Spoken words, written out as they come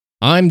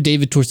I'm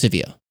David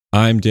Torsivia.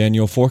 I'm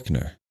Daniel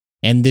Forkner.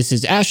 And this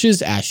is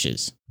Ashes,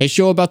 Ashes, a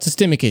show about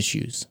systemic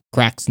issues,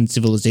 cracks in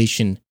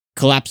civilization,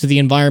 collapse of the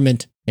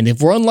environment, and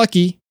if we're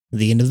unlucky,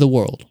 the end of the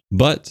world.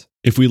 But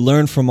if we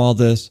learn from all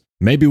this,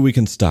 maybe we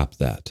can stop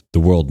that. The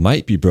world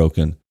might be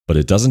broken, but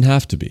it doesn't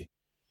have to be.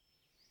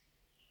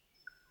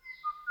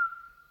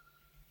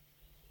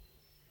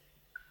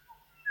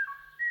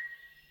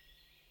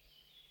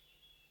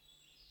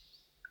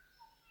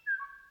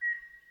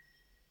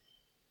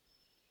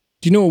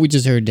 Do you know what we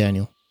just heard,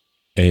 Daniel?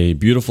 A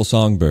beautiful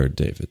songbird,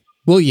 David.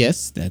 Well,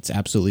 yes, that's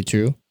absolutely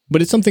true.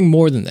 But it's something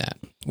more than that.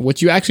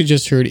 What you actually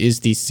just heard is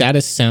the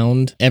saddest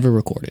sound ever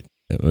recorded.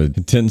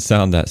 It didn't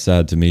sound that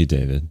sad to me,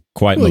 David.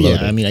 Quite well,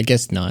 melodic. Yeah, I mean, I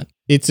guess not.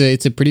 It's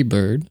a pretty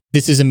bird.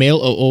 This is a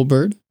male OO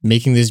bird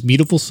making this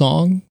beautiful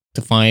song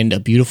to find a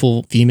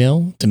beautiful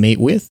female to mate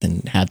with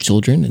and have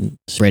children and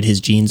spread his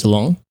genes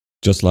along.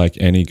 Just like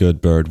any good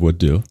bird would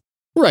do.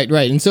 Right.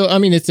 And so, I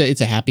mean, it's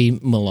a happy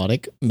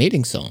melodic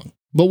mating song.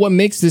 But what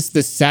makes this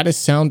the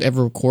saddest sound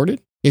ever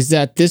recorded is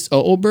that this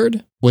OO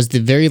bird was the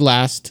very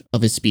last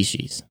of his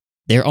species.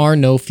 There are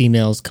no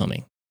females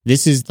coming.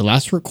 This is the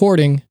last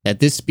recording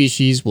that this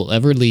species will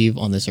ever leave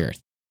on this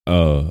earth.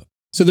 So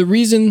the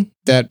reason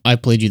that I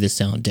played you this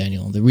sound,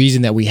 Daniel, the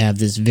reason that we have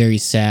this very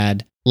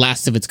sad,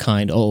 last of its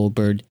kind OO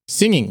bird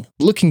singing,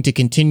 looking to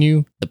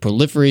continue the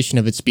proliferation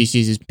of its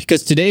species is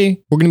because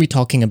today we're going to be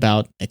talking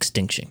about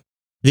extinction.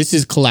 This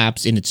is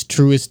collapse in its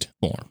truest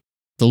form.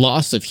 The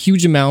loss of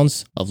huge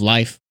amounts of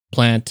life,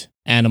 plant,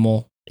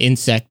 animal,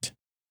 insect.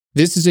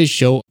 This is a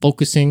show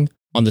focusing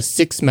on the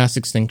sixth mass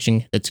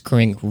extinction that's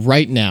occurring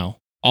right now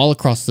all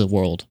across the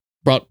world,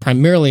 brought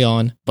primarily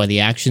on by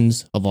the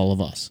actions of all of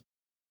us.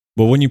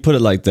 Well, when you put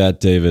it like that,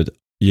 David,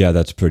 yeah,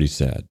 that's pretty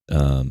sad.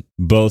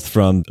 Both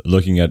from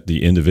looking at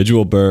the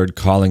individual bird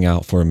calling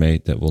out for a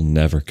mate that will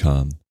never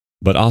come,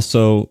 but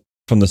also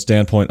from the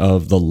standpoint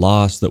of the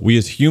loss that we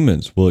as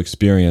humans will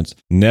experience,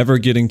 never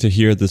getting to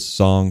hear this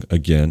song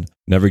again,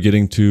 never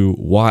getting to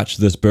watch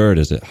this bird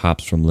as it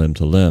hops from limb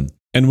to limb.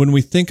 And when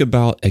we think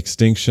about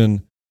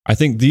extinction, I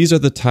think these are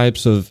the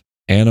types of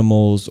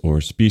animals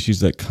or species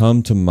that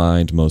come to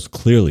mind most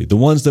clearly. The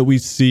ones that we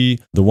see,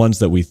 the ones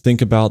that we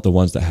think about, the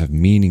ones that have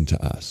meaning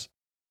to us.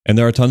 And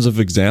there are tons of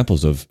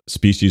examples of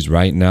species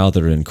right now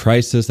that are in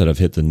crisis, that have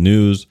hit the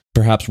news.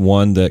 Perhaps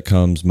one that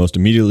comes most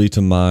immediately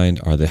to mind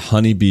are the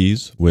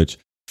honeybees, which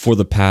for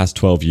the past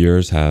 12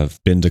 years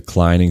have been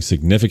declining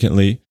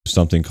significantly,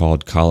 something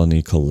called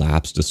colony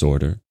collapse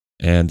disorder.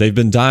 And they've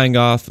been dying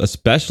off,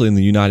 especially in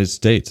the United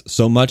States,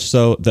 so much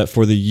so that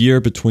for the year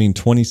between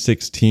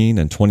 2016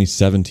 and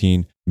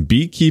 2017,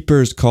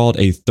 beekeepers called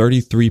a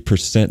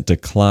 33%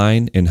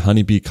 decline in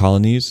honeybee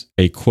colonies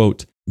a,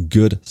 quote,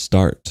 good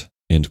start,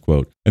 end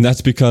quote. And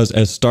that's because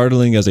as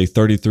startling as a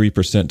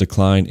 33%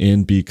 decline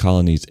in bee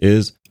colonies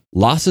is,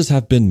 losses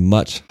have been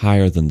much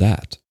higher than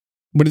that.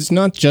 But it's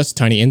not just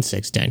tiny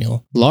insects,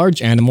 Daniel.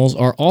 Large animals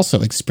are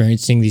also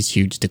experiencing these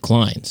huge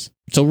declines.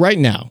 So right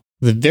now,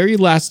 the very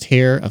last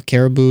hair of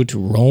caribou to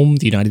roam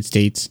the United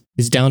States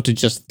is down to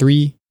just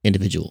 3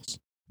 individuals,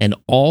 and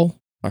all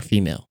are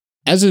female.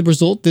 As a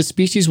result, this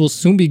species will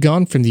soon be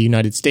gone from the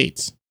United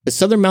States. The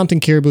southern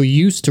mountain caribou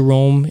used to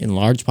roam in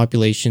large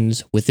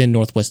populations within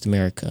Northwest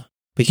America,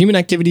 but human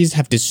activities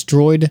have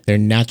destroyed their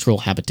natural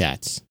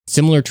habitats.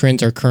 Similar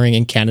trends are occurring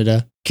in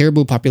Canada.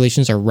 Caribou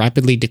populations are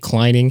rapidly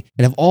declining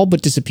and have all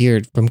but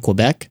disappeared from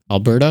Quebec,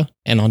 Alberta,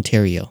 and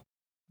Ontario.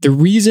 The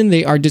reason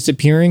they are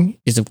disappearing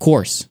is, of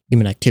course,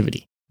 human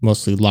activity,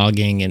 mostly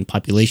logging and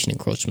population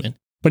encroachment.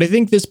 But I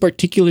think this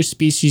particular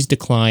species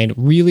decline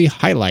really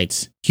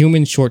highlights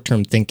human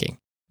short-term thinking.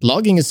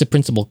 Logging is the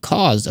principal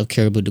cause of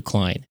caribou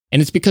decline,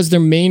 and it's because their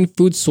main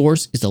food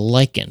source is a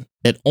lichen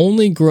that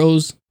only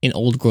grows in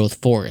old-growth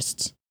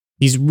forests.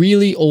 These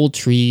really old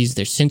trees,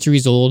 they're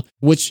centuries old,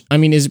 which,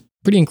 is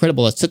pretty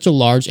incredible. It's such a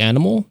large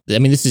animal.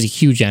 This is a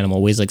huge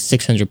animal, weighs like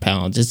 600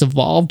 pounds. It's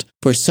evolved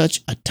for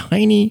such a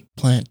tiny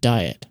plant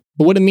diet.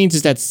 But what it means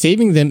is that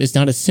saving them is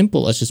not as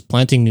simple as just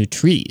planting new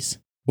trees.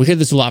 We hear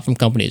this a lot from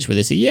companies where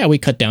they say, yeah, we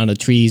cut down the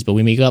trees, but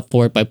we make up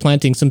for it by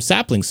planting some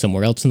saplings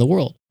somewhere else in the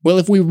world. Well,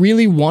 if we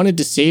really wanted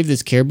to save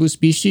this caribou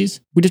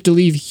species, we'd have to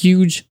leave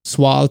huge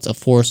swaths of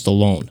forest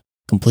alone,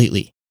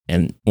 completely.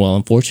 And, well,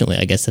 unfortunately,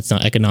 I guess that's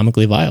not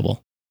economically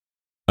viable.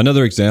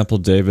 Another example,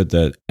 David,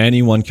 that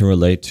anyone can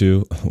relate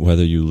to,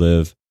 whether you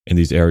live in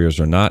these areas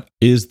or not,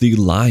 is the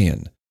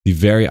lion, the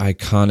very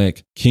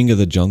iconic king of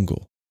the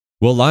jungle.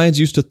 Well, lions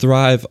used to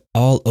thrive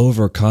all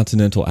over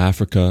continental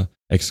Africa,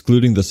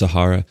 excluding the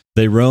Sahara.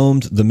 They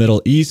roamed the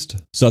Middle East,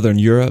 southern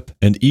Europe,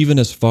 and even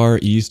as far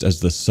east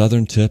as the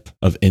southern tip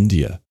of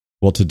India.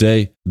 Well,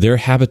 today, their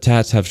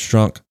habitats have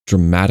shrunk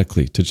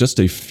dramatically to just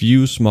a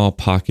few small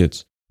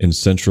pockets in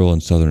Central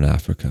and Southern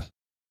Africa.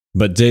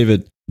 But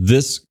David,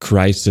 this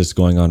crisis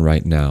going on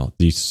right now,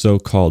 the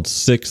so-called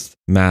sixth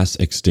mass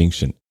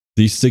extinction,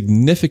 the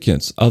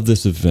significance of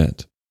this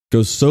event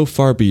goes so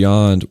far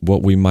beyond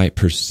what we might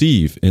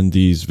perceive in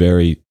these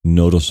very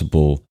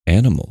noticeable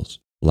animals,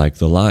 like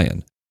the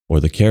lion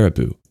or the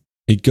caribou.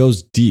 it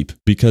goes deep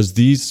because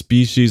these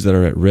species that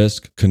are at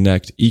risk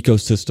connect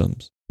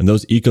ecosystems, and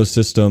those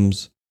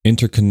ecosystems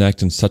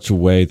interconnect in such a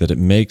way that it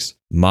makes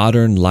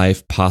modern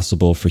life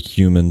possible for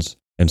humans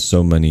and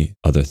so many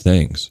other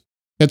things.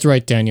 That's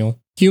right, Daniel.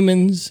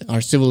 Humans, our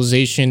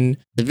civilization,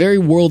 the very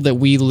world that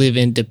we live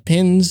in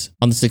depends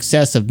on the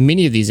success of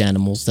many of these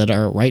animals that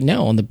are right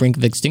now on the brink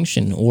of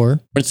extinction, or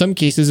in some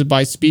cases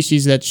by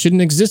species that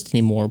shouldn't exist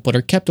anymore but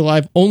are kept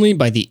alive only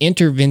by the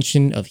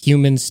intervention of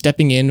humans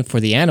stepping in for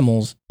the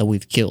animals that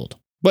we've killed.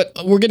 But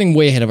we're getting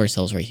way ahead of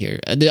ourselves right here.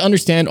 To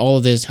understand all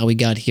of this, how we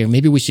got here,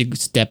 maybe we should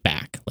step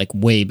back, like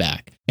way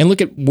back, and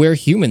look at where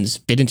humans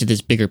fit into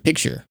this bigger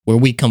picture, where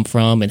we come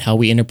from and how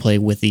we interplay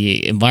with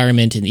the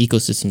environment and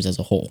ecosystems as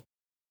a whole.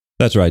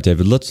 That's right,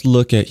 David. Let's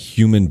look at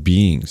human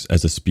beings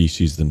as a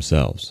species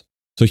themselves.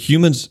 So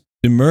humans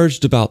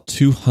emerged about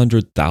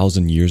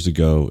 200,000 years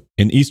ago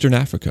in Eastern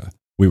Africa.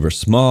 We were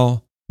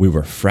small, we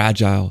were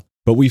fragile,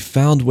 but we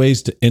found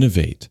ways to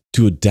innovate,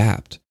 to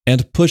adapt,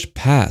 and push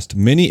past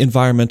many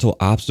environmental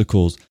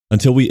obstacles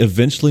until we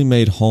eventually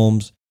made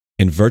homes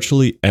in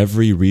virtually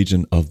every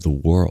region of the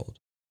world.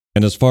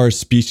 And as far as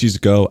species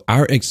go,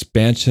 our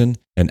expansion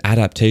and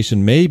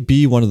adaptation may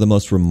be one of the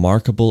most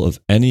remarkable of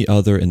any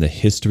other in the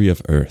history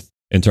of Earth.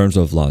 In terms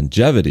of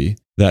longevity,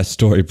 that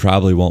story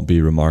probably won't be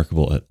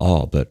remarkable at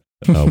all, but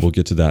we'll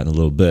get to that in a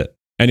little bit.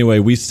 Anyway,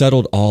 we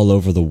settled all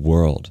over the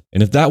world.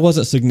 And if that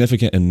wasn't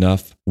significant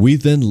enough, we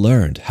then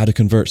learned how to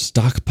convert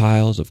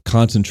stockpiles of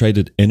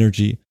concentrated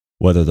energy,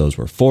 whether those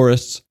were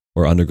forests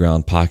or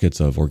underground pockets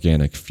of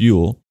organic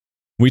fuel.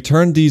 We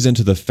turned these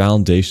into the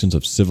foundations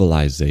of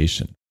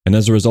civilization. And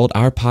as a result,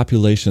 our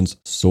populations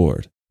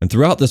soared. And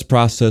throughout this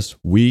process,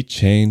 we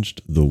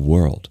changed the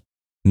world.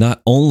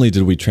 Not only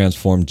did we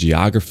transform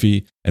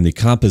geography and the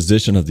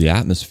composition of the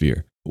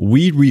atmosphere,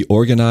 we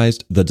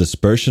reorganized the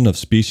dispersion of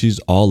species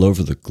all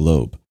over the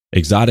globe.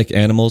 Exotic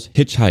animals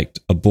hitchhiked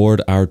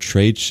aboard our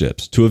trade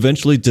ships to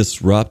eventually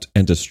disrupt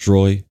and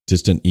destroy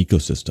distant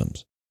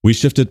ecosystems. We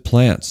shifted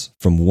plants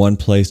from one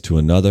place to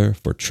another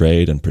for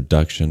trade and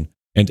production,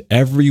 and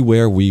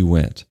everywhere we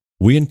went,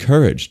 we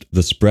encouraged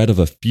the spread of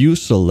a few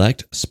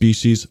select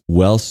species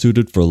well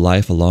suited for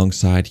life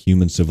alongside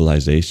human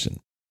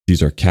civilization.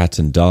 These are cats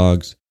and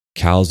dogs,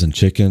 cows and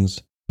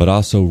chickens, but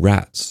also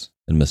rats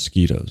and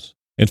mosquitoes.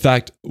 In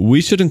fact, we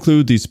should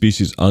include these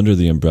species under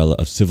the umbrella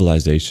of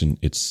civilization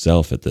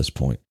itself at this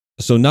point.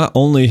 So not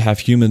only have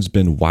humans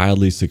been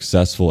wildly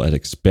successful at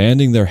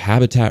expanding their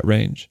habitat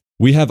range,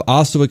 we have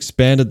also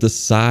expanded the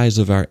size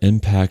of our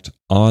impact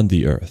on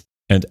the Earth.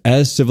 And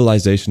as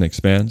civilization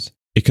expands,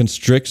 it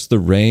constricts the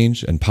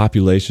range and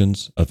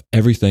populations of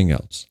everything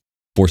else,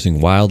 forcing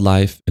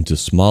wildlife into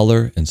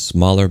smaller and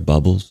smaller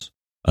bubbles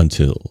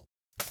until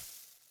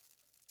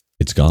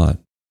it's gone.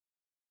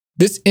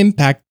 This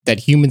impact that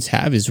humans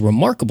have is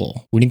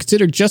remarkable when you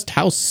consider just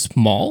how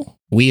small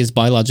we as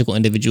biological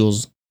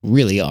individuals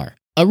really are.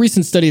 A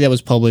recent study that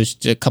was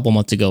published a couple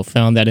months ago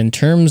found that in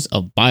terms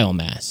of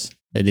biomass,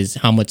 that is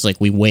how much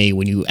we weigh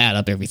when you add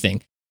up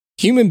everything,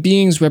 human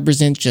beings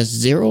represent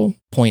just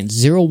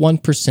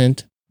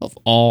 0.01% of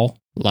all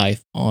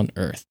life on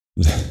Earth.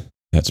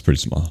 That's pretty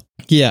small.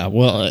 Yeah,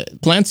 well,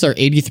 plants are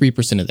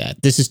 83% of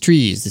that. This is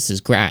trees, this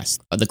is grass,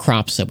 the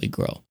crops that we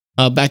grow.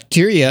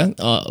 Bacteria,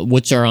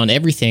 which are on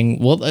everything,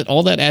 well,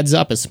 all that adds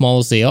up as small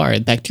as they are.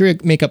 Bacteria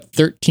make up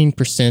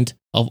 13%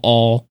 of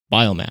all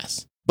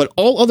biomass. But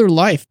all other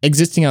life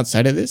existing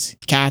outside of this,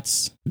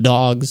 cats,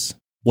 dogs,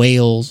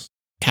 whales,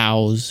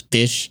 cows,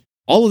 fish,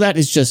 all of that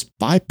is just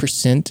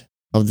 5%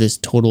 of this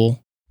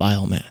total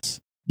biomass.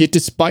 Yet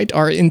despite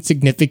our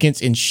insignificance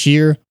in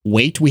sheer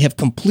weight, we have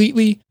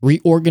completely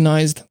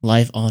reorganized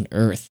life on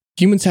Earth.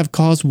 Humans have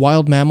caused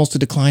wild mammals to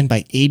decline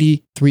by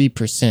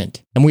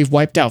 83%, and we've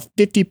wiped out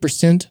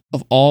 50%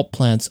 of all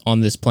plants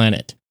on this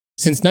planet.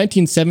 Since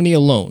 1970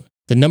 alone,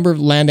 the number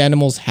of land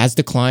animals has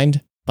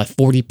declined by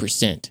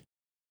 40%.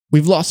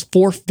 We've lost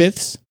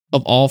 4/5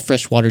 of all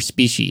freshwater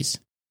species,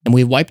 and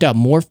we've wiped out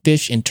more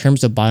fish in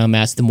terms of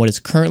biomass than what is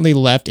currently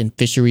left in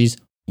fisheries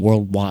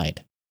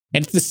worldwide.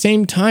 And at the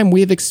same time,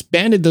 we have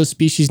expanded those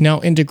species now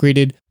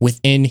integrated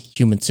within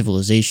human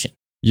civilization.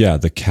 Yeah,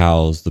 the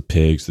cows, the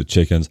pigs, the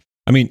chickens.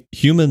 I mean,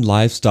 human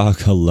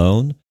livestock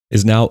alone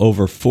is now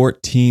over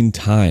 14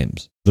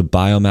 times the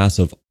biomass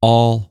of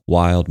all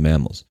wild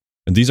mammals.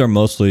 And these are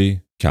mostly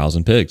cows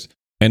and pigs.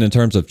 And in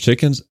terms of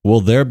chickens,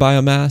 well, their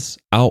biomass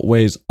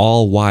outweighs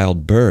all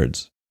wild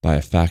birds by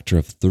a factor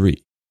of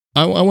 3.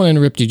 I want to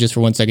interrupt you just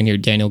for 1 second here,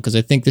 Daniel, because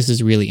I think this is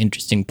a really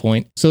interesting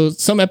point. So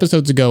some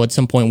episodes ago, at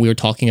some point, we were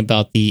talking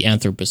about the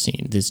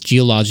Anthropocene, this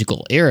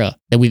geological era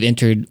that we've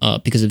entered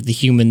because of the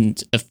human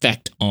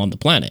effect on the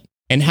planet,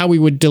 and how we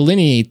would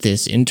delineate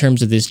this in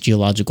terms of this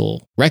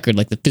geological record,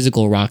 like the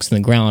physical rocks in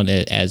the ground,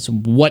 as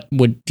what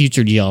would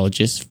future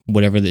geologists,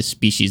 whatever the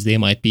species they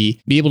might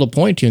be able to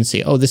point to and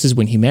say, oh, this is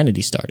when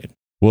humanity started.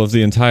 Well, if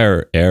the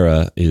entire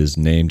era is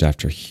named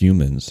after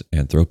humans,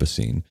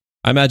 Anthropocene,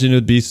 I imagine it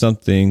would be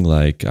something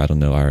like, I don't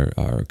know,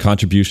 our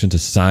contribution to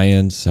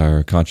science,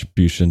 our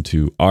contribution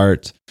to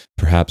art,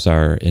 perhaps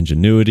our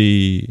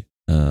ingenuity,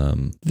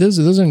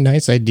 Those are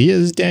nice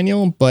ideas,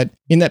 Daniel. But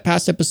in that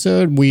past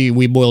episode,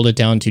 we boiled it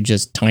down to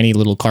just tiny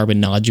little carbon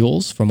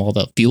nodules from all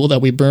the fuel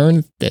that we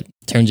burn that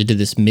turns into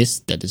this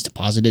mist that is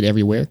deposited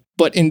everywhere.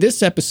 But in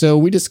this episode,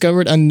 we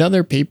discovered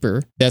another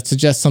paper that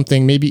suggests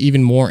something maybe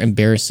even more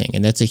embarrassing,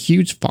 and that's a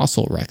huge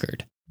fossil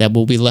record that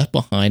will be left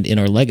behind in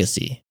our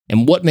legacy.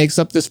 And what makes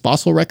up this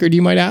fossil record,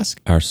 you might ask?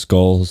 Our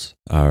skulls,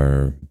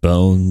 our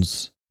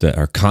bones that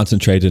are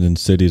concentrated in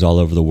cities all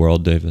over the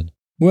world, David.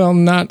 Well,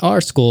 not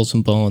our skulls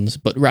and bones,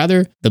 but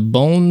rather the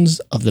bones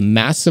of the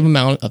massive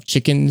amount of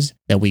chickens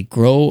that we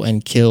grow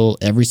and kill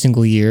every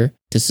single year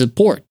to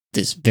support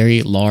this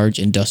very large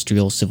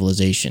industrial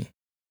civilization.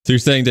 So you're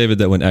saying, David,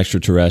 that when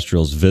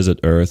extraterrestrials visit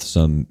Earth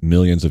some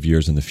millions of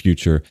years in the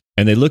future,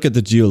 and they look at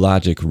the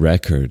geologic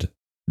record,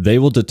 they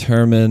will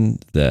determine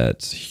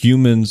that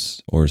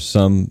humans or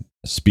some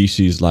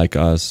species like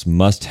us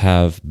must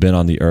have been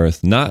on the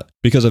Earth, not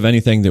because of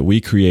anything that we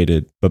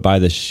created, but by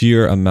the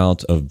sheer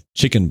amount of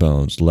chicken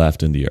bones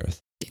left in the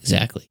Earth.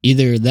 Exactly.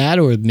 Either that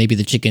or maybe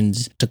the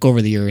chickens took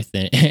over the Earth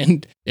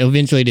and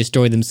eventually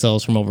destroyed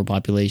themselves from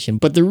overpopulation.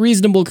 But the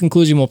reasonable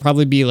conclusion will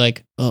probably be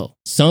like, oh,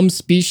 some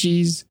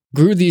species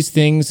grew these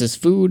things as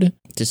food,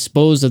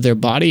 disposed of their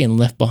body, and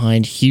left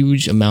behind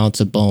huge amounts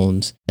of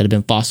bones that have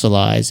been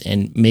fossilized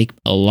and make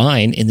a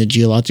line in the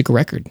geologic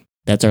record.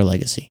 That's our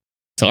legacy.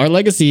 So our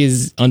legacy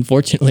is,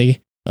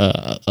 unfortunately,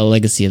 a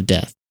legacy of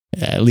death,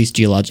 at least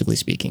geologically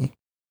speaking.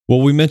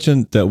 Well, we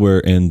mentioned that we're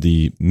in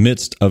the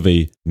midst of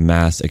a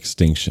mass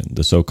extinction,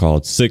 the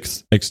so-called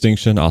sixth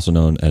extinction, also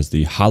known as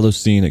the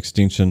Holocene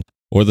extinction,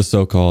 or the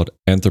so-called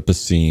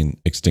Anthropocene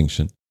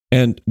extinction.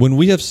 And when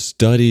we have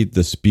studied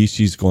the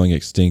species going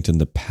extinct in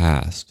the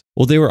past,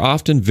 well, they were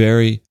often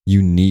very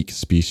unique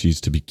species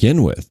to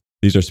begin with.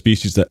 These are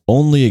species that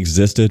only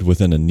existed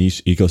within a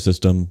niche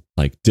ecosystem,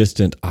 like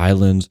distant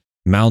islands,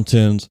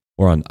 mountains,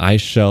 or on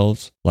ice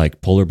shelves,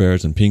 like polar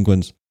bears and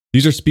penguins.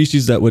 These are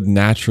species that would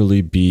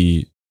naturally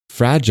be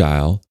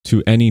fragile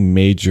to any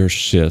major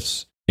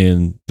shifts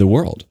in the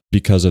world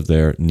because of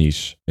their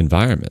niche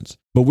environments.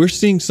 But we're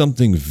seeing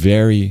something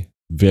very,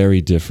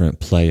 very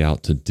different play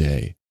out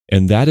today.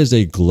 And that is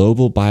a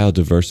global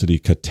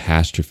biodiversity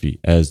catastrophe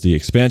as the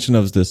expansion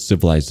of this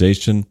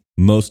civilization,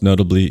 most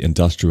notably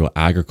industrial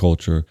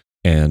agriculture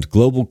and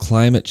global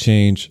climate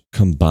change,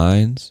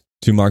 combines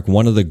to mark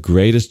one of the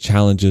greatest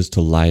challenges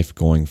to life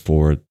going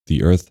forward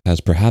the Earth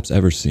has perhaps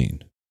ever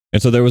seen.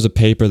 And so there was a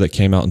paper that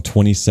came out in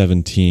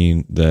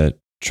 2017 that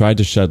tried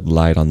to shed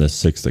light on this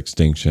sixth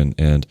extinction,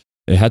 and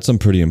it had some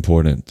pretty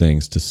important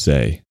things to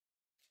say.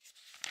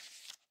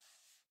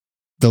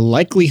 The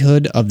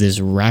likelihood of this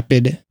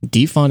rapid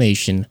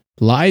defaunation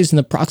lies in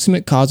the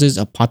proximate causes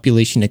of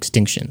population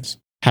extinctions: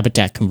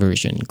 habitat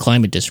conversion,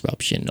 climate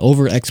disruption,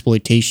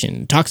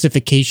 overexploitation,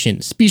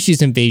 toxification,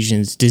 species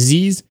invasions,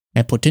 disease,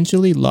 and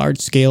potentially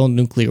large-scale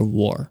nuclear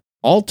war,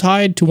 all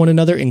tied to one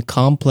another in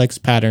complex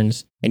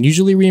patterns and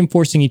usually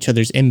reinforcing each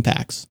other's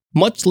impacts.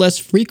 Much less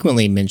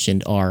frequently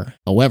mentioned are,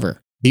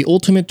 however, the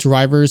ultimate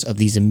drivers of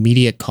these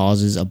immediate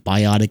causes of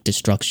biotic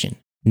destruction,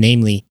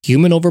 namely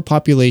human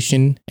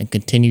overpopulation and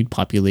continued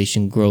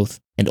population growth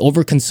and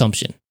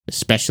overconsumption,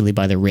 especially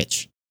by the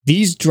rich.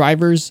 These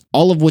drivers,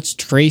 all of which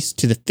trace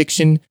to the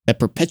fiction that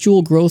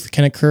perpetual growth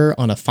can occur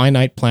on a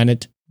finite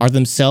planet, are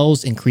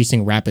themselves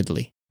increasing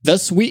rapidly.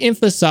 Thus, we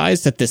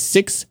emphasize that the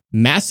sixth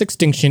mass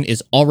extinction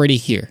is already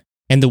here,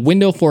 and the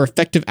window for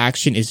effective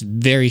action is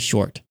very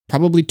short,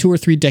 probably 2 or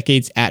 3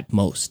 decades at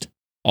most.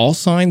 All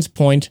signs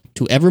point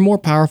to ever more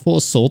powerful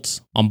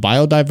assaults on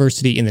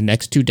biodiversity in the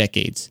next 2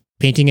 decades,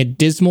 painting a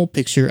dismal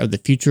picture of the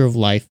future of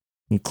life,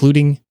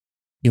 including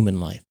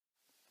human life.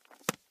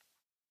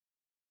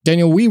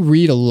 Daniel, we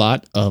read a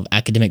lot of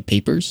academic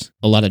papers,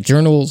 a lot of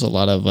journals, a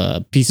lot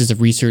of pieces of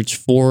research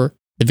for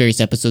the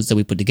various episodes that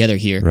we put together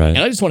here. Right. And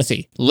I just want to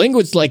say,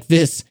 language like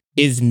this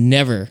is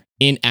never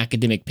in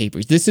academic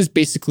papers. This is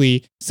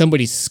basically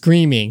somebody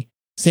screaming,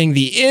 saying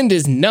the end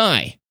is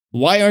nigh.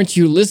 Why aren't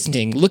you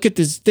listening? Look at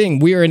this thing.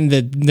 We are in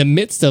the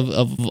midst of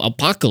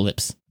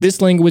apocalypse. This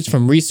language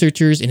from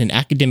researchers in an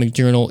academic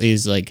journal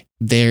is like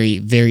very,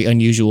 very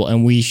unusual,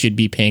 and we should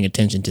be paying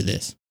attention to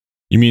this.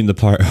 You mean the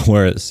part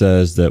where it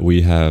says that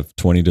we have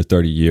 20 to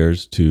 30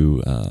 years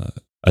to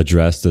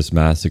address this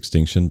mass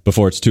extinction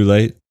before it's too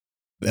late?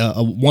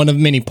 One of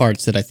many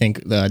parts that I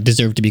think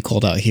deserve to be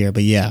called out here.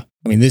 But yeah,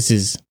 I mean, this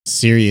is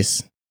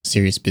serious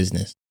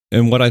business.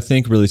 And what I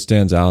think really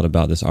stands out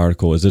about this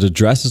article is it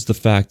addresses the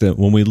fact that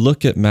when we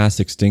look at mass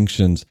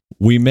extinctions,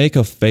 we make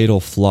a fatal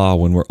flaw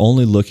when we're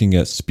only looking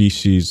at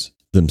species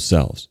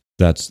themselves.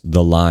 That's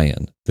the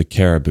lion, the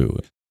caribou.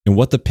 And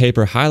what the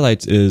paper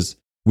highlights is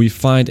we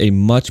find a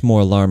much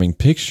more alarming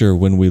picture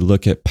when we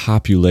look at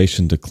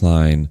population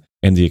decline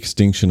and the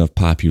extinction of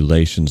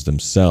populations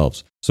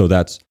themselves. So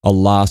that's a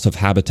loss of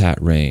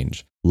habitat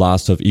range,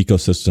 loss of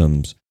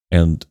ecosystems,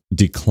 and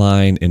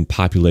decline in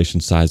population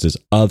sizes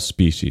of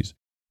species.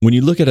 When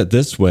you look at it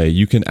this way,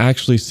 you can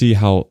actually see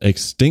how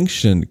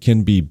extinction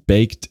can be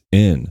baked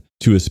in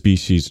to a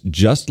species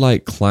just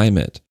like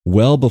climate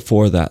well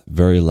before that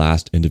very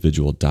last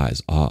individual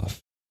dies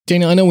off.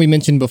 Daniel, I know we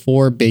mentioned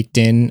before baked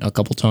in a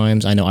couple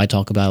times. I know I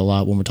talk about it a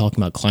lot when we're talking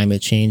about climate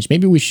change.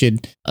 Maybe we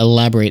should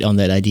elaborate on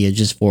that idea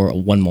just for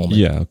one moment.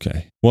 Yeah,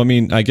 okay. Well, I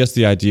mean, I guess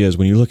the idea is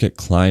when you look at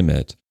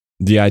climate,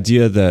 the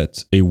idea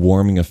that a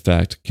warming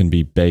effect can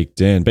be baked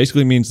in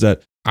basically means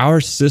that our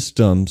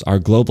systems, our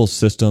global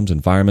systems,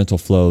 environmental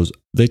flows,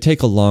 they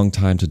take a long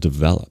time to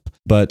develop.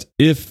 But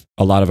if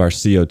a lot of our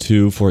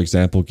CO2, for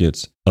example,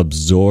 gets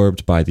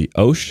absorbed by the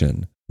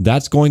ocean,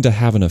 that's going to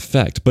have an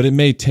effect, but it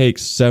may take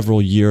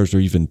several years or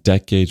even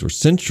decades or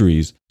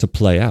centuries to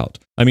play out.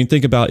 I mean,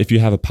 think about if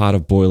you have a pot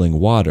of boiling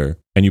water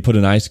and you put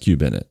an ice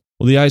cube in it.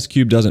 Well, the ice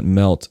cube doesn't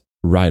melt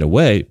right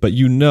away, but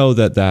you know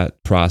that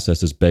that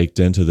process is baked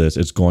into this.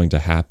 It's going to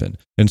happen.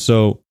 And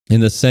so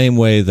in the same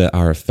way that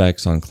our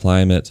effects on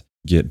climate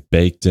get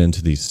baked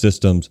into these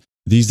systems,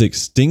 these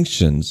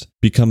extinctions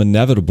become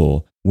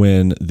inevitable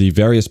when the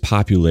various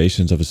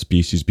populations of a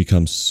species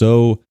become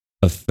so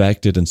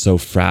affected and so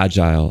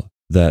fragile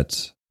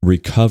that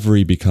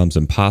recovery becomes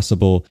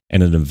impossible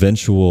and an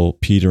eventual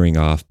petering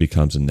off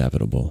becomes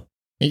inevitable.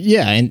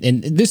 Yeah,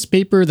 and this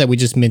paper that we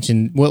just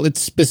mentioned, well, it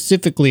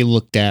specifically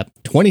looked at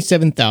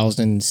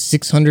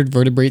 27,600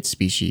 vertebrate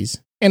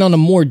species, and on a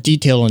more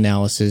detailed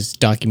analysis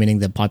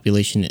documenting the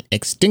population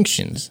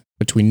extinctions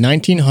between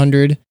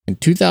 1900 and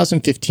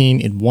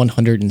 2015 in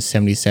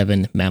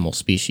 177 mammal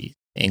species,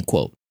 end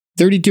quote.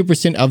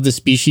 32% of the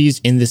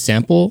species in this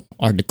sample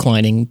are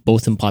declining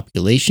both in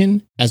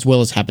population as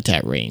well as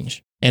habitat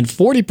range. And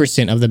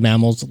 40% of the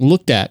mammals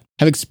looked at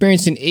have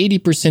experienced an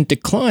 80%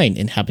 decline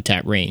in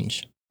habitat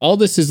range. All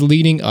this is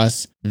leading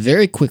us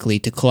very quickly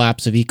to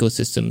collapse of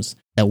ecosystems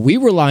that we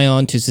rely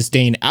on to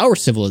sustain our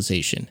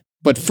civilization.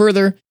 But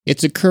further,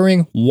 it's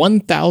occurring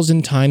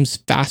 1,000 times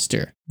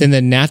faster than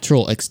the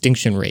natural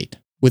extinction rate,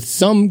 with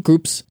some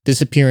groups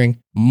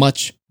disappearing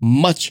much,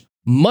 much,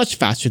 much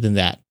faster than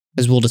that,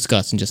 as we'll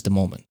discuss in just a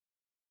moment.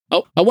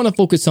 Oh, I want to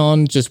focus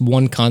on just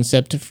one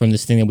concept from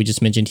this thing that we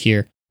just mentioned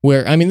here,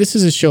 where, I mean, this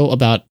is a show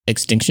about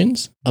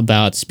extinctions,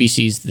 about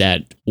species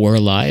that were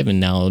alive and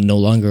now no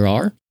longer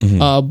are.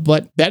 Mm-hmm.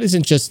 But that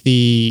isn't just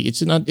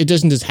it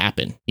doesn't just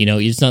happen. You know,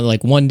 it's not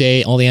like one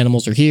day all the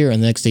animals are here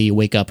and the next day you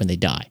wake up and they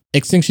die.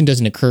 Extinction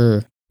doesn't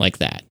occur like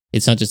that.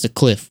 It's not just a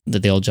cliff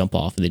that they all jump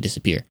off and they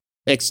disappear.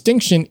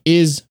 Extinction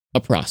is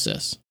a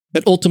process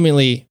that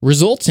ultimately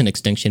results in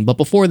extinction. But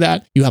before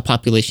that, you have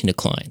population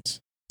declines.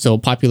 So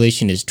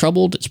population is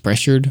troubled, it's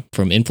pressured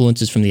from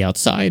influences from the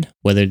outside,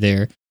 whether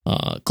they're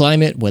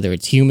climate, whether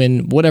it's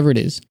human, whatever it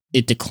is,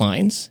 it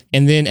declines.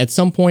 And then at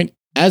some point,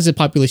 as the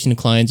population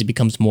declines, it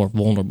becomes more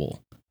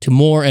vulnerable to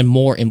more and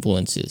more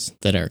influences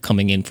that are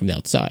coming in from the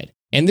outside.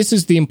 And this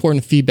is the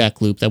important feedback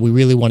loop that we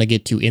really want to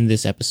get to in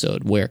this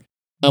episode, where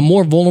a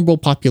more vulnerable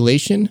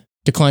population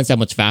declines that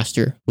much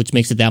faster, which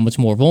makes it that much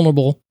more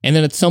vulnerable. And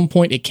then at some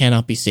point, it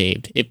cannot be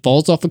saved. It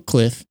falls off a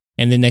cliff,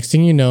 and the next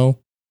thing you know,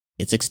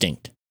 it's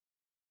extinct.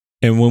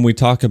 And when we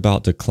talk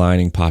about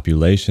declining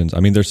populations, I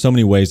mean, there's so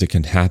many ways it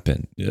can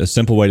happen. A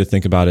simple way to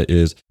think about it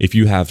is if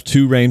you have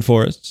two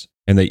rainforests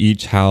and they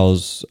each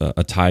house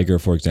a tiger,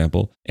 for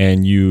example,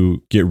 and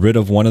you get rid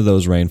of one of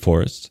those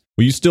rainforests,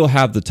 well, you still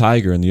have the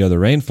tiger in the other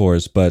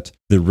rainforest, but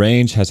the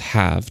range has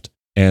halved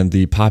and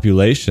the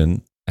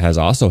population has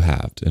also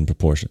halved in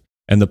proportion.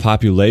 And the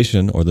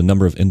population or the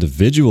number of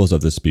individuals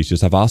of the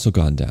species have also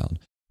gone down.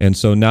 And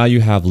so now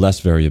you have less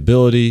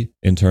variability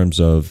in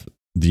terms of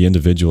the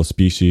individual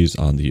species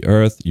on the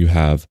earth. You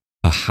have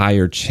a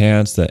higher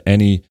chance that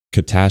any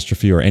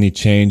catastrophe or any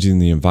change in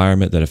the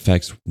environment that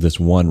affects this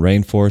one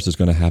rainforest is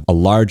going to have a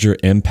larger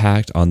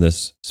impact on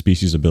this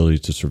species' ability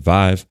to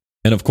survive.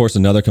 And of course,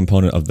 another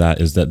component of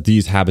that is that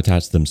these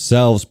habitats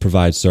themselves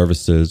provide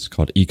services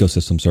called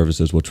ecosystem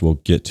services, which we'll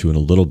get to in a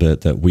little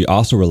bit, that we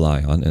also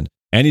rely on. And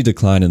any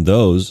decline in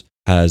those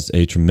has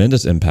a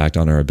tremendous impact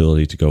on our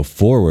ability to go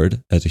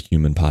forward as a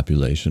human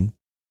population.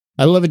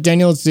 I love it,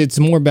 Daniel. It's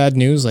more bad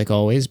news, like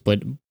always,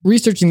 but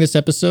researching this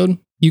episode,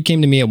 you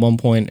came to me at one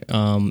point,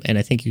 and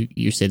I think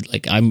you said,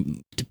 like,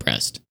 I'm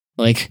depressed.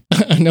 Like,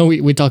 I know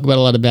we talk about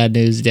a lot of bad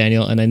news,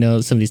 Daniel, and I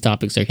know some of these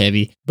topics are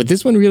heavy, but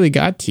this one really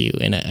got to you,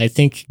 and I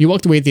think you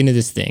walked away at the end of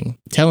this thing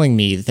telling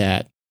me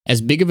that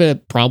as big of a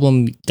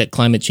problem that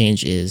climate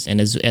change is, and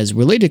as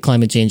related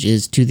climate change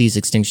is to these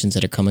extinctions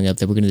that are coming up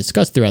that we're going to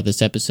discuss throughout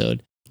this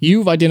episode,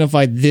 you've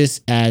identified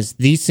this as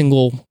the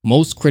single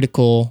most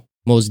critical,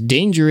 most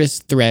dangerous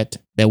threat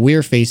that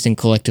we're facing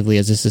collectively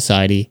as a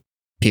society,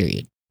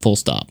 period. Full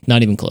stop.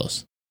 Not even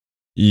close.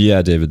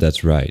 Yeah, David,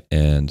 that's right.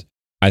 And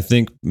I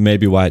think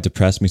maybe why it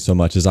depressed me so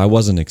much is I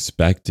wasn't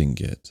expecting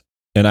it.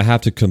 And I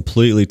have to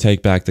completely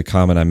take back the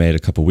comment I made a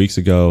couple weeks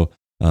ago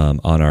on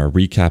our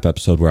recap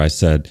episode where I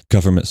said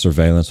government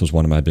surveillance was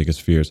one of my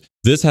biggest fears.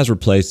 This has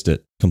replaced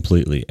it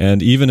completely.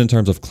 And even in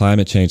terms of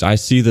climate change, I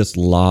see this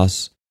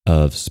loss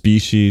of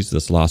species,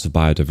 this loss of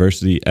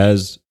biodiversity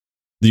as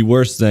the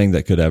worst thing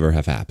that could ever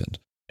have happened.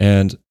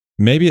 And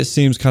maybe it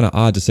seems kind of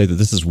odd to say that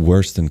this is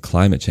worse than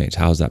climate change.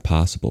 How is that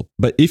possible?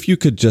 But if you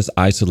could just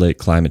isolate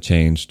climate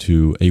change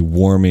to a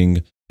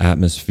warming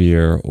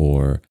atmosphere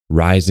or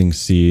rising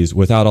seas,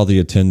 without all the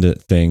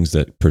attendant things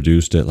that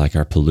produced it, like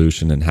our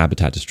pollution and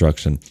habitat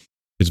destruction,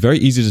 it's very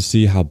easy to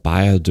see how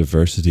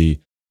biodiversity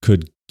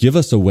could give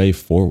us a way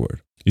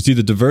forward. You see,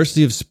 the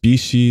diversity of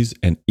species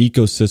and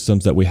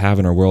ecosystems that we have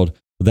in our world,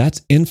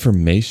 that's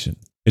information.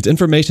 It's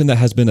information that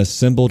has been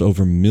assembled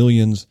over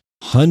millions,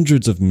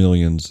 hundreds of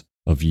millions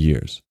of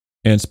years.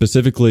 And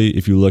specifically,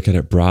 if you look at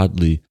it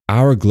broadly,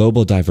 our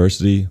global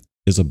diversity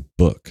is a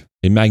book,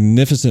 a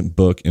magnificent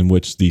book in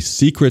which the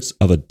secrets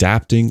of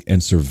adapting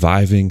and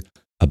surviving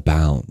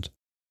abound.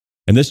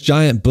 And this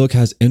giant book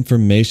has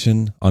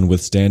information on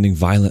withstanding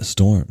violent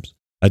storms,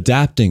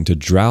 adapting to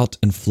drought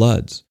and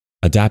floods,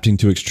 adapting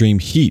to extreme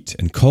heat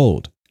and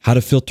cold, how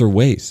to filter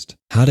waste,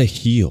 how to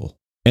heal.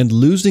 And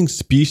losing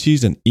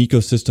species and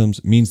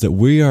ecosystems means that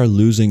we are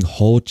losing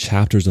whole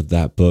chapters of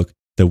that book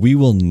that we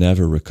will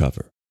never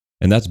recover.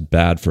 And that's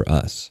bad for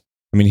us.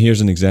 I mean,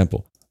 here's an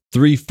example.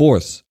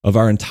 3/4 of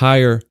our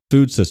entire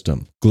food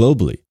system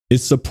globally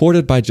is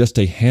supported by just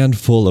a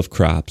handful of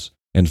crops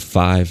and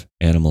 5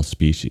 animal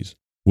species,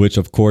 which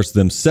of course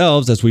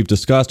themselves, as we've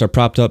discussed, are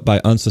propped up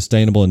by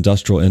unsustainable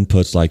industrial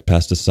inputs like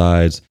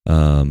pesticides,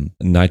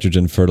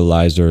 nitrogen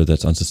fertilizer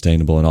that's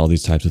unsustainable, and all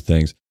these types of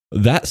things.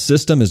 That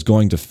system is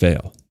going to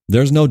fail.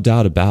 There's no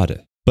doubt about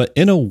it. But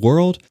in a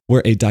world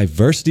where a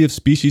diversity of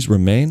species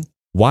remain,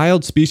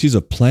 wild species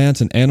of plants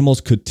and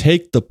animals could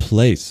take the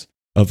place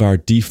of our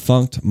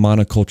defunct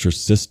monoculture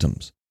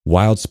systems.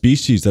 Wild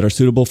species that are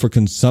suitable for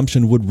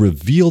consumption would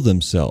reveal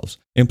themselves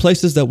in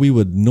places that we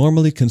would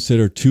normally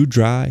consider too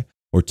dry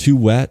or too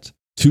wet,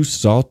 too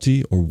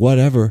salty, or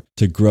whatever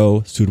to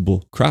grow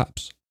suitable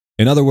crops.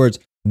 In other words,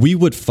 we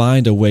would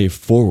find a way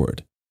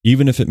forward,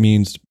 even if it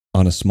means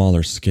on a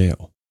smaller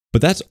scale.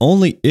 But that's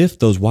only if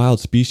those wild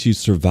species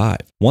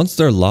survive. Once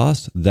they're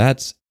lost,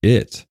 that's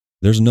it.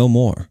 There's no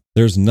more.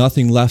 There's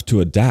nothing left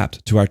to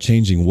adapt to our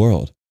changing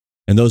world.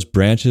 And those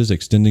branches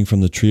extending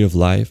from the tree of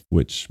life,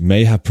 which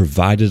may have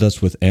provided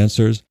us with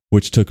answers,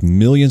 which took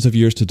millions of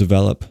years to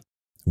develop,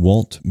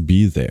 won't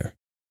be there.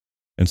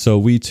 And so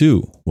we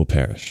too will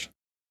perish.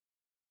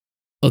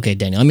 Okay,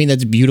 Daniel. I mean,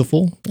 that's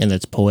beautiful and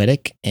that's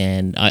poetic.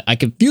 And I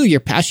can feel your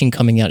passion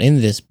coming out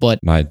in this, but...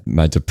 My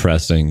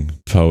depressing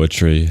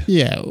poetry.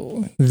 Yeah,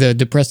 the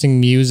depressing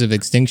muse of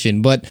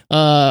extinction. But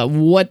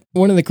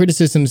one of the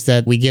criticisms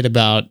that we get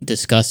about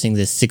discussing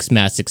this 6th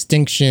mass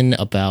extinction,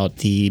 about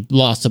the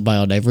loss of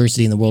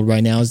biodiversity in the world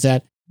right now is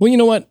that, well, you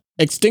know what?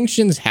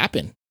 Extinctions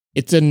happen.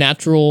 It's a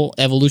natural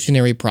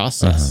evolutionary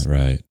process.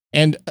 Right.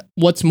 And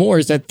what's more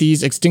is that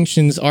these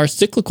extinctions are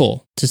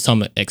cyclical to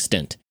some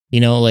extent. You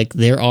know, like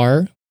there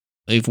are,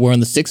 if we're on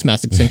the 6th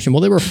mass extinction,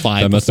 well, there were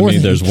 5. That must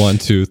mean there's 1,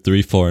 2,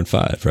 3, 4, and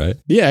 5, right?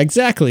 Yeah,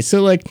 exactly.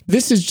 So like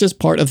this is just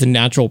part of the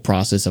natural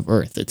process of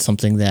Earth. It's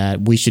something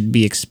that we should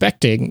be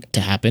expecting to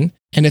happen.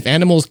 And if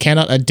animals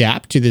cannot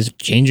adapt to this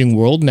changing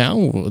world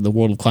now, the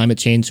world of climate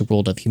change, the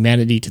world of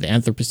humanity, to the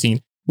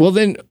Anthropocene, well,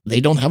 then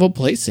they don't have a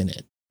place in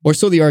it. Or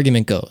so the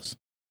argument goes.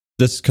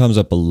 This comes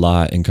up a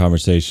lot in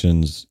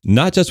conversations,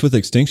 not just with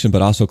extinction,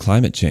 but also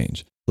climate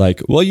change.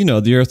 Like, well, you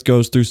know, the Earth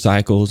goes through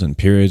cycles and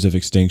periods of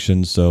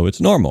extinction, so it's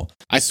normal.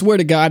 I swear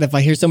to God, if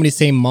I hear somebody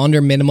say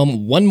Maunder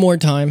minimum one more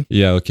time.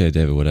 Yeah, okay,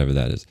 David, whatever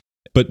that is.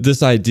 But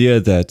this idea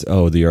that,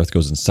 oh, the Earth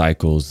goes in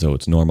cycles, so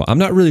it's normal. I'm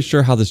not really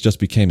sure how this just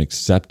became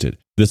accepted.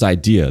 This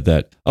idea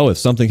that, oh, if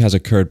something has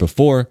occurred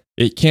before,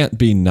 it can't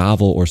be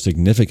novel or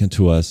significant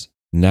to us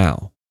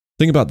now.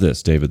 Think about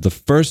this, David. The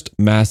first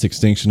mass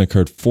extinction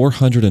occurred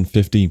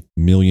 450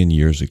 million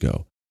years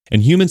ago,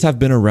 and humans have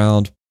been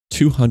around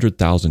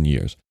 200,000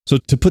 years. So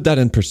to put that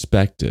in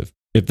perspective,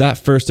 if that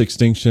first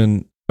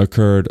extinction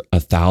occurred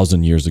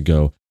 1,000 years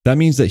ago, that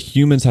means that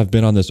humans have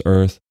been on this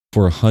earth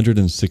for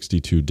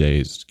 162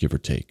 days, give or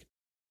take.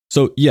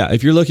 So yeah,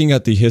 if you're looking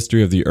at the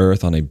history of the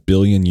earth on a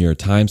billion-year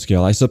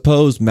timescale, I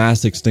suppose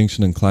mass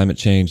extinction and climate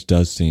change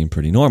does seem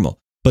pretty normal.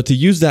 But to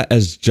use that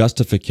as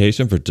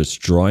justification for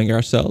destroying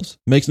ourselves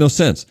makes no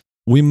sense.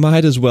 We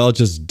might as well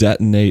just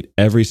detonate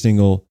every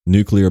single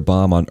nuclear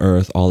bomb on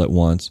Earth all at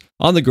once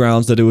on the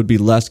grounds that it would be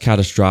less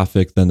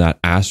catastrophic than that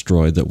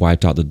asteroid that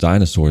wiped out the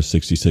dinosaurs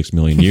 66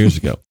 million years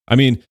ago. I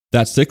mean,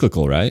 that's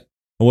cyclical, right?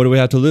 And what do we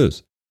have to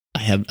lose? I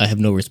have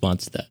no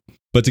response to that.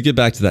 But to get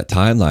back to that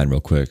timeline real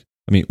quick,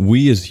 I mean,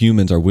 we as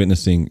humans are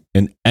witnessing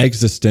an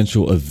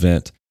existential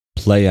event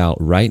play out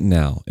right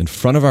now in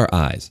front of our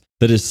eyes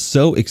that is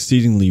so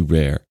exceedingly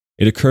rare.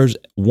 It occurs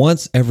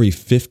once every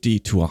 50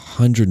 to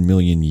 100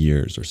 million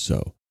years or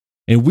so.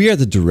 And we are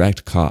the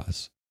direct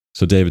cause.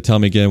 So David, tell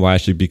me again why I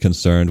should be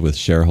concerned with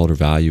shareholder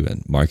value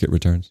and market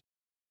returns.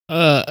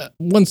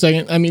 1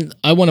 second. I mean,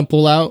 I want to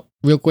pull out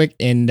real quick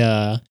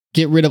and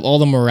get rid of all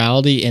the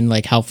morality and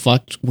like how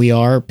fucked we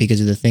are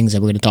because of the things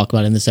that we're going to talk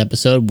about in this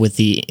episode with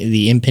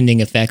the impending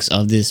effects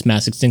of this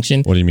mass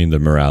extinction. What do you mean the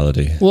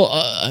morality? Well,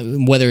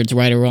 whether it's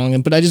right or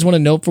wrong. But I just want to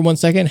note for 1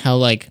 second how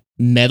like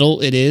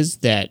metal it is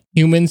that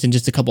humans in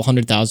just a couple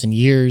 100,000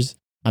 years,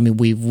 I mean,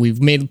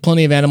 we've made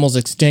plenty of animals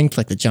extinct,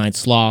 like the giant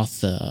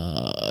sloth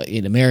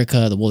in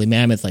America, the woolly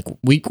mammoth, like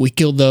we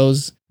killed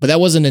those, but that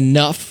wasn't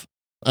enough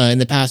in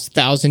the past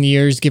 1,000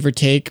 years, give or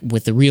take,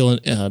 with the real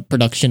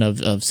production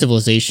of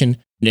civilization.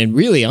 And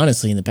really,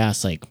 honestly, in the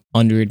past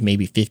 100,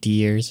 maybe 50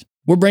 years,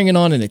 we're bringing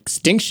on an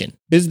extinction.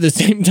 This is the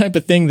same type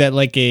of thing that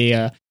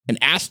an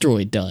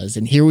asteroid does.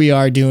 And here we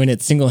are doing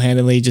it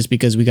single-handedly just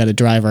because we got to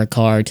drive our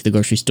car to the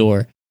grocery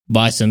store,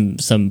 buy some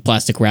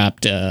plastic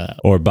wrapped...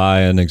 or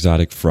buy an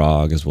exotic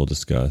frog, as we'll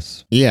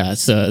discuss. Yeah,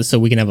 so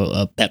we can have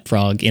a pet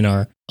frog in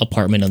our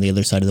apartment on the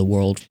other side of the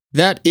world.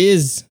 That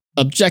is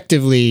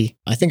objectively,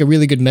 I think, a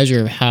really good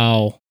measure of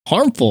how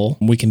harmful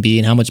we can be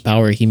and how much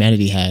power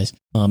humanity has,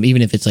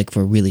 even if it's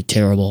for a really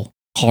terrible,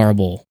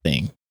 horrible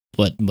thing.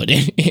 But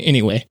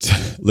anyway.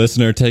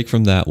 Listener, take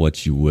from that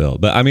what you will.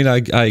 But I mean,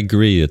 I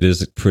agree. It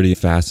is pretty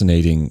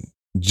fascinating,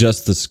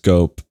 just the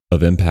scope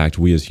of impact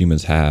we as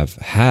humans have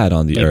had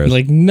on the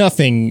earth.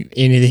 Nothing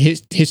in the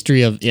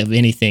history of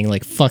anything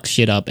fucks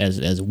shit up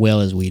as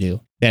well as we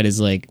do. That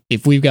is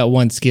if we've got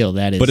one skill,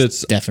 that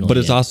is definitely. But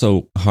it's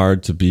also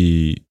hard to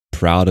be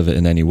proud of it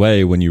in any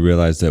way when you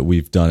realize that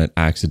we've done it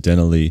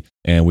accidentally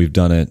and we've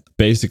done it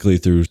basically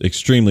through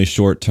extremely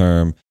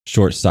short-term,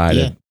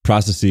 short-sighted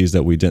processes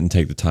that we didn't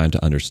take the time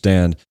to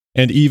understand.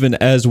 And even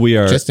as we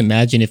are... Just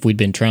imagine if we'd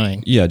been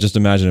trying. Yeah, just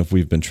imagine if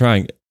we've been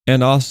trying.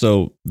 And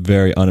also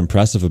very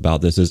unimpressive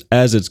about this is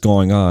as it's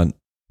going on,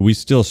 we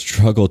still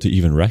struggle to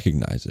even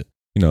recognize it.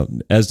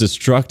 As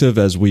destructive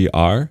as we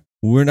are,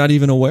 we're not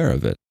even aware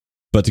of it.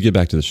 But to get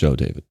back to the show,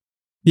 David.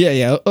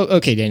 Yeah.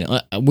 Okay, Daniel.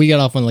 We got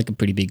off on a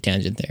pretty big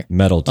tangent there.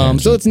 Metal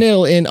tangent. So let's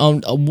nail in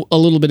on a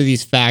little bit of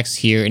these facts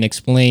here and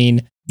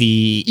explain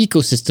the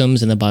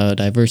ecosystems and the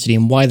biodiversity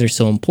and why they're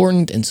so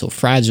important and so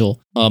fragile,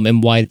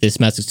 and why this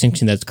mass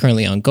extinction that's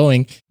currently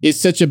ongoing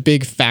is such a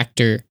big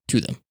factor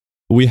to them.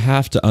 We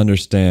have to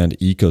understand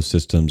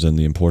ecosystems and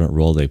the important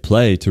role they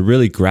play to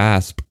really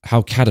grasp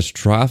how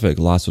catastrophic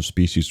loss of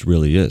species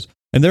really is.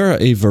 And there are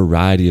a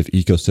variety of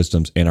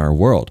ecosystems in our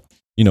world.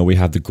 We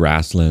have the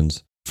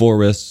grasslands,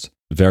 forests,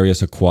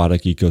 various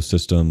aquatic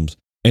ecosystems,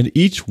 and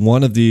each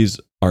one of these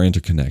are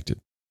interconnected.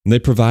 And they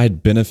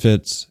provide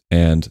benefits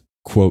and,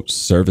 quote,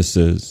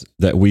 services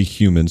that we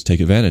humans take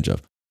advantage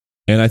of.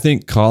 And I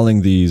think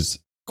calling these,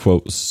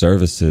 quote,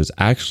 services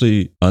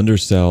actually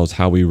undersells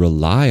how we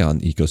rely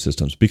on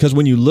ecosystems. Because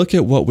when you look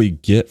at what we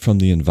get from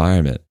the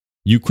environment,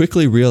 you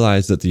quickly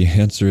realize that the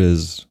answer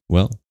is,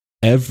 well,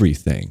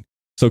 everything.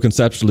 So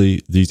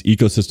conceptually, these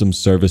ecosystem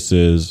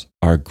services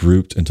are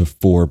grouped into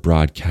 4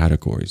 broad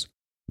categories.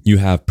 You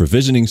have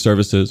provisioning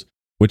services,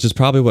 which is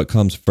probably what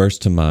comes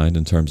first to mind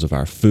in terms of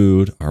our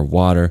food, our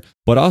water,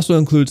 but also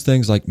includes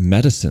things like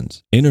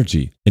medicines,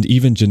 energy, and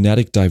even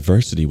genetic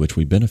diversity, which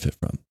we benefit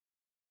from.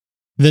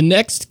 The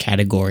next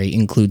category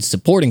includes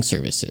supporting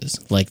services,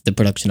 like the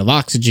production of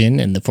oxygen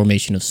and the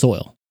formation of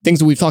soil. Things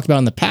that we've talked about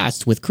in the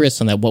past with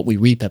Chris on that What We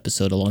Reap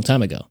episode a long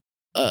time ago.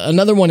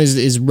 Another one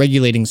is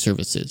regulating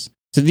services.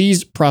 So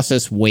these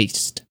process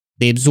waste.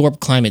 They absorb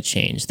climate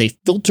change. They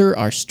filter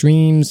our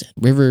streams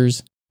and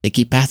rivers. They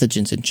keep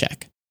pathogens in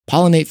check,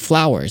 pollinate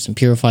flowers, and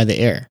purify the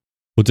air.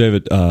 Well,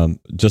 David,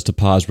 just to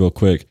pause real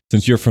quick,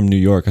 since you're from New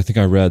York, I think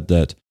I read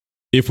that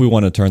if we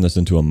want to turn this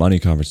into a money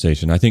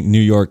conversation, I think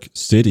New York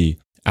City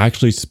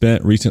actually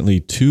spent recently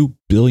 $2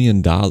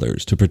 billion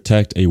to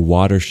protect a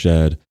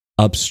watershed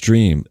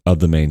upstream of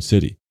the main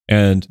city.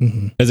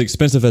 And as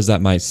expensive as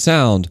that might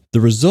sound, the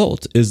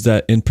result is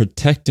that in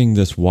protecting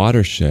this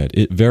watershed,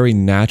 it very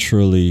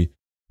naturally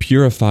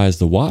purifies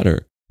the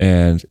water,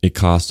 and it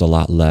costs a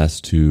lot less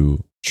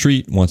to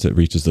treat once it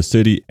reaches the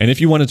city. And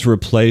if you wanted to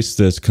replace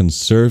this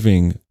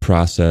conserving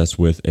process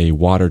with a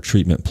water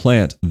treatment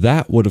plant,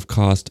 that would have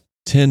cost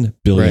 $10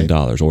 billion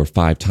or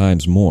 5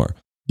 times more.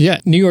 Yeah,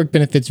 New York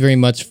benefits very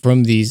much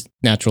from these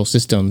natural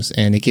systems,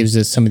 and it gives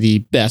us some of the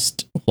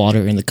best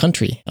water in the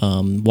country.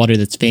 Water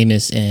that's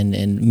famous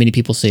and many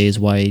people say is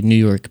why New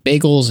York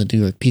bagels and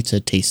New York pizza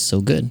taste so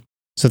good.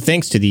 So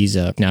thanks to these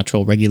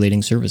natural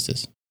regulating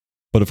services.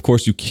 But of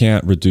course, you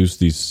can't reduce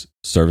these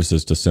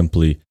services to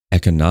simply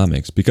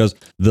economics, because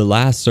the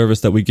last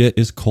service that we get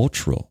is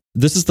cultural.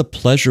 This is the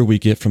pleasure we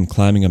get from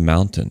climbing a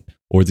mountain,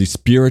 or the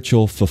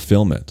spiritual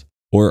fulfillment,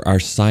 or our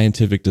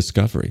scientific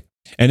discovery.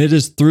 And it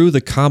is through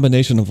the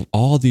combination of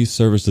all these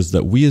services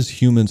that we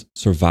as humans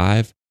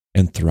survive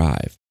and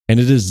thrive. And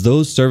it is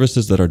those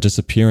services that are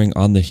disappearing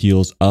on the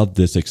heels of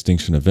this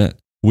extinction event.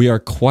 We are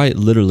quite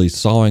literally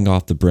sawing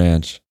off the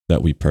branch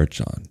that we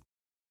perch on.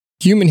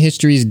 Human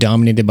history is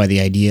dominated by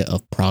the idea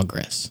of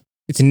progress.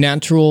 It's a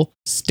natural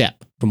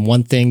step from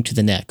one thing to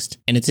the next,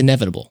 and it's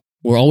inevitable.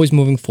 We're always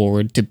moving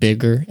forward to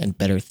bigger and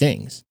better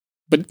things.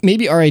 But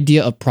maybe our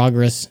idea of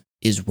progress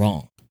is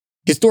wrong.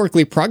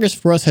 Historically, progress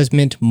for us has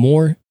meant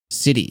more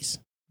cities,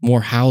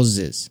 more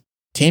houses,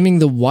 taming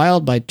the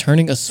wild by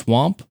turning a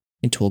swamp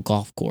into a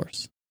golf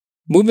course,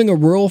 moving a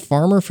rural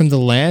farmer from the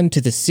land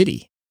to the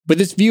city. But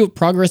this view of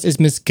progress is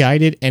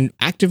misguided and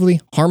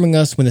actively harming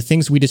us when the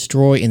things we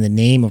destroy in the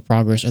name of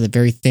progress are the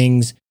very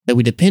things that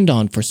we depend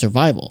on for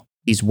survival.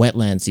 These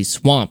wetlands, these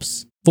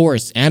swamps,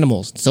 forests,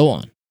 animals, and so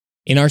on.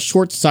 In our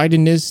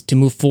short-sightedness to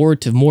move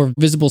forward to more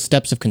visible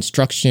steps of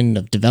construction,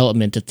 of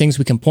development, of things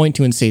we can point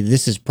to and say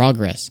this is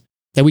progress,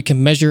 that we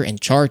can measure and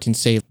chart and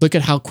say, look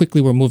at how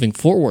quickly we're moving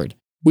forward.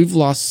 We've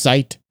lost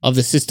sight of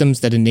the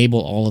systems that enable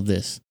all of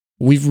this.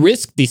 We've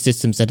risked these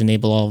systems that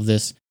enable all of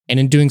this, and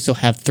in doing so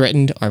have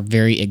threatened our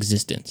very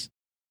existence.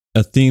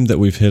 A theme that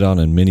we've hit on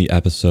in many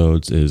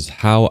episodes is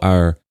how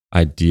our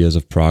ideas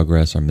of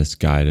progress are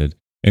misguided.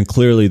 And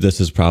clearly,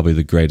 this is probably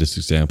the greatest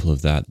example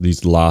of that.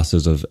 These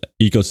losses of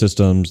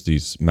ecosystems,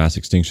 these mass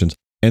extinctions,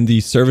 and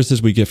the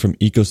services we get from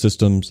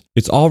ecosystems,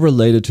 it's all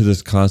related to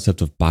this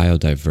concept of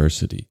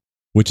biodiversity,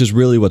 which is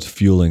really what's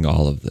fueling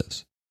all of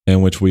this,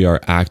 and which we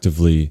are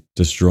actively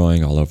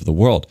destroying all over the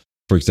world.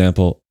 For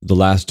example, the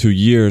last 2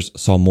 years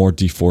saw more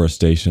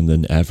deforestation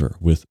than ever,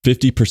 with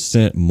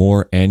 50%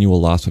 more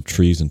annual loss of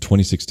trees in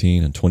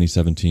 2016 and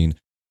 2017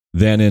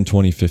 than in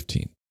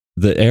 2015.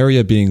 The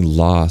area being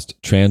lost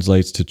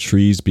translates to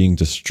trees being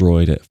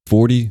destroyed at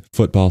 40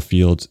 football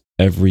fields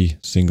every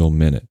single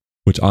minute,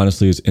 which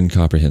honestly is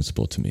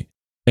incomprehensible to me.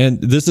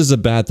 And this is a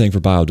bad thing for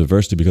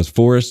biodiversity because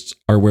forests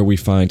are where we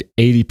find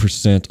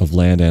 80% of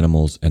land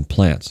animals and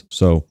plants.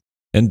 So,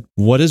 and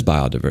what is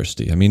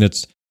biodiversity? I mean,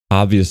 it's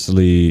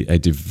obviously a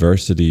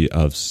diversity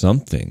of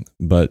something,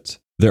 but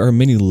there are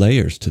many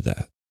layers to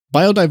that.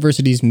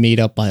 Biodiversity is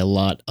made up by a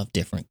lot of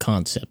different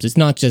concepts. It's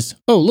not just,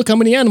 oh, look how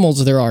many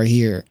animals there are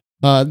here.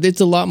 It's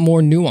a lot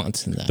more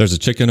nuance than that. There's a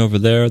chicken over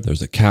there.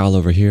 There's a cow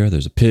over here.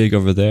 There's a pig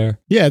over there.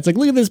 Yeah, it's like,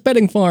 look at this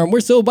petting farm. We're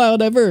so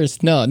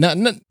biodiverse. No,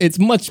 not. It's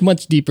much,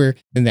 much deeper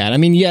than that. I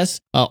mean, yes,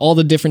 all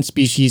the different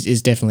species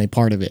is definitely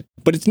part of it.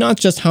 But it's not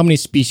just how many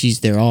species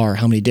there are,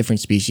 how many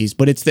different species,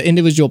 but it's the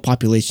individual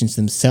populations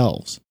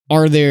themselves.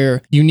 Are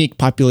there unique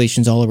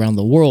populations all around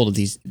the world of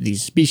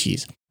these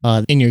species?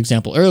 In your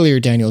example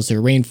earlier, Daniel, is there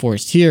a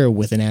rainforest here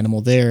with an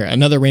animal there,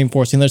 another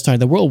rainforest on the other side of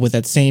the world with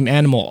that same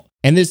animal?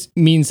 And this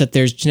means that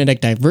there's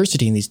genetic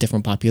diversity in these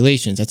different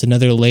populations. That's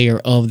another layer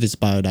of this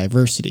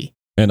biodiversity.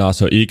 And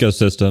also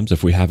ecosystems.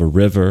 If we have a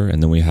river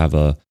and then we have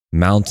a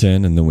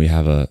mountain and then we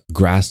have a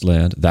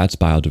grassland, that's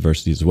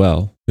biodiversity as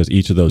well, because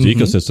each of those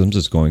ecosystems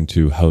is going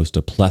to host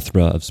a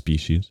plethora of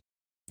species.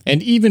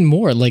 And even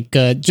more, like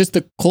just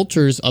the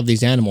cultures of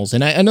these animals.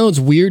 And I know it's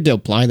weird to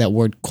apply that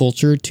word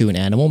culture to an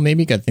animal,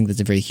 maybe. I think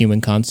that's a very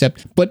human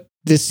concept. But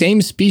the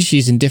same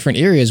species in different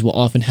areas will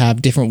often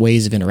have different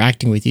ways of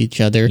interacting with each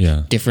other,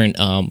 different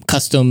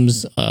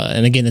customs.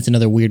 And again, that's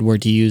another weird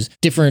word to use,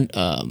 different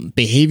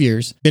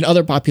behaviors than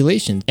other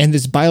populations. And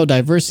this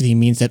biodiversity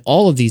means that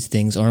all of these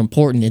things are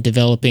important in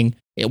developing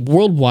a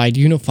worldwide,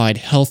 unified,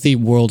 healthy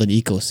world and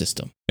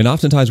ecosystem. And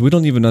oftentimes we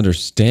don't even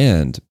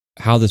understand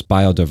how this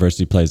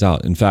biodiversity plays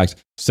out. In fact,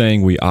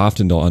 saying we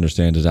often don't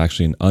understand is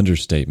actually an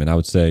understatement. I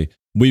would say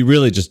we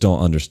really just don't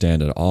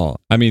understand at all.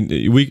 I mean,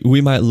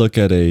 we might look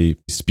at a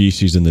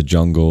species in the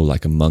jungle,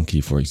 like a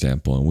monkey, for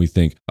example, and we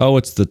think, oh,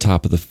 it's the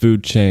top of the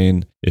food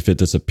chain. If it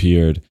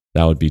disappeared,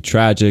 that would be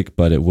tragic,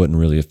 but it wouldn't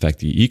really affect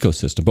the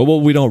ecosystem. But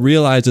what we don't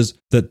realize is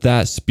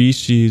that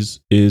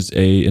species is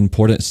an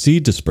important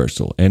seed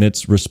dispersal, and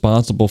it's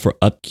responsible for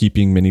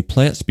upkeeping many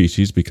plant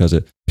species because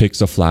it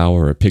picks a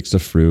flower or it picks a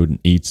fruit and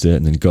eats it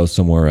and then goes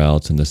somewhere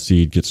else, and the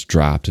seed gets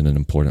dropped in an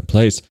important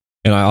place.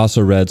 And I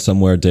also read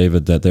somewhere,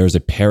 David, that there's a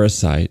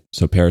parasite.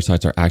 So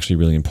parasites are actually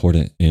really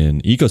important in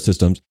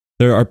ecosystems.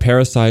 There are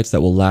parasites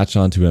that will latch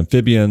onto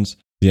amphibians.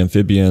 The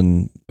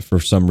amphibian, for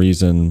some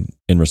reason,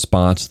 in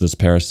response to this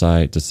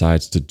parasite,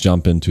 decides to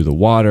jump into the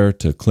water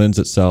to cleanse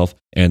itself.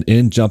 And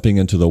in jumping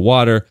into the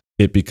water,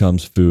 it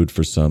becomes food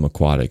for some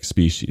aquatic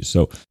species.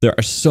 So there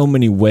are so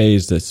many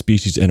ways that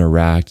species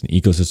interact and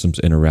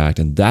ecosystems interact.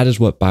 And that is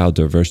what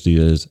biodiversity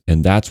is.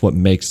 And that's what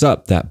makes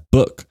up that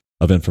book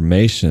of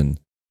information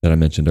that I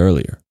mentioned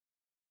earlier.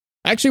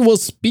 Actually, well,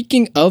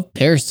 speaking of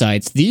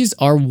parasites, these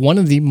are one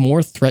of the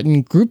more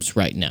threatened groups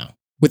right now,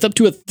 with up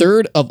to a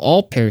third of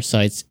all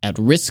parasites at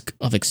risk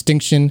of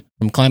extinction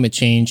from climate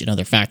change and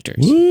other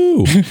factors.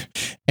 Woo!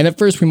 And at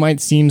first, we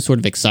might seem sort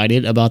of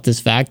excited about this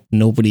fact.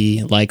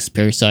 Nobody likes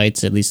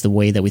parasites, at least the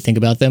way that we think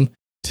about them.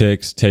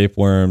 Ticks,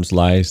 tapeworms,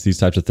 lice, these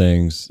types of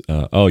things.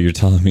 Oh, you're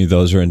telling me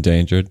those are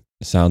endangered?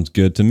 Sounds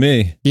good to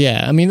me.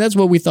 Yeah, I mean, that's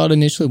what we thought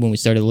initially when we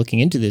started looking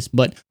into this.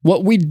 But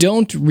what we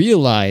don't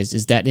realize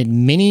is that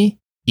in many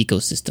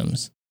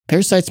ecosystems,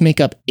 parasites make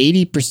up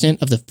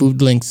 80% of the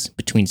food links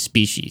between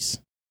species.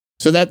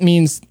 So that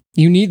means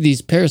you need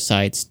these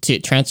parasites to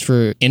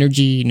transfer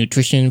energy,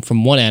 nutrition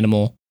from one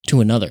animal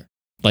to another,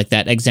 like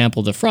that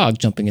example of the frog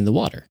jumping in the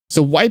water.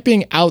 So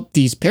wiping out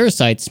these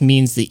parasites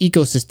means the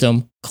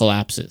ecosystem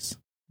collapses.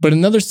 But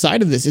another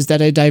side of this is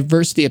that a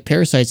diversity of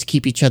parasites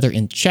keep each other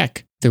in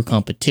check through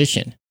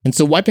competition. And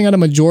so wiping out a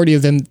majority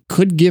of them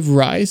could give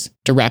rise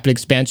to rapid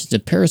expansions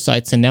of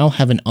parasites and now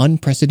have an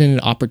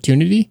unprecedented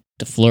opportunity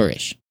to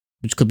flourish,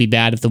 which could be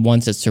bad if the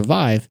ones that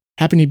survive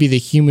happen to be the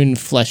human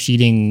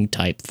flesh-eating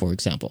type, for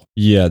example.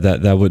 Yeah,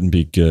 that wouldn't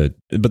be good.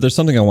 But there's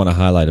something I want to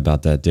highlight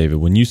about that, David.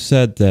 When you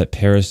said that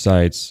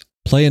parasites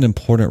play an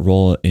important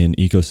role in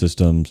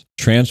ecosystems,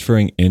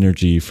 transferring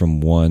energy from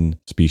one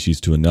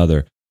species to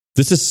another,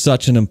 this is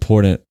such an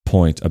important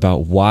point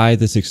about why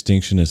this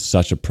extinction is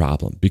such a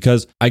problem.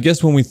 Because I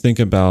guess when we think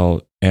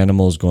about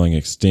animals going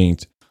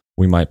extinct,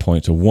 We might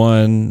point to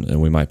one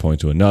and we might point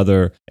to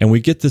another. And we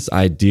get this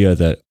idea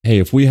that, hey,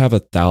 if we have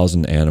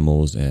 1,000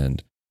 animals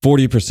and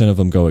 40% of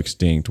them go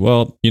extinct,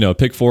 well,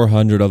 pick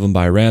 400 of them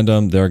by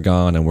random, they're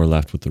gone, and we're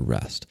left with the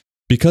rest.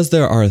 Because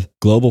there are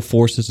global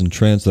forces and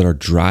trends that are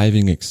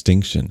driving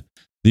extinction,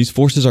 these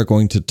forces are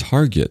going to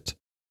target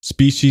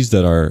species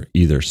that are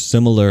either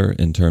similar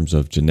in terms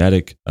of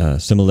genetic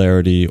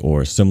similarity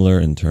or similar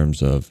in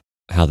terms of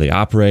how they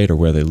operate or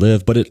where they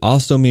live, but it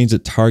also means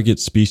it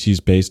targets species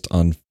based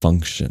on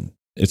function.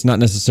 It's not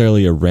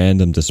necessarily a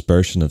random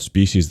dispersion of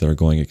species that are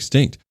going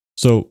extinct.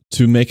 So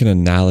to make an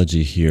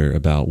analogy here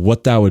about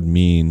what that would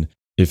mean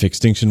if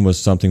extinction was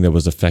something that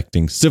was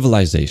affecting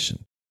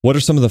civilization, what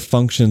are some of the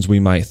functions we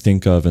might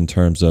think of in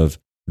terms of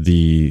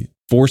the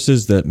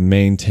forces that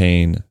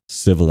maintain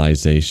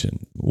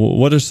civilization?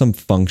 What are some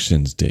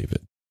functions,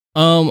 David?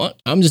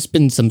 I'm just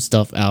spitting some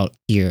stuff out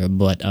here,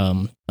 but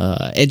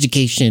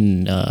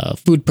education,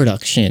 food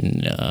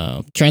production,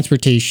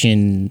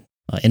 transportation,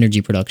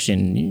 energy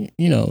production,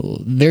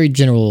 very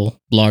general,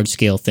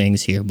 large-scale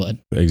things here, but...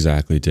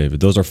 Exactly, David.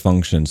 Those are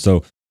functions.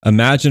 So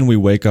imagine we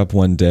wake up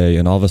one day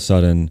and all of a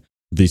sudden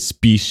the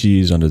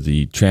species under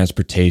the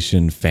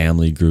transportation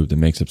family group that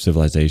makes up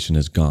civilization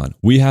is gone.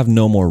 We have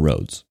no more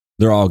roads.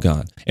 They're all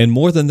gone. And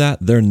more than that,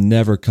 they're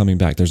never coming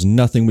back. There's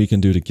nothing we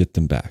can do to get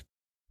them back.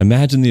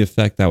 Imagine the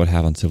effect that would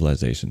have on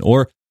civilization.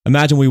 Or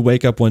imagine we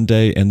wake up one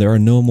day and there are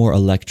no more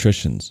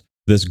electricians.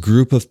 This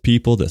group of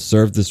people that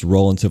served this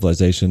role in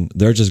civilization,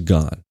 they're just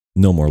gone.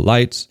 No more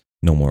lights,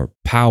 no more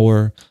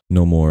power,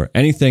 no more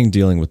anything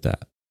dealing with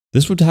that.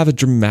 This would have a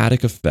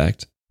dramatic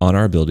effect on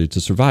our ability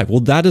to survive. Well,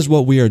 that is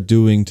what we are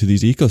doing to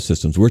these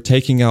ecosystems. We're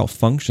taking out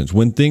functions.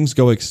 When things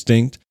go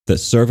extinct that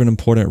serve an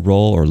important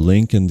role or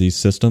link in these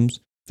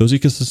systems, those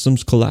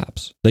ecosystems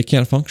collapse. They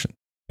can't function.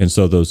 And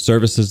so those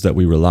services that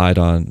we relied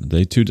on,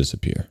 they too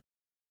disappear.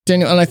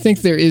 Daniel, and I think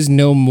there is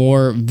no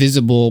more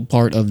visible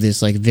part of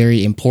this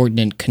very important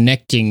and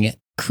connecting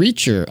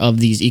creature of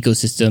these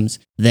ecosystems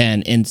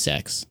than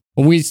insects.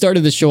 When we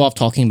started the show off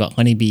talking about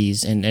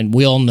honeybees, and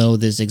we all know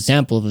this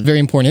example of a very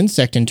important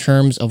insect in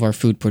terms of our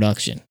food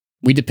production.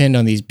 We depend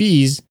on these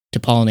bees to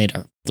pollinate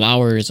our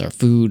flowers, our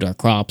food, our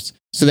crops,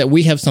 so that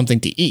we have something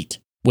to eat.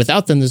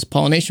 Without them, this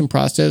pollination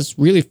process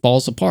really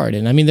falls apart.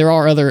 And I mean, there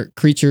are other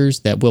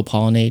creatures that will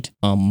pollinate,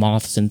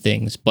 moths and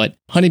things, but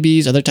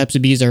honeybees, other types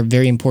of bees are a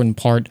very important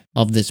part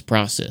of this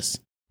process.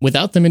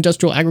 Without them,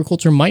 industrial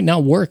agriculture might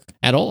not work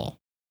at all.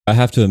 I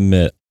have to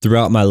admit,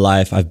 throughout my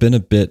life, I've been a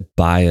bit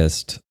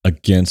biased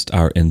against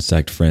our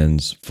insect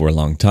friends for a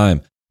long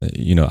time.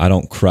 I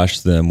don't crush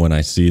them when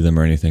I see them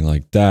or anything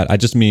like that. I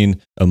just mean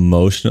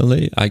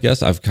emotionally, I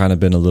guess I've kind of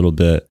been a little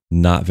bit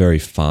not very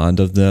fond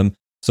of them.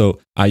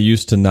 So I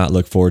used to not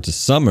look forward to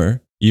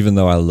summer, even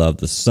though I love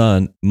the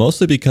sun,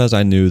 mostly because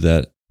I knew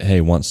that, hey,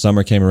 once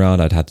summer came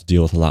around, I'd have to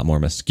deal with a lot more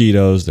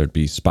mosquitoes. There'd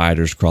be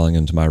spiders crawling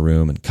into my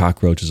room and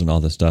cockroaches and all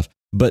this stuff.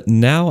 But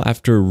now,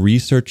 after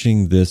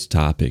researching this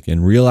topic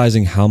and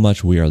realizing how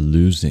much we are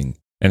losing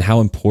and how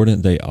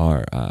important they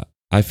are,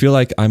 I feel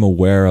like I'm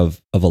aware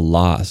of a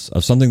loss,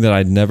 of something that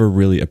I'd never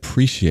really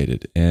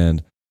appreciated.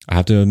 And I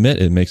have to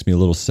admit, it makes me a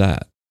little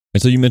sad.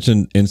 And so you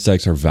mentioned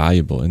insects are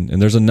valuable,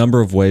 and there's a number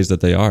of ways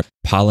that they are.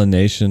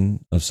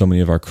 Pollination of so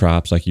many of our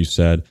crops, like you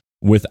said.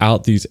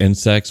 Without these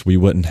insects, we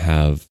wouldn't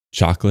have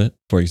chocolate,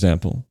 for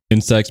example.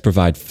 Insects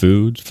provide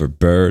food for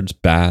birds,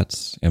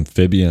 bats,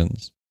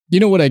 amphibians. You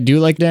know what I do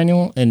like,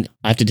 Daniel? And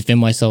I have to defend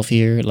myself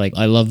here.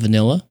 I love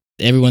vanilla.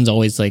 Everyone's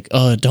always like,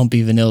 oh, don't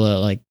be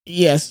vanilla.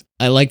 Yes,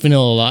 I like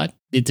vanilla a lot.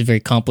 It's a very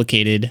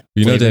complicated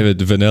flavor.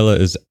 David, vanilla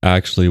is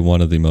actually one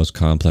of the most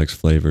complex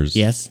flavors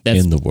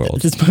in the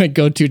world. That's my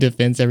go-to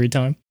defense every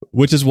time.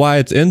 Which is why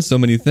it's in so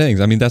many things.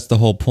 I mean, that's the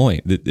whole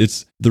point.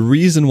 It's the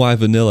reason why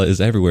vanilla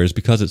is everywhere is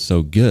because it's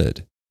so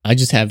good. I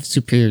just have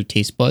superior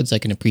taste buds. I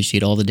can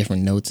appreciate all the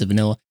different notes of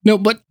vanilla. No,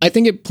 but I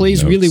think it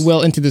plays really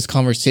well into this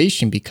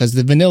conversation because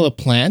the vanilla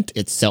plant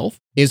itself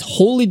is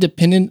wholly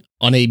dependent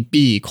on a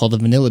bee called the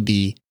vanilla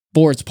bee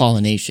for its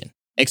pollination.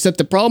 Except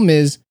the problem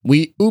is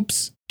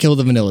kill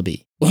the vanilla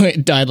bee.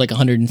 It died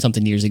 100 and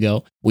something years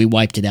ago. We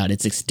wiped it out.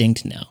 It's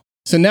extinct now.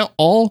 So now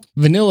all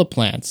vanilla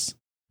plants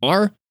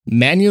are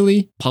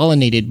manually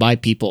pollinated by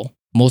people,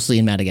 mostly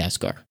in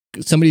Madagascar.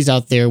 Somebody's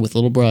out there with a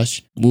little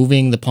brush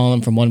moving the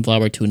pollen from one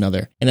flower to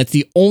another. And that's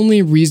the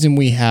only reason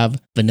we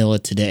have vanilla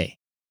today.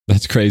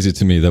 That's crazy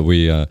to me that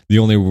the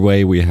only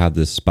way we have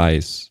this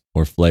spice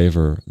or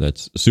flavor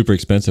that's super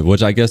expensive,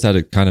 which I guess that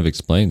it kind of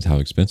explains how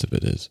expensive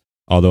it is.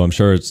 Although I'm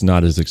sure it's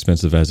not as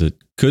expensive as it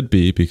could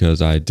be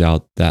because I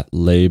doubt that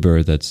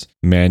labor that's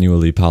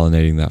manually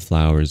pollinating that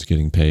flower is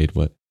getting paid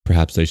what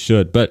perhaps they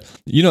should. But,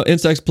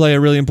 insects play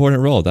a really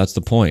important role. That's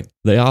the point.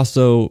 They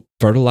also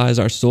fertilize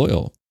our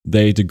soil.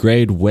 They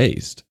degrade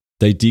waste.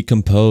 They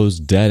decompose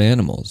dead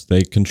animals.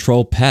 They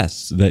control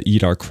pests that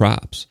eat our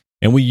crops.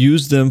 And we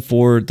use them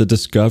for the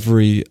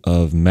discovery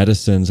of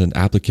medicines and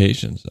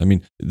applications. I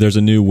mean, there's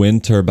a new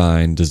wind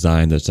turbine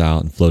design that's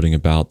out and floating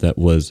about that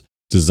was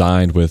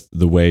designed with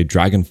the way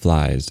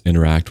dragonflies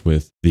interact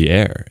with the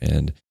air.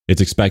 And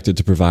it's expected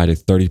to provide a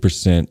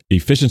 30%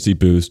 efficiency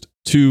boost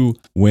to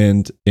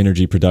wind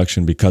energy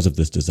production because of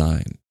this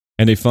design.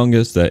 And a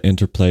fungus that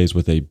interplays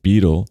with a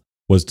beetle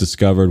was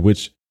discovered,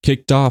 which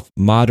kicked off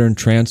modern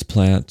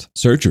transplant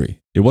surgery.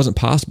 It wasn't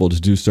possible to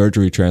do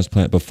surgery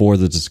transplant before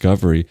the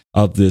discovery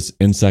of this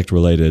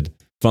insect-related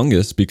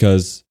fungus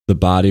because the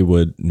body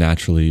would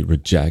naturally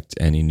reject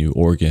any new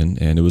organ.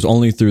 And it was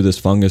only through this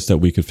fungus that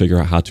we could figure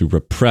out how to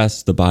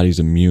repress the body's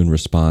immune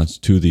response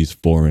to these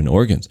foreign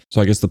organs.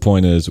 So I guess the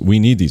point is we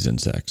need these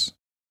insects.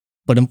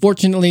 But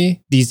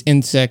unfortunately, these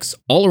insects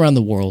all around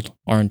the world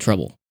are in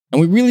trouble.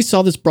 And we really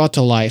saw this brought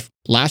to life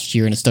last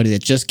year in a study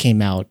that just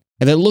came out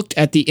and that looked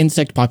at the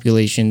insect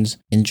populations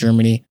in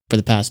Germany for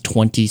the past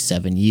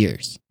 27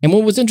 years. And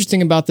what was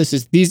interesting about this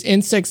is these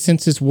insect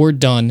censuses were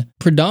done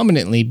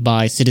predominantly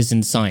by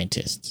citizen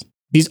scientists.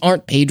 These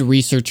aren't paid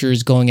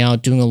researchers going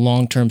out doing a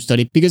long-term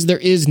study because there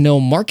is no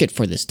market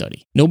for this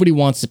study. Nobody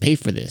wants to pay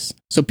for this.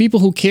 So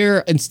people who care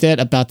instead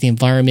about the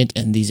environment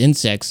and these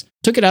insects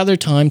took it out of their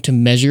time to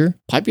measure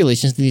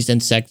populations of these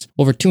insects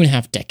over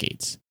 2.5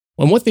 decades.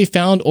 And what they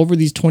found over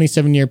these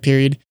 27-year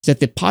period is that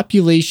the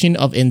population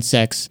of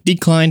insects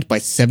declined by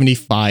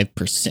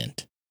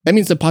 75%. That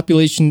means the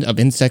population of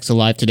insects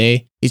alive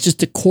today is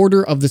just a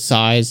quarter of the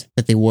size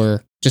that they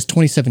were just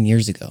 27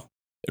 years ago.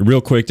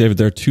 Real quick, David,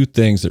 there are two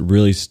things that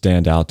really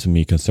stand out to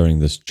me concerning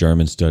this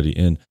German study.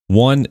 And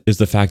one is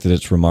the fact that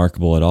it's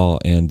remarkable at all.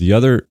 And the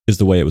other is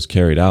the way it was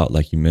carried out,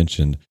 like you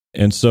mentioned.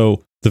 And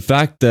so the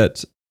fact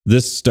that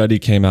this study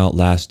came out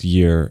last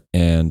year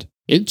and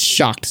it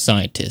shocked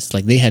scientists.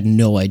 Like they had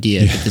no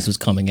idea that this was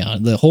coming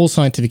out. The whole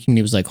scientific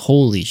community was like,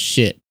 holy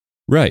shit.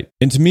 Right.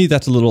 And to me,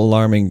 that's a little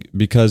alarming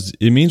because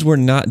it means we're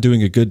not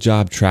doing a good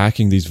job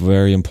tracking these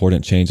very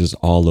important changes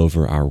all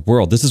over our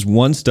world. This is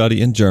one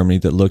study in Germany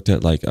that looked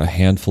at like a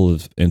handful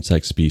of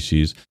insect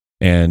species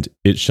and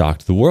it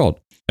shocked the world.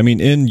 I mean,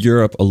 in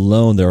Europe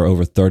alone, there are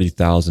over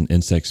 30,000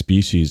 insect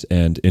species.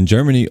 And in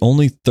Germany,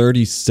 only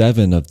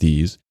 37 of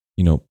these,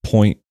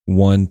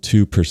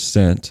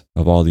 0.12%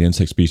 of all the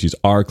insect species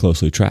are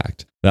closely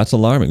tracked. That's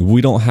alarming.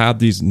 We don't have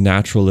these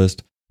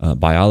naturalist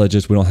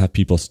biologists. We don't have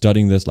people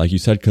studying this, like you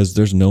said, because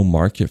there's no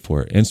market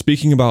for it. And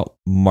speaking about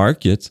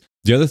markets,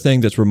 the other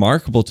thing that's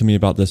remarkable to me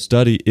about this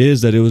study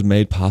is that it was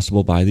made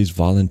possible by these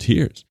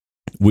volunteers.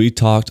 We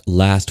talked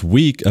last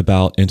week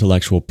about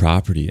intellectual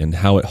property and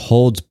how it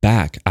holds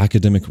back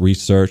academic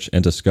research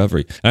and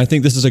discovery. And I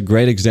think this is a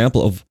great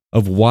example of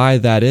why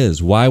that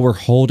is, why we're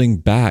holding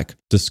back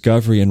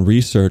discovery and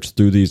research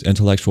through these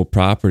intellectual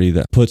property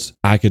that puts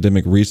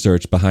academic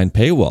research behind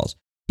paywalls.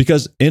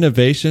 Because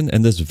innovation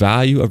and this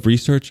value of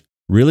research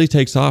really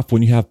takes off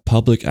when you have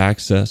public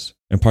access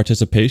and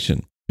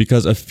participation.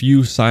 Because a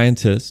few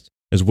scientists,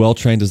 as well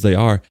trained as they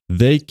are,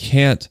 they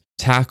can't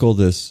tackle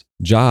this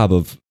job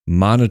of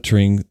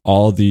monitoring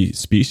all the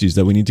species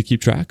that we need to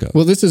keep track of.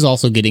 Well, this is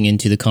also getting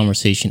into the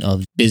conversation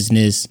of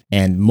business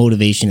and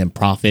motivation and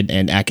profit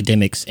and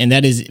academics. And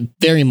that is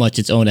very much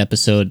its own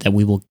episode that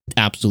we will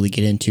absolutely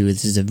get into.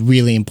 This is a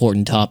really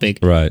important topic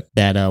right,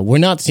 that we're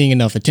not seeing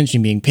enough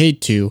attention being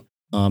paid to,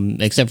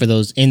 except for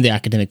those in the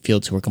academic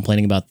fields who are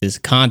complaining about this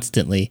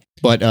constantly.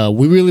 But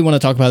we really want to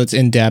talk about this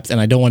in depth,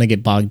 and I don't want to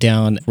get bogged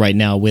down right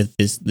now with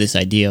this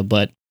idea.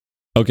 But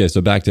okay,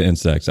 so back to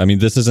insects. I mean,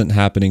 this isn't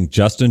happening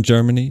just in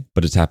Germany,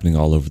 but it's happening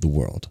all over the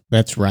world.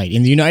 That's right.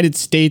 In the United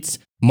States,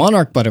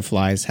 monarch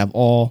butterflies have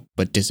all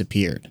but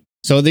disappeared.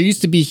 So there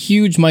used to be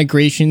huge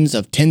migrations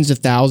of tens of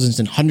thousands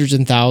and hundreds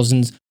of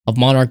thousands of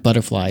monarch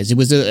butterflies. It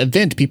was an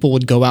event. People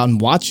would go out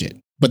and watch it.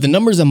 But the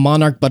numbers of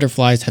monarch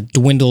butterflies have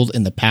dwindled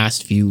in the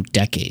past few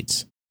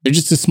decades. They're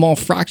just a small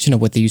fraction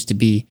of what they used to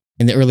be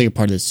in the earlier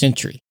part of the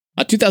century.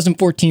 A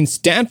 2014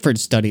 Stanford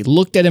study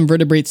looked at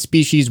invertebrate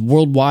species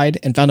worldwide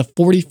and found a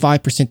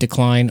 45%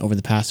 decline over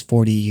the past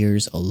 40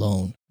 years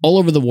alone, all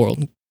over the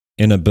world.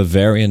 In a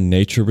Bavarian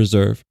nature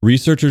reserve,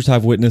 researchers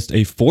have witnessed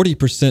a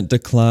 40%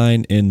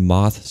 decline in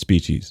moth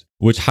species,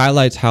 which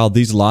highlights how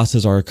these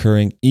losses are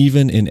occurring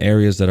even in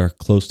areas that are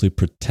closely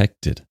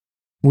protected.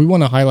 We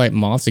want to highlight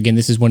moths. Again,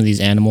 this is one of these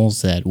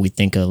animals that we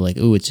think of like,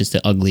 ooh, it's just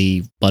an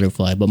ugly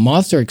butterfly. But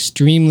moths are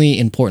extremely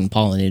important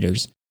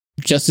pollinators.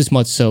 Just as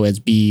much so as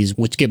bees,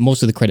 which get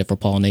most of the credit for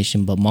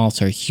pollination, but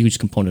moths are a huge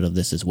component of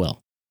this as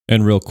well.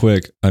 And real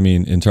quick, I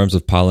mean, in terms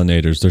of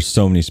pollinators, there's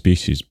so many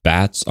species.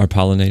 Bats are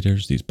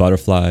pollinators, these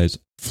butterflies,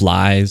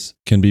 flies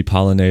can be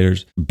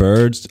pollinators,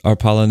 birds are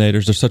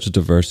pollinators. There's such a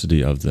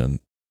diversity of them.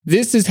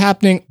 This is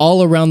happening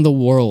all around the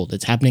world.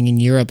 It's happening in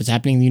Europe. It's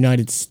happening in the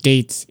United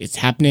States. It's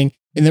happening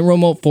in the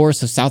remote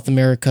forests of South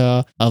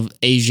America, of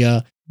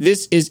Asia.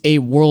 This is a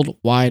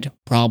worldwide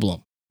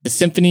problem. The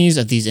symphonies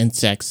of these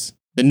insects,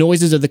 the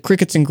noises of the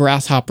crickets and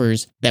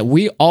grasshoppers that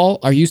we all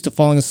are used to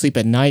falling asleep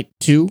at night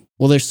to,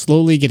 well, they're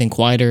slowly getting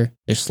quieter.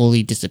 They're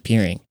slowly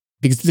disappearing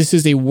because this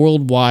is a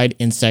worldwide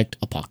insect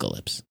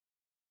apocalypse.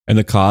 And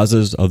the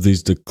causes of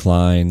these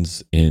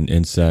declines in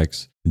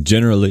insects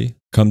generally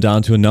come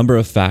down to a number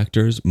of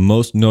factors,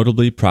 most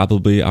notably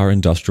probably our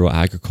industrial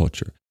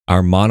agriculture,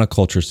 our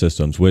monoculture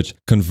systems, which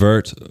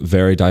convert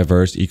very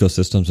diverse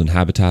ecosystems and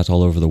habitats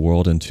all over the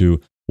world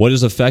into what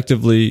is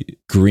effectively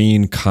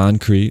green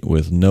concrete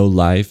with no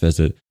life as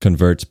it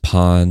converts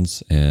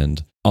ponds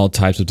and all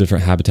types of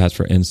different habitats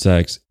for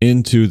insects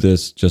into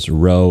this just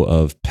row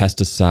of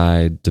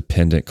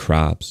pesticide-dependent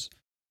crops.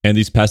 And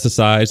these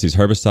pesticides, these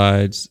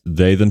herbicides,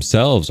 they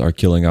themselves are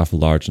killing off a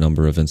large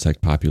number of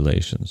insect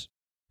populations.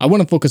 I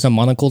want to focus on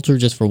monoculture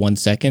just for 1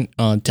 second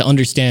to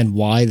understand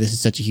why this is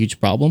such a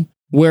huge problem.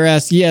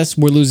 Whereas, yes,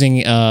 we're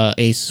losing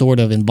a sort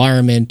of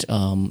environment,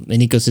 an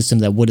ecosystem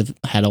that would have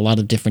had a lot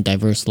of different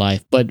diverse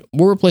life, but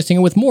we're replacing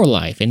it with more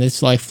life, and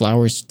this life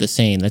flowers the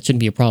same. That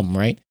shouldn't be a problem,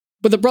 right?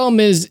 But the problem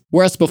is,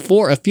 whereas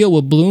before a field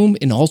would bloom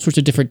in all sorts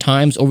of different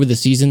times over the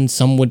season,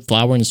 some would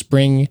flower in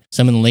spring,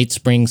 some in late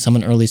spring, some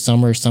in early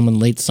summer, some in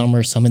late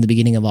summer, some in the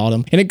beginning of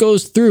autumn, and it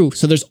goes through.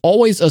 So there's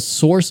always a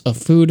source of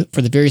food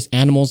for the various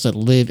animals that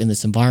live in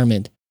this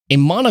environment. A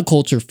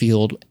monoculture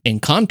field, in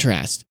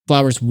contrast,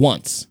 flowers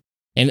once.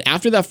 And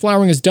after that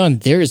flowering is done,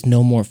 there is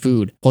no more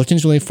food,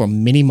 potentially for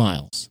many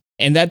miles.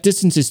 And that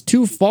distance is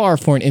too far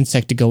for an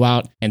insect to go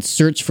out and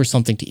search for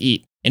something to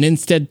eat, and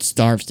instead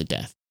starves to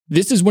death.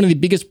 This is one of the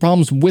biggest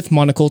problems with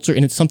monoculture,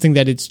 and it's something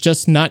that it's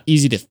just not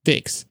easy to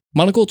fix.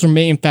 Monoculture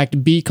may in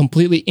fact be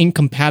completely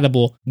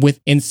incompatible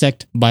with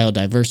insect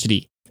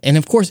biodiversity. And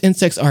of course,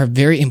 insects are a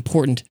very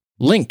important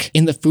link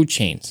in the food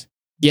chains.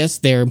 Yes,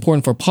 they're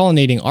important for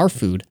pollinating our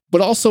food,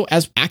 but also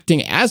as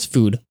acting as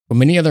food for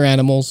many other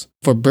animals,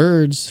 for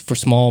birds, for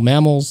small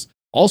mammals,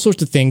 all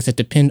sorts of things that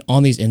depend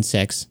on these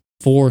insects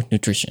for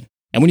nutrition.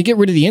 And when you get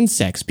rid of the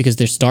insects because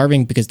they're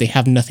starving, because they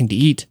have nothing to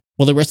eat,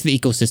 well, the rest of the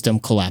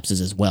ecosystem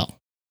collapses as well.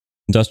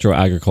 Industrial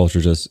agriculture,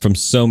 just from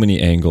so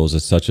many angles,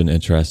 is such an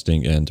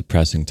interesting and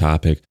depressing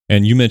topic.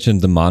 And you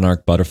mentioned the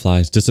monarch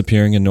butterflies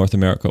disappearing in North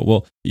America.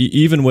 Well,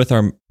 even with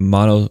our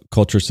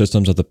monoculture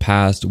systems of the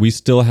past, we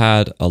still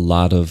had a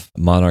lot of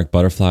monarch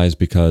butterflies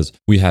because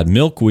we had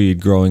milkweed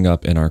growing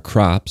up in our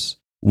crops,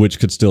 which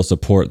could still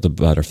support the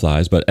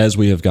butterflies. But as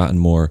we have gotten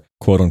more,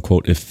 quote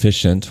unquote,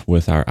 efficient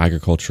with our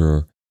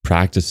agriculture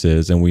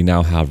practices, and we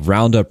now have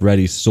Roundup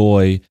Ready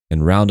soy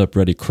and Roundup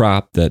Ready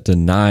crop that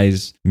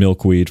denies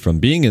milkweed from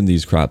being in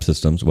these crop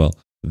systems, well,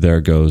 there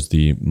goes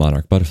the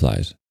monarch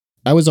butterflies.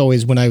 I was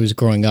always, when I was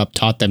growing up,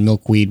 taught that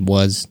milkweed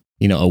was,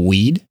 a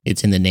weed.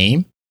 It's in the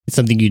name. It's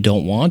something you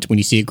don't want. When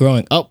you see it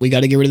growing, we got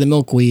to get rid of the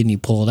milkweed, and you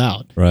pull it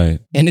out. Right.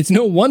 And it's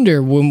no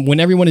wonder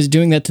when everyone is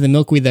doing that to the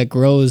milkweed that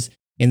grows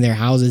in their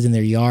houses, in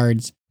their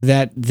yards,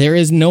 that there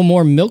is no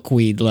more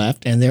milkweed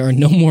left, and there are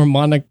no more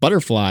monarch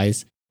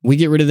butterflies. We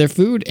get rid of their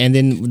food, and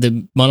then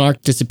the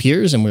monarch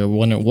disappears, and we're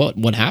wondering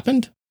what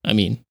happened?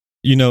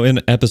 In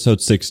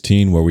episode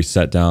 16, where we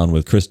sat down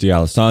with Chris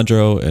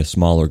D'Alessandro, a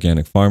small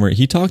organic farmer,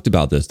 he talked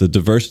about this, the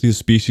diversity of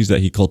species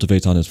that he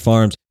cultivates on his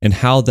farms, and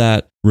how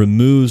that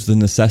removes the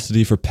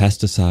necessity for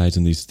pesticides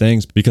and these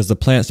things, because the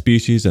plant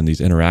species and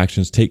these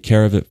interactions take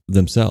care of it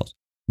themselves.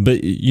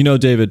 But,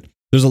 David,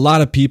 there's a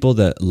lot of people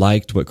that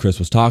liked what Chris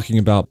was talking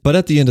about, but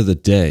at the end of the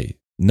day,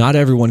 not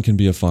everyone can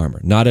be a farmer.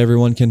 Not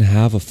everyone can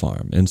have a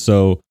farm. And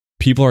so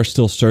people are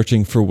still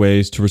searching for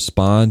ways to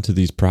respond to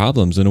these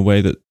problems in a way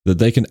that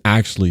they can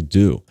actually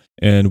do.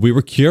 And we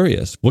were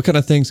curious, what kind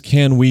of things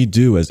can we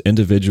do as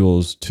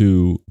individuals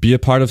to be a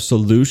part of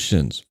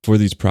solutions for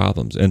these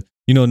problems? And,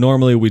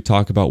 normally we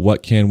talk about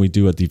what can we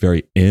do at the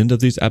very end of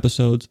these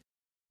episodes.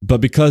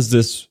 But because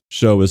this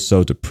show is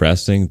so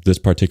depressing, this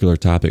particular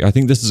topic, I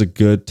think this is a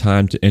good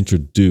time to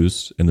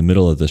introduce, in the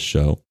middle of this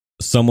show,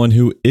 someone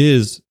who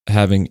is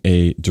having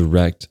a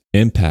direct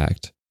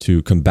impact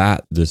to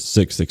combat this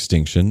sixth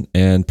extinction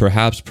and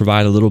perhaps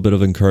provide a little bit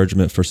of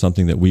encouragement for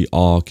something that we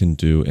all can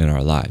do in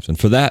our lives. And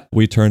for that,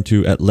 we turn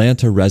to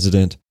Atlanta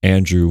resident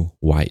Andrew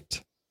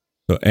White.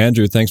 So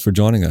Andrew, thanks for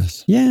joining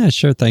us. Yeah,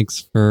 sure.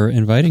 Thanks for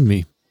inviting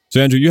me. So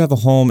Andrew, you have a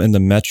home in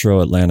the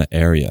metro Atlanta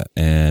area,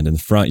 and in the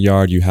front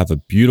yard, you have a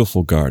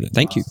beautiful garden.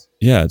 Thank you.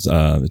 Yeah,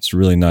 it's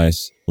really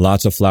nice.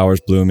 Lots of flowers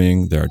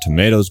blooming. There are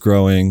tomatoes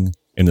growing.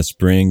 In the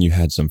spring, you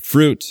had some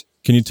fruit.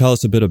 Can you tell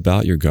us a bit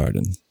about your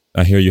garden?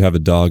 I hear you have a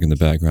dog in the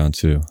background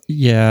too.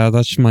 Yeah,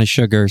 that's my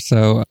sugar.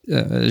 So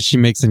she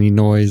makes any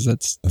noise.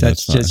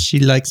 That's just, she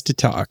likes to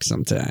talk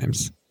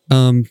sometimes.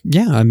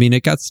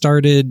 It got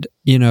started,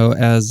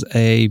 as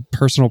a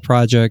personal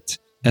project,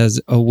 as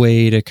a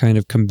way to kind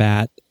of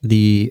combat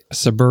the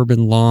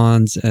suburban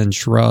lawns and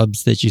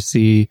shrubs that you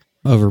see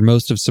over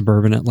most of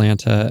suburban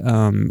Atlanta.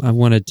 I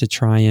wanted to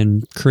try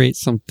and create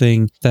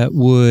something that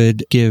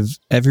would give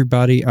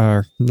everybody,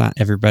 or not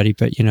everybody,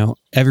 but,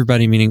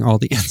 everybody meaning all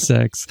the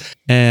insects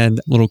and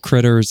little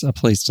critters, a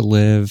place to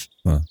live,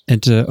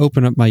 and to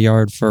open up my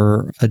yard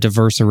for a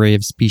diverse array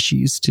of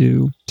species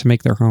to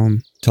make their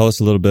home. Tell us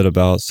a little bit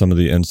about some of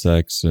the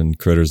insects and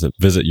critters that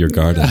visit your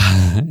garden.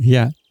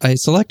 Yeah. I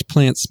select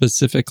plants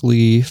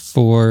specifically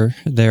for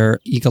their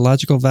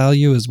ecological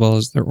value as well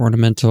as their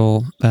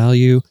ornamental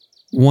value.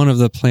 One of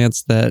the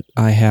plants that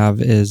I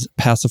have is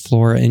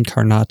Passiflora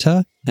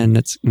incarnata, and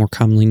it's more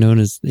commonly known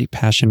as the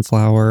passion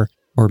flower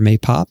or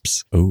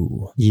maypops.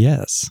 Oh.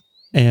 Yes.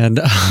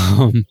 And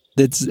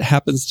it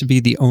happens to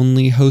be the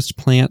only host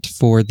plant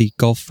for the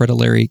Gulf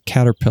fritillary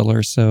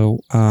caterpillar. So,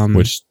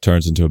 which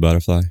turns into a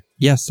butterfly?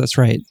 Yes, that's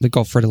right. The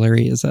Gulf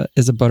fritillary is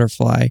a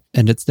butterfly,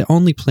 and it's the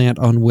only plant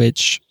on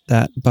which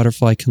that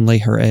butterfly can lay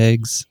her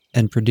eggs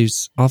and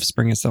produce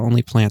offspring. It's the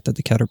only plant that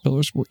the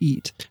caterpillars will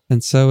eat.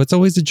 And so it's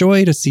always a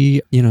joy to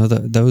see,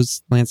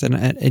 those plants. And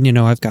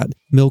I've got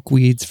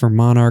milkweeds for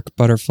monarch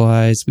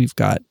butterflies. We've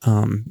got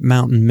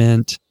mountain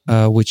mint,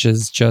 which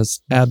is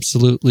just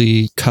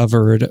absolutely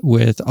covered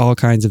with all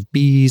kinds of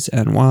bees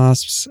and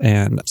wasps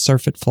and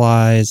surfeit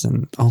flies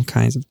and all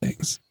kinds of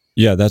things.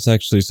 Yeah, that's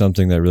actually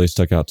something that really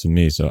stuck out to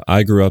me. So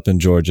I grew up in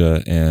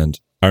Georgia, and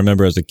I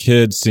remember as a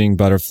kid seeing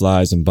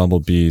butterflies and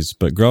bumblebees,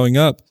 but growing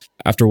up,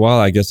 after a while,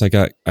 I guess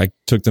I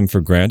took them for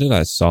granted.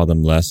 I saw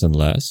them less and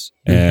less.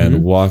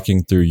 And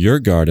walking through your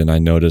garden, I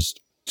noticed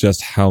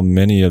just how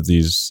many of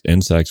these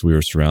insects we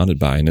were surrounded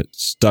by. And it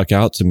stuck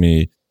out to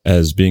me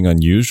as being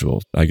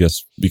unusual, I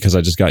guess, because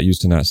I just got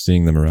used to not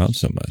seeing them around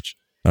so much.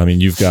 I mean,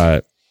 you've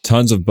got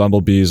tons of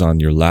bumblebees on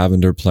your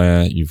lavender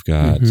plant. You've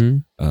got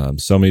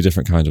so many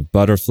different kinds of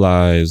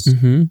butterflies.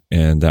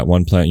 And that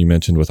one plant you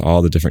mentioned with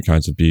all the different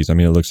kinds of bees. I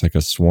mean, it looks like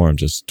a swarm,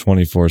 just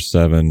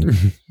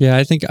 24/7. Yeah,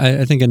 I think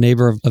a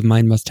neighbor of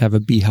mine must have a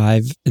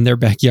beehive in their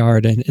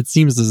backyard. And it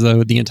seems as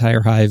though the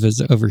entire hive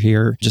is over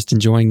here just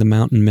enjoying the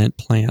mountain mint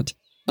plant.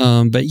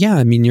 But yeah,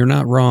 I mean, you're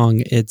not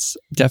wrong. It's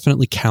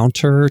definitely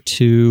counter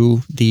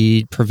to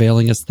the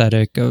prevailing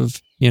aesthetic of,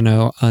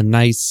 a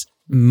nice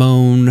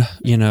mown,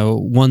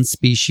 one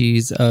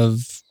species of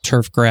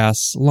turf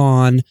grass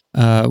lawn,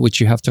 which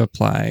you have to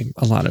apply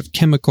a lot of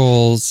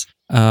chemicals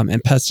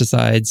and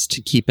pesticides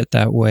to keep it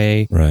that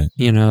way. Right.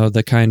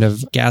 The kind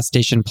of gas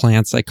station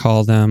plants, I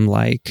call them,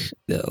 like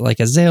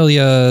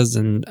azaleas,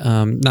 and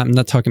I'm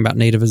not talking about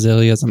native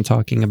azaleas. I'm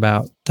talking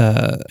about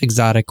the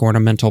exotic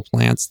ornamental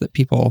plants that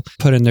people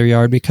put in their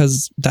yard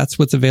because that's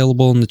what's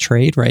available in the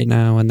trade right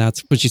now, and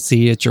that's what you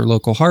see at your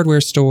local hardware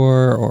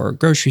store or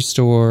grocery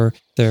store.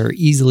 They're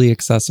easily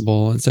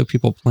accessible, and so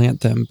people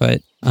plant them.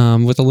 But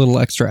with a little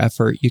extra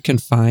effort, you can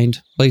find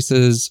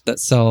places that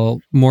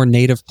sell more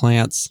native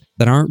plants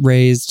that aren't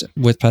raised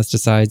with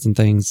pesticides and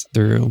things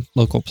through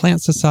local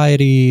plant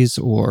societies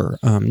or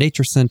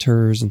nature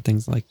centers and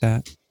things like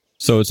that.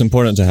 So it's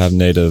important to have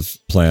native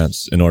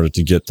plants in order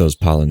to get those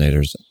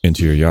pollinators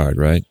into your yard,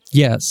 right?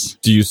 Yes.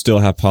 Do you still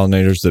have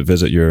pollinators that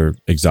visit your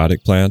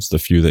exotic plants, the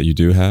few that you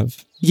do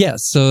have?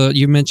 Yes. So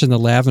you mentioned the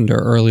lavender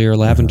earlier.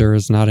 Lavender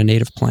is not a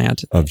native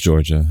plant. Of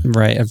Georgia.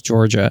 Right, of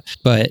Georgia.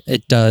 But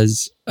it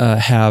does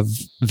have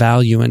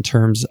value in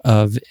terms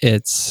of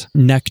its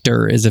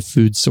nectar is a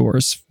food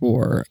source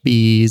for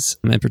bees.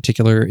 In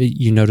particular,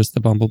 you notice the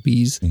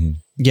bumblebees.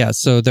 Yeah,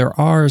 so there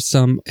are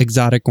some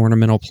exotic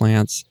ornamental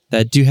plants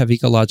that do have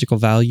ecological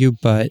value,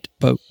 but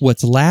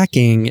what's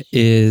lacking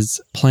is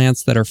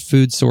plants that are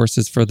food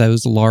sources for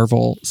those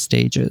larval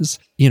stages.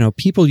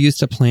 People used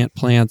to plant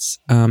plants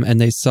and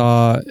they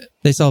saw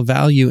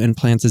value in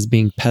plants as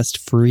being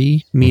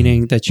pest-free,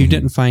 meaning that you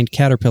didn't find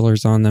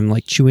caterpillars on them,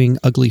 like chewing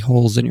ugly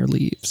holes in your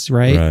leaves,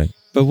 right? Right.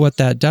 But what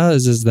that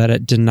does is that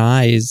it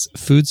denies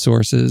food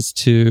sources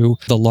to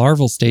the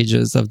larval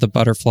stages of the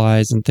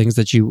butterflies and things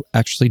that you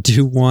actually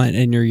do want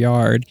in your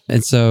yard.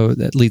 And so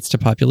that leads to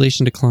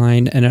population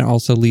decline, and it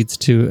also leads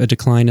to a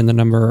decline in the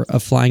number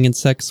of flying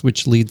insects,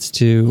 which leads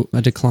to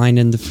a decline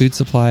in the food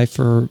supply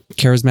for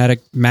charismatic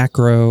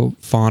macro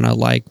fauna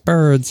like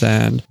birds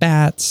and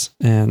bats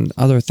and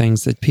other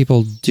things that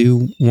people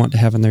do want to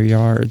have in their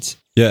yards.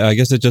 Yeah, I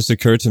guess it just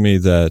occurred to me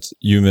that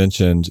you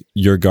mentioned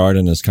your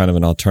garden is kind of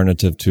an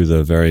alternative to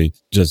the very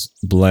just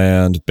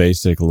bland,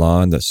 basic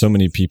lawn that so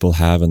many people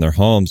have in their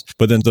homes.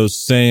 But then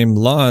those same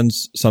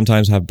lawns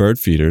sometimes have bird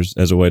feeders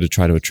as a way to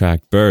try to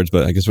attract birds.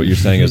 But I guess what you're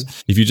saying is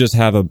if you just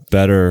have a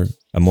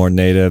more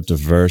native,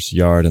 diverse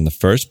yard in the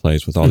first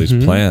place with all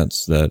these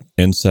plants that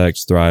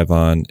insects thrive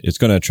on, it's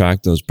going to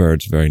attract those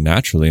birds very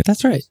naturally.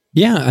 That's right.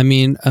 Yeah, I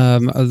mean,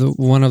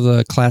 one of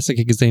the classic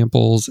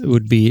examples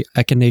would be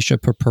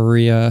Echinacea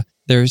purpurea.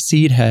 Their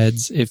seed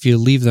heads, if you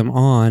leave them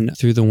on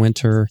through the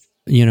winter,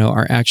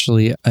 are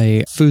actually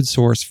a food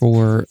source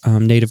for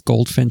native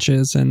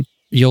goldfinches. And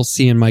you'll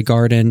see in my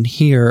garden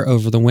here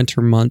over the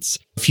winter months,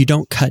 if you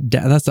don't cut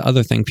down, that's the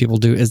other thing people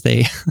do is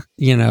they,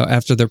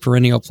 after their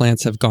perennial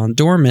plants have gone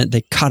dormant,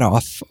 they cut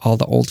off all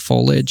the old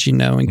foliage,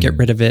 and get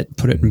rid of it,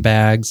 put it in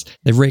bags.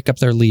 They rake up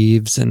their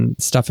leaves and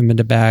stuff them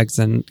into bags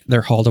and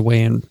they're hauled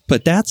away.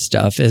 But that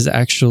stuff is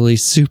actually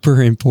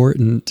super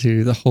important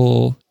to the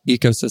whole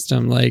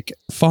ecosystem. Like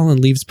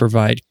fallen leaves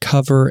provide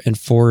cover and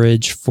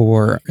forage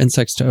for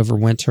insects to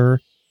overwinter.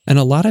 And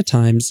a lot of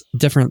times,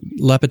 different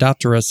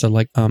Lepidoptera, so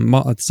like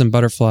moths and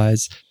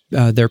butterflies,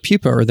 their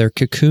pupa or their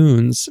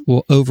cocoons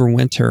will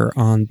overwinter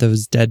on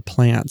those dead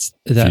plants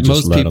that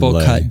most people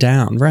cut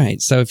down.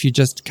 Right. So if you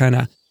just kind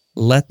of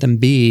let them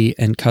be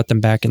and cut them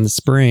back in the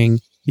spring,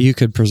 you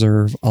could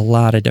preserve a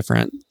lot of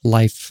different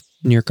life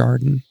in your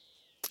garden.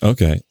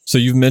 Okay. So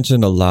you've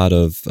mentioned a lot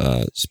of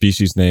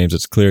species names.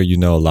 It's clear you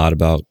know a lot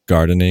about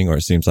gardening, or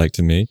it seems like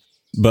to me.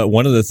 But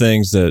one of the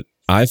things that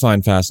I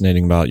find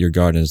fascinating about your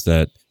garden is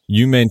that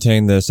you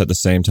maintain this at the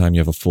same time you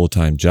have a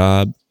full-time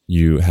job,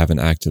 you have an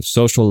active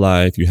social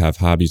life, you have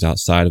hobbies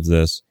outside of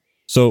this.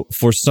 So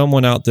for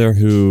someone out there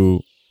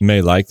who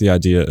may like the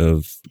idea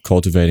of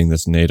cultivating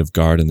this native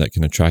garden that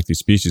can attract these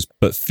species,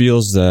 but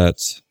feels that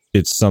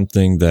it's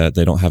something that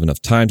they don't have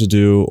enough time to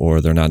do,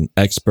 or they're not an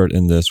expert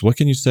in this, what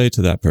can you say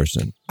to that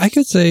person? I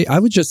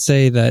would just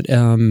say that...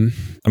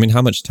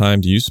 how much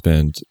time do you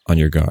spend on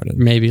your garden?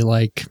 Maybe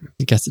I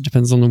guess it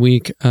depends on the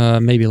week,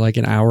 maybe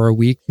an hour a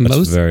week.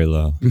 That's very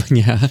low.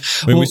 Yeah.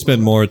 We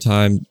spend more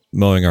time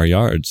mowing our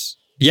yards.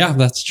 Yeah,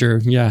 that's true.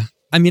 Yeah.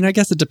 I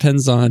guess it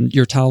depends on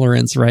your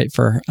tolerance, right,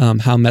 for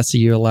how messy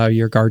you allow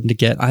your garden to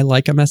get. I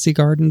like a messy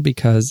garden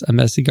because a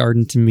messy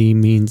garden to me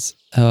means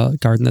a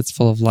garden that's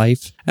full of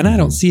life. And I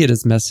don't see it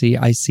as messy.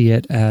 I see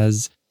it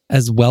as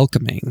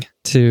welcoming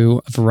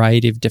to a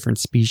variety of different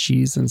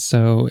species. And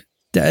so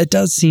it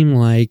does seem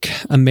like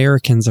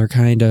Americans are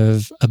kind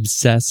of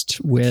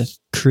obsessed with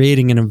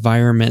creating an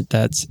environment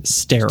that's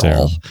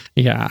sterile.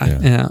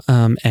 Yeah.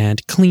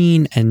 And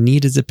clean and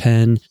neat as a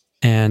pin.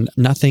 And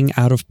nothing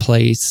out of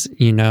place,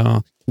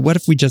 What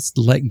if we just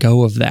let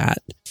go of that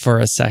for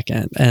a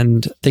second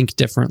and think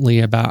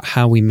differently about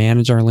how we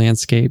manage our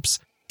landscapes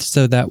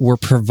so that we're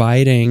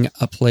providing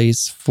a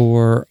place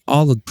for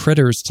all the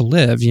critters to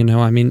live,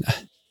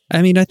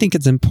 I think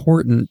it's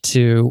important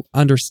to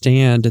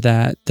understand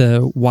that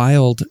the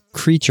wild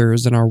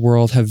creatures in our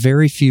world have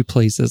very few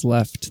places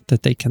left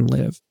that they can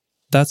live.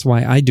 That's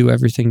why I do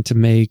everything to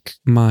make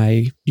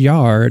my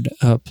yard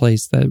a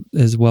place that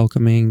is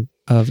welcoming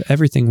of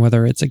everything,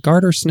 whether it's a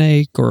garter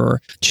snake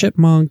or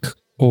chipmunk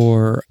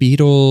or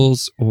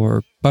beetles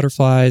or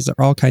butterflies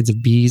or all kinds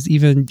of bees,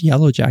 even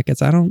yellow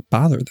jackets. I don't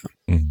bother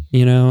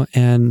them,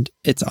 and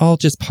it's all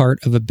just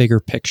part of a bigger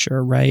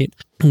picture, right?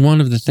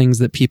 One of the things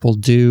that people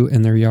do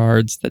in their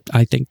yards that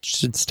I think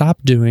should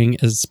stop doing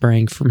is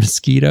spraying for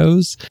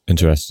mosquitoes.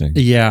 Interesting.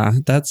 Yeah,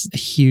 that's a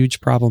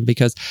huge problem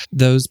because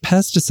those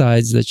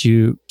pesticides that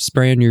you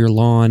spray on your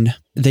lawn,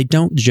 they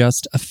don't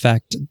just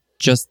affect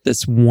just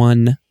this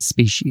one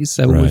species.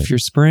 So if you're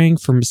spraying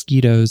for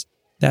mosquitoes,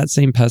 that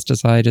same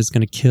pesticide is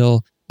going to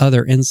kill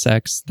other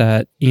insects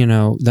that,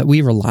 that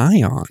we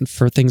rely on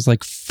for things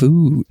like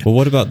food. Well,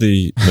 what about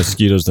the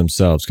mosquitoes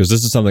themselves? Because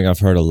this is something I've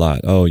heard a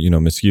lot. Oh,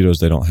 mosquitoes,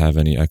 they don't have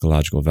any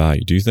ecological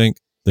value. Do you think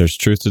there's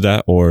truth to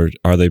that, or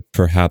are they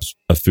perhaps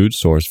a food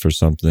source for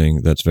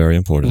something that's very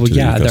important to the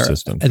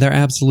ecosystem? They're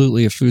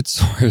absolutely a food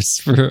source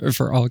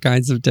for all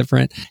kinds of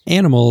different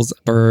animals,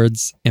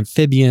 birds,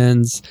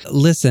 amphibians.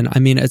 Listen,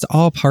 it's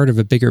all part of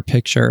a bigger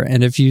picture.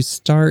 And if you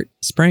start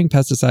spraying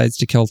pesticides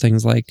to kill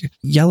things like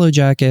yellow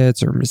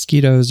jackets or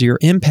mosquitoes, you're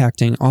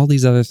impacting all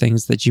these other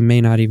things that you may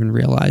not even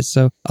realize.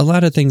 So a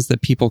lot of things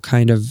that people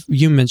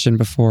you mentioned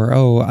before,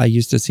 I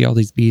used to see all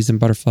these bees and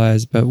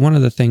butterflies, but one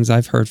of the things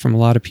I've heard from a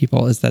lot of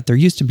people is that there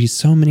used to be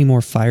so many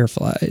more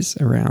fireflies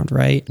around,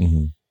 right?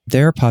 Mm-hmm.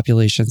 Their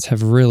populations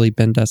have really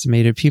been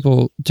decimated.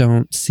 People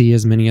don't see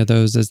as many of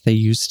those as they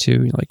used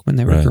to, like when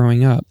they were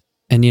growing up.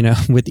 And,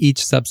 with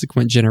each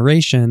subsequent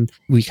generation,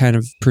 we kind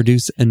of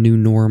produce a new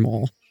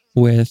normal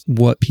with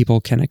what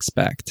people can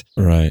expect.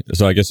 Right.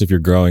 So I guess if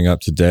you're growing up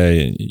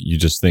today, you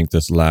just think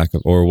this lack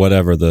of, or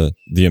whatever the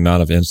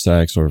amount of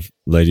insects or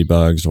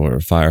ladybugs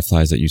or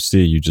fireflies that you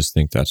see, you just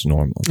think that's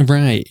normal.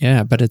 Right.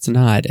 Yeah. But it's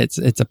not.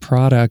 It's a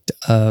product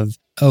of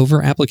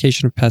over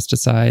application of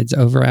pesticides,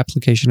 over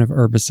application of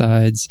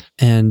herbicides,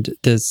 and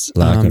this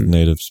lack of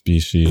native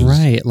species.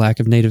 Right. Lack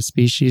of native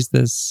species,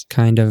 this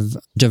kind of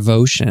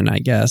devotion, I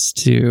guess,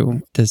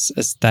 to this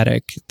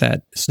aesthetic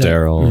that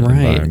sterile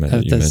environment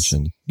that you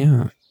mentioned.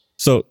 Yeah.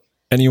 So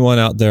anyone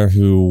out there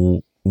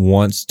who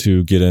wants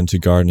to get into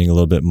gardening a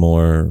little bit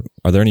more,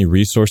 are there any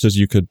resources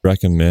you could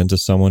recommend to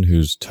someone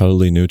who's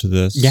totally new to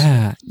this?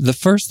 Yeah. The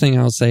first thing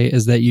I'll say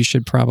is that you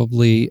should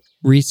probably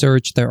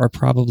research. There are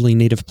probably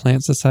native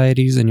plant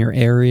societies in your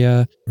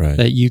area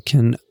that you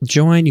can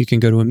join. You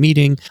can go to a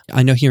meeting.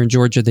 I know here in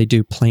Georgia, they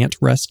do plant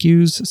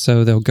rescues.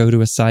 So they'll go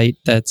to a site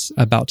that's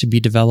about to be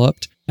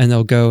developed and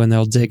they'll go and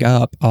they'll dig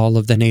up all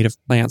of the native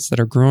plants that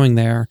are growing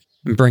there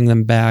and bring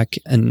them back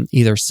and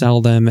either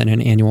sell them in an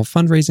annual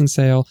fundraising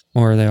sale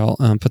or they'll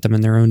put them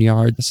in their own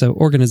yard. So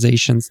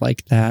organizations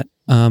like that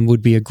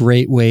would be a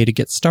great way to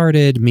get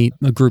started, meet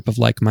a group of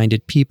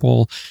like-minded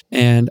people.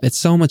 And it's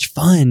so much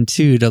fun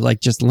too to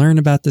just learn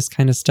about this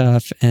kind of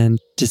stuff and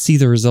to see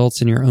the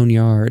results in your own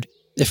yard.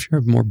 If you're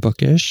more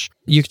bookish,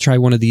 you could try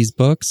one of these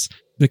books.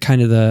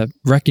 The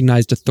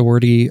recognized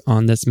authority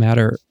on this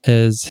matter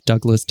is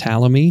Douglas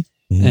Tallamy.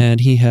 Mm-hmm. And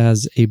he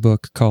has a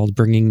book called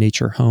Bringing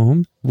Nature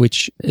Home,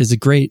 which is a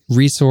great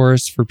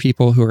resource for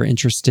people who are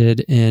interested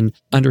in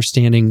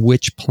understanding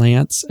which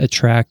plants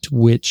attract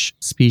which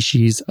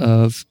species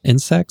of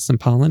insects and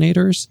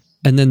pollinators.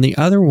 And then the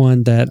other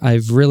one that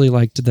I've really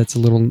liked that's a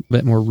little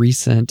bit more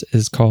recent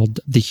is called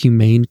The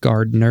Humane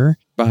Gardener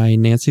by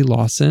Nancy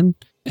Lawson.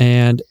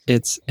 And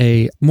it's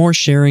a more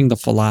sharing the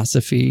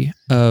philosophy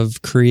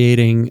of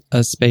creating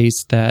a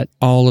space that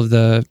all of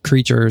the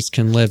creatures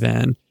can live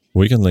in.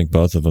 We can link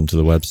both of them to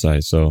the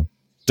website, so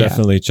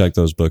definitely check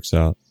those books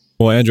out.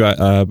 Well, Andrew,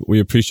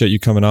 we appreciate you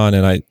coming on,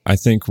 and I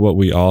think what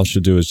we all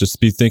should do is just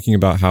be thinking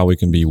about how we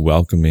can be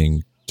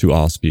welcoming to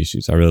all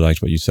species. I really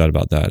liked what you said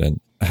about that. And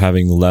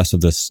having less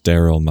of this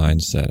sterile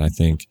mindset, I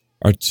think,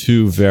 are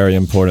two very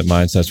important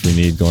mindsets we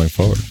need going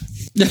forward.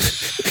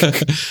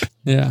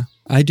 Yeah,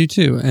 I do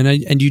too.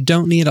 And you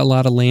don't need a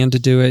lot of land to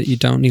do it. You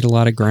don't need a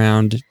lot of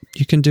ground.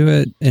 You can do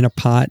it in a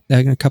pot,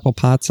 a couple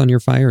pots on your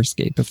fire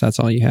escape if that's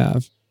all you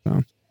have.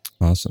 So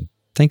awesome.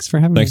 Thanks for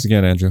having me. Thanks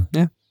again, Andrew.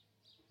 Yeah.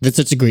 That's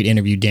such a great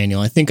interview,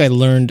 Daniel. I think I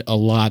learned a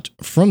lot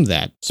from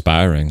that.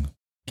 Inspiring.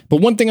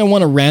 But one thing I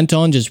want to rant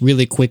on just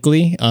really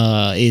quickly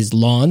is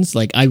lawns.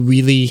 Like, I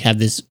really have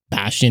this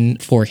passion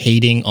for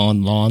hating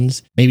on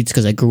lawns. Maybe it's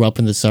because I grew up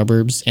in the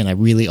suburbs and I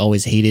really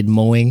always hated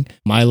mowing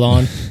my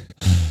lawn.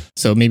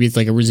 So maybe it's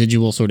like a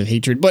residual sort of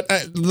hatred. But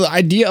the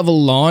idea of a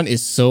lawn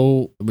is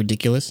so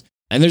ridiculous.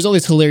 And there's all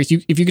these hilarious,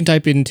 if you can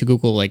type into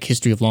Google like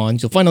history of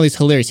lawns, you'll find all these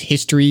hilarious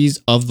histories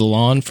of the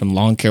lawn from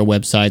lawn care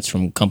websites,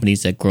 from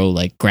companies that grow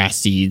like grass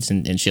seeds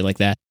and shit like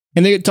that.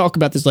 And they talk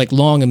about this like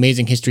long,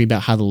 amazing history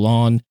about how the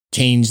lawn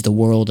changed the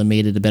world and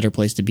made it a better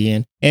place to be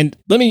in. And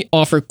let me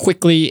offer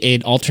quickly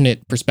an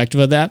alternate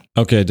perspective of that.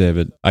 Okay,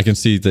 David, I can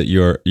see that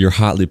you're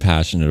hotly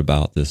passionate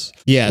about this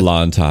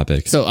lawn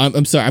topic. So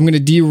I'm sorry, I'm going to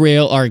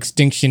derail our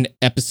extinction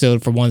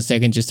episode for 1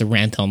 second just to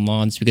rant on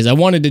lawns, because I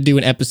wanted to do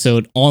an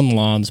episode on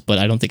lawns, but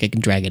I don't think I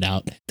can drag it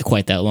out to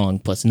quite that long.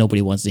 Plus,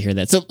 nobody wants to hear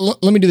that. So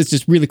let me do this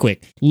just really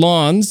quick.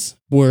 Lawns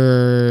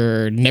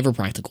were never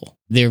practical.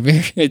 They're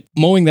very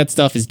mowing that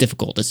stuff is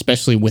difficult,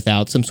 especially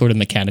without some sort of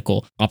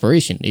mechanical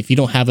operation. If you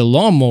don't have a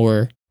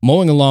lawnmower,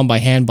 mowing a lawn by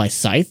hand by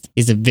scythe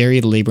is a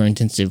very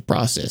labor-intensive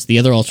process. The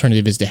other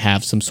alternative is to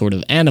have some sort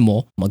of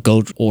animal, a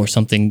goat or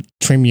something,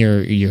 trim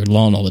your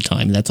lawn all the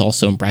time. That's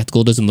also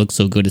impractical. It doesn't look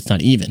so good. It's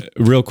not even.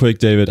 Real quick,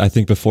 David, I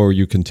think before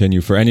you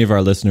continue, for any of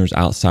our listeners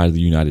outside of the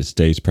United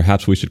States,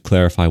 perhaps we should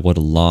clarify what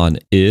a lawn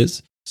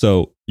is.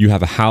 So you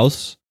have a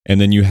house, and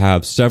then you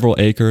have several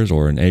acres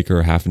or an acre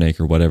or half an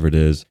acre, whatever it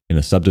is, in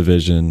a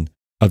subdivision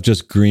of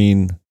just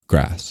green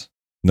grass.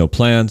 No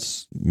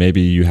plants. Maybe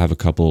you have a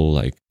couple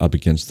like up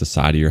against the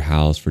side of your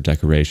house for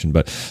decoration,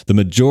 but the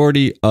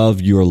majority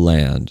of your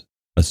land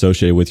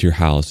associated with your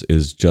house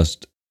is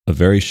just a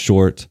very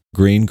short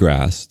green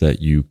grass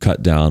that you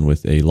cut down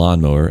with a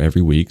lawnmower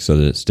every week so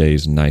that it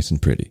stays nice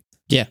and pretty.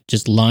 Yeah,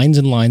 just lines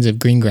and lines of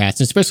green grass.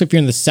 And especially if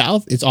you're in the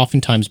South, it's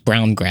oftentimes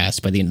brown grass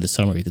by the end of the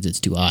summer because it's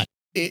too hot.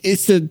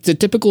 It's the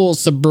typical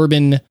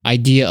suburban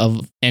idea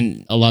of,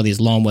 and a lot of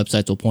these lawn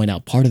websites will point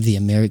out, part of the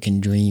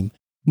American dream.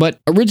 But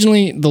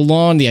originally,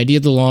 the idea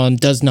of the lawn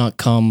does not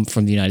come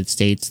from the United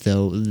States,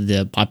 though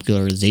the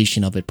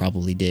popularization of it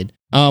probably did.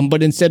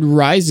 But instead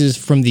rises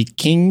from the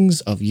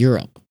kings of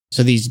Europe.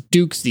 So these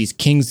dukes, these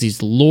kings,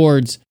 these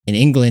lords in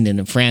England and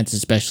in France,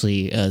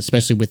 especially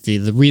with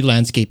the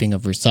re-landscaping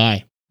of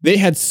Versailles. They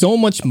had so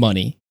much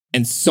money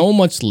and so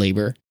much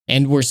labor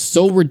and were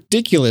so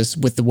ridiculous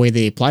with the way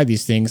they applied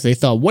these things. They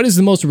thought, what is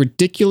the most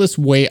ridiculous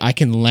way I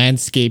can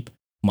landscape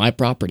my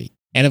property?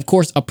 And of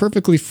course, a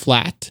perfectly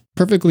flat,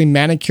 perfectly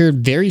manicured,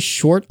 very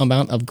short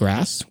amount of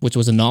grass, which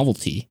was a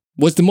novelty,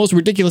 was the most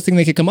ridiculous thing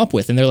they could come up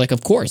with. And they're like,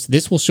 of course,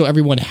 this will show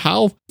everyone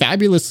how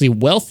fabulously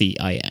wealthy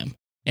I am.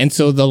 And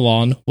so the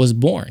lawn was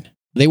born.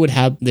 They would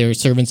have their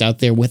servants out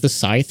there with a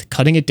scythe,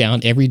 cutting it down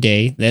every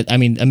day.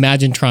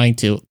 Imagine trying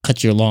to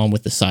cut your lawn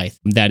with a scythe.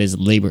 That is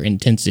labor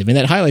intensive. And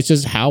that highlights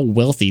just how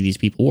wealthy these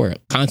people were.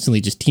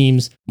 Constantly just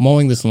teams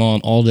mowing this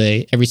lawn all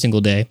day, every single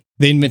day.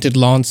 They invented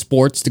lawn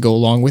sports to go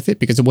along with it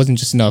because it wasn't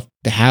just enough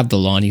to have the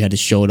lawn. You had to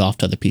show it off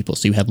to other people.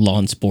 So you had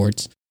lawn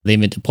sports. They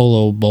invented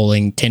polo,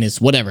 bowling, tennis,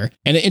 whatever.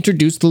 And it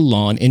introduced the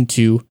lawn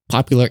into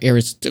popular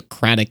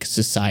aristocratic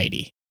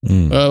society.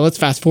 Let's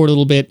fast forward a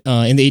little bit.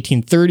 In the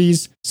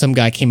 1830s, some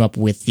guy came up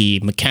with the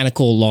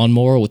mechanical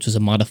lawnmower, which was a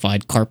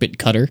modified carpet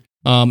cutter.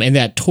 And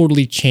that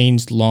totally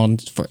changed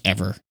lawns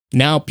forever.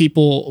 Now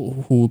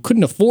people who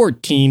couldn't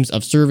afford teams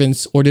of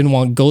servants or didn't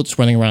want goats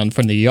running around in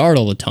front of the yard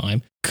all the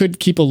time could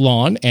keep a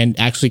lawn and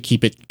actually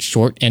keep it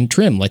short and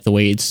trim like the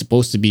way it's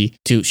supposed to be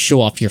to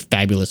show off your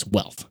fabulous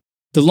wealth.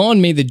 The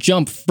lawn made the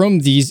jump from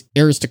these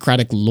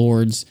aristocratic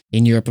lords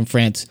in Europe and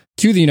France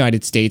to the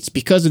United States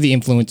because of the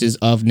influences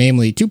of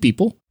namely two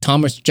people,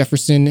 Thomas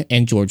Jefferson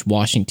and George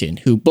Washington,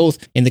 who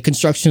both in the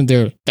construction of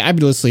their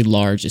fabulously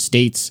large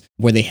estates,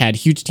 where they had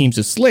huge teams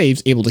of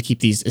slaves able to keep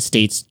these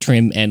estates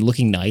trim and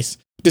looking nice,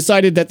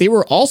 decided that they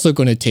were also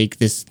going to take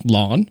this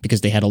lawn,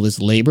 because they had all this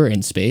labor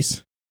and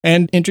space,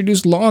 and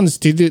introduce lawns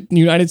to the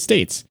United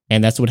States.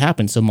 And that's what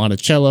happened. So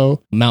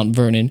Monticello, Mount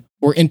Vernon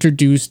were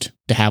introduced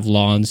to have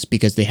lawns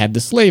because they had the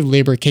slave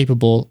labor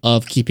capable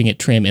of keeping it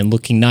trim and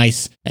looking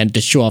nice and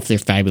to show off their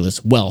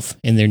fabulous wealth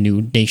in their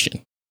new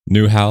nation.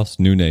 New house,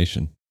 new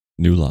nation,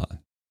 new lawn.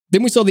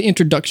 Then we saw the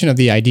introduction of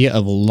the idea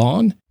of a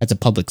lawn as a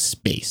public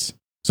space.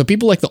 So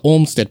people like the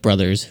Olmsted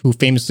brothers, who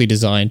famously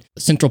designed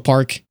Central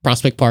Park,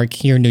 Prospect Park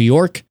here in New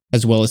York,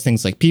 as well as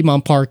things like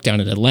Piedmont Park down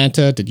in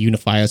Atlanta to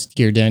unify us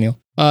here, Daniel.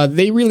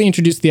 They really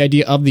introduced the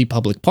idea of the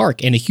public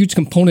park, and a huge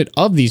component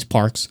of these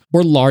parks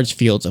were large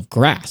fields of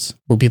grass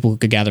where people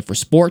could gather for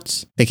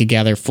sports, they could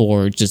gather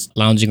for just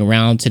lounging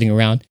around, sitting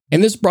around,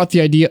 and this brought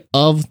the idea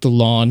of the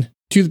lawn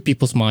to the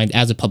people's mind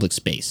as a public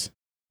space.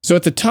 So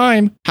at the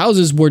time,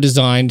 houses were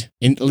designed,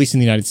 at least in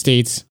the United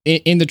States,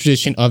 in the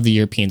tradition of the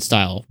European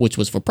style, which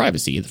was for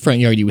privacy. In the front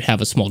yard, you would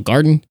have a small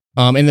garden.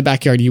 In the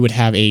backyard, you would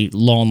have a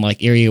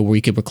lawn-like area where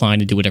you could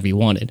recline and do whatever you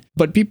wanted.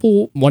 But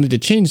people wanted to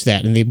change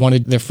that, and they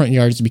wanted their front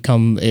yards to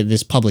become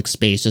this public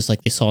space, just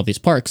like they saw these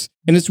parks.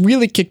 And this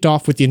really kicked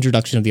off with the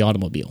introduction of the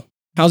automobile.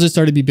 Houses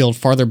started to be built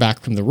farther back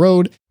from the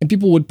road, and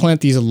people would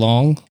plant these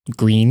along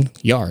green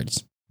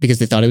yards because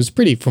they thought it was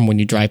pretty from when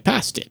you drive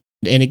past it.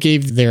 And it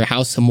gave their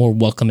house a more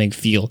welcoming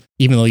feel,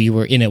 even though you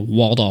were in a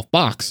walled-off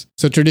box.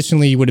 So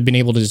traditionally, you would have been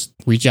able to just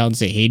reach out and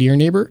say hey to your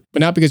neighbor.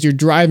 But now because you're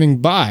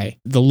driving by,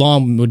 the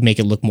lawn would make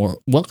it look more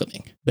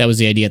welcoming. That was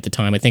the idea at the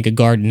time. I think a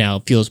garden now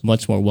feels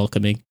much more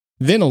welcoming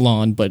than a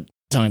lawn, but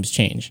times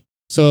change.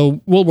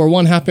 So World War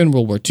I happened,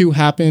 World War II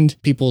happened.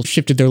 People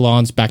shifted their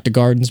lawns back to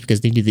gardens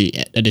because they needed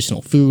the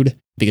additional food,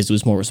 because it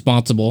was more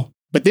responsible.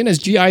 But then as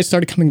GIs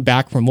started coming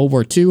back from World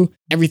War II,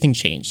 everything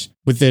changed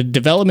with the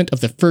development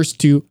of the first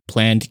 2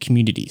 planned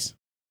communities.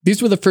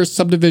 These were the first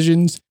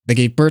subdivisions that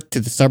gave birth to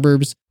the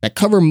suburbs that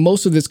cover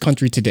most of this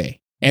country today.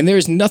 And there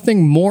is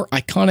nothing more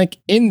iconic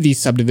in these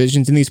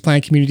subdivisions, in these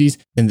planned communities,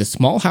 than the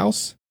small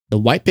house, the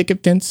white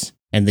picket fence,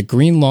 and the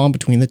green lawn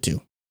between the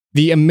two.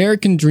 The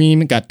American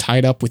dream got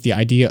tied up with the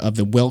idea of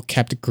the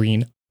well-kept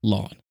green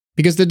lawn.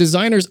 Because the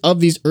designers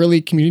of these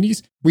early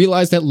communities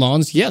realized that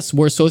lawns, yes,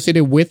 were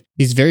associated with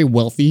these very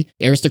wealthy,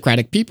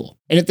 aristocratic people.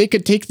 And if they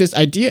could take this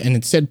idea and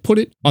instead put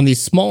it on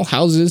these small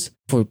houses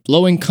for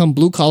low-income,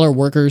 blue-collar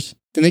workers,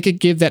 then they could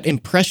give that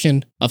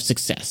impression of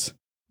success.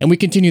 And we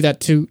continue that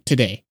to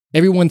today.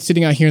 Everyone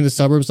sitting out here in the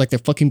suburbs like they're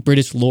fucking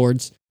British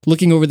lords,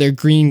 looking over their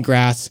green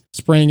grass,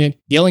 spraying it,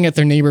 yelling at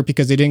their neighbor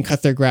because they didn't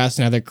cut their grass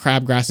and now their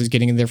crabgrass is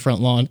getting in their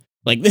front lawn.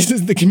 Like, this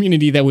is the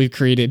community that we've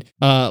created.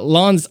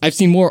 Lawns, I've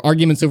seen more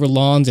arguments over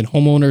lawns and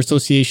homeowner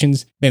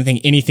associations than I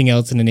think anything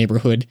else in the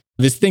neighborhood.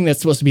 This thing that's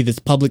supposed to be this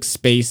public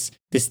space,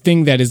 this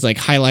thing that is like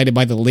highlighted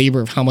by the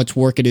labor of how much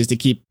work it is to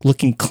keep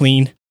looking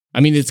clean. I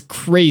mean, it's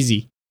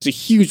crazy. It's a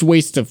huge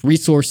waste of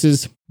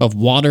resources, of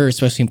water,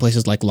 especially in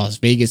places like Las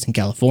Vegas and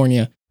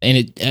California.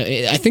 And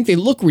I think they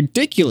look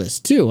ridiculous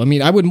too. I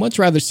mean, I would much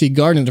rather see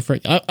garden in the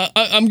front.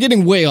 I'm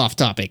getting way off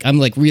topic. I'm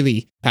like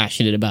really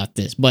passionate about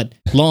this, but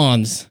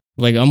lawns.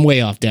 Like, I'm way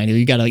off, Daniel.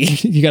 You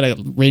gotta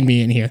rein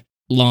me in here.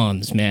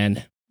 Lawns,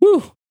 man.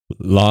 Woo.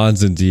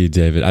 Lawns, indeed,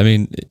 David. I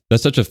mean,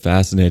 that's such a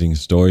fascinating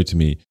story to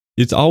me.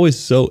 It's always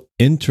so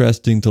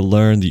interesting to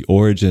learn the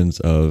origins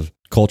of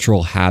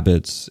cultural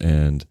habits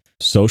and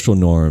social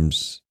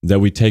norms that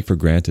we take for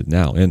granted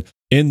now. And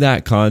in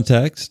that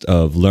context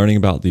of learning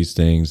about these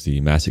things, the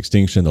mass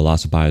extinction, the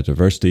loss of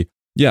biodiversity,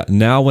 yeah,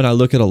 now when I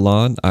look at a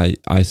lawn,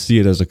 I see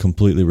it as a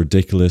completely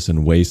ridiculous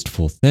and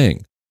wasteful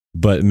thing.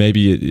 But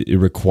maybe it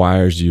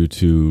requires you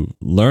to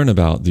learn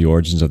about the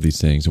origins of these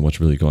things and what's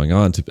really going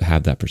on to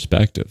have that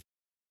perspective.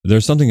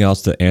 There's something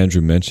else that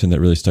Andrew mentioned that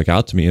really stuck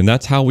out to me, and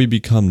that's how we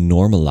become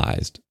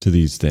normalized to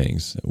these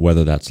things,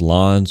 whether that's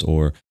lawns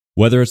or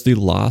whether it's the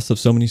loss of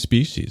so many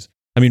species.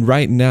 I mean,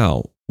 right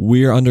now,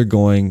 we are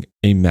undergoing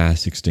a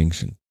mass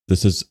extinction.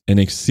 This is an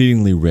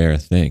exceedingly rare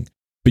thing.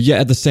 But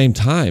yet at the same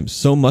time,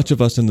 so much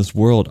of us in this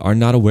world are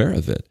not aware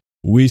of it.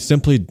 We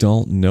simply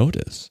don't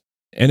notice.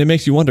 And it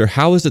makes you wonder,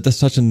 how is it that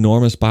such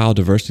enormous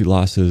biodiversity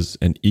losses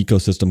and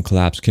ecosystem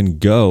collapse can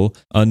go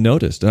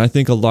unnoticed? And I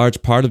think a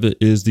large part of it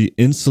is the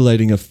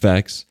insulating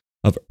effects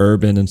of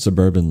urban and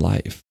suburban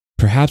life.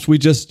 Perhaps we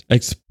just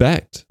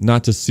expect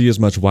not to see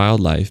as much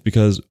wildlife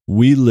because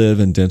we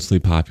live in densely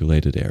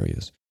populated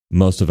areas,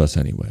 most of us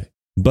anyway.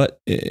 But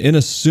in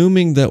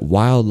assuming that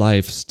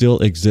wildlife still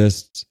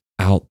exists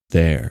out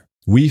there,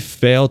 we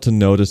fail to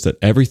notice that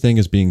everything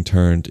is being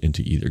turned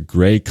into either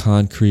gray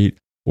concrete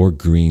or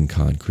green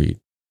concrete.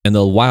 And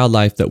the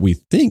wildlife that we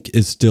think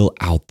is still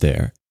out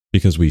there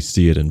because we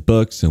see it in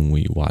books and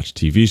we watch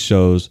TV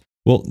shows,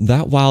 well,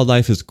 that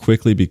wildlife is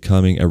quickly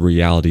becoming a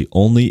reality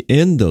only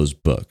in those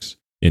books,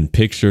 in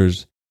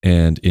pictures,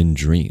 and in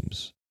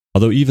dreams.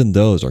 Although even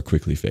those are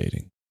quickly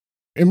fading.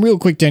 And real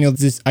quick, Daniel,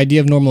 this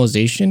idea of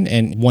normalization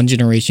and one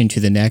generation to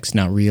the next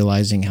not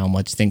realizing how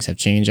much things have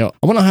changed. I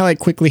want to highlight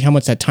quickly how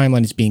much that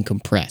timeline is being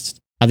compressed.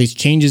 How these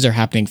changes are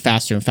happening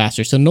faster and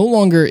faster. So no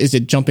longer is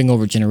it jumping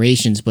over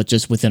generations, but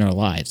just within our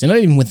lives. And not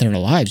even within our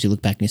lives. You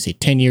look back and you say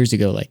 10 years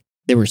ago, like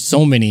there were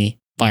so many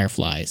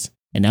fireflies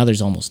and now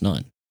there's almost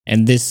none.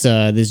 And this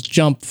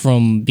jump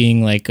from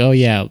being like, oh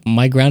yeah,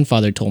 my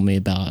grandfather told me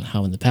about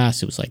how in the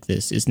past it was like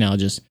this is now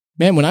just,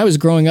 man, when I was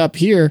growing up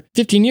here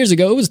 15 years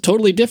ago, it was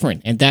totally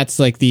different. And that's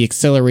like the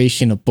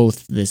acceleration of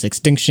both this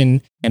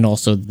extinction and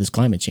also this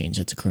climate change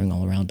that's occurring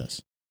all around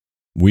us.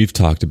 We've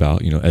talked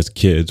about, as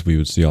kids, we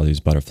would see all these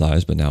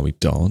butterflies, but now we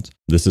don't.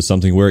 This is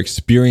something we're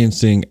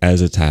experiencing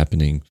as it's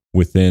happening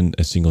within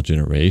a single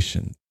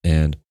generation.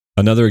 And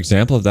another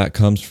example of that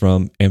comes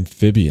from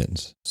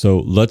amphibians. So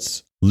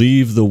let's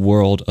leave the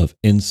world of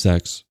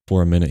insects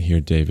for a minute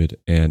here, David,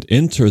 and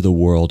enter the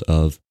world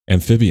of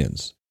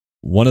amphibians.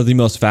 One of the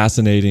most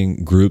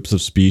fascinating groups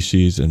of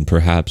species and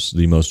perhaps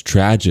the most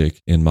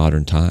tragic in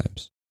modern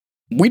times.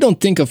 We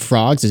don't think of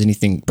frogs as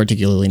anything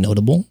particularly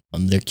notable.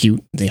 They're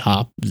cute, they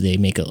hop, they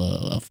make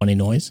a funny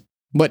noise.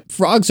 But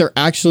frogs are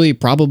actually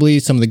probably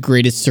some of the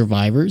greatest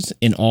survivors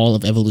in all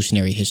of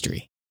evolutionary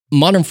history.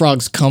 Modern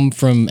frogs come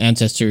from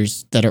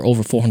ancestors that are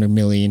over 400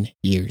 million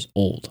years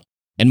old.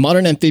 And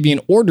modern amphibian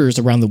orders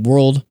around the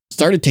world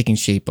started taking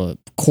shape a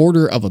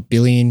 250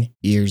 million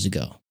years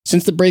ago.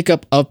 Since the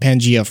breakup of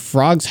Pangaea,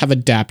 frogs have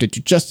adapted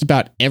to just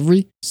about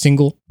every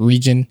single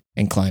region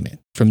and climate,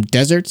 from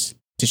deserts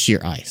to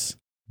sheer ice.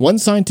 One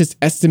scientist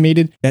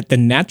estimated that the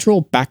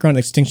natural background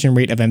extinction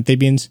rate of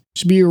amphibians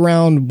should be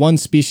around one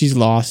species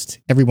lost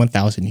every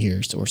 1,000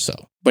 years or so.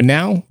 But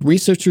now,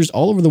 researchers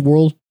all over the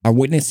world are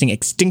witnessing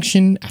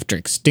extinction after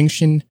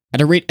extinction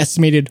at a rate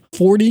estimated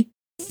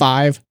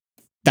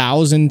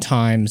 45,000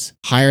 times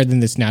higher than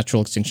this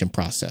natural extinction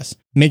process,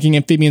 making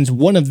amphibians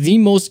one of the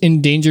most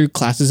endangered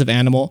classes of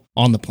animal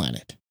on the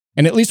planet.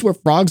 And at least where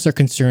frogs are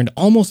concerned,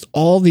 almost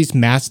all these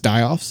mass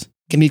die-offs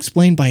can be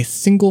explained by a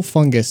single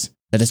fungus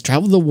that has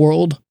traveled the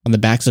world on the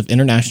backs of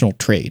international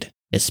trade,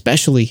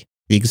 especially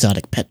the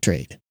exotic pet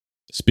trade.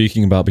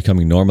 Speaking about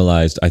becoming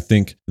normalized, I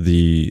think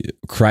the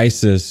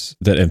crisis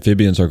that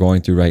amphibians are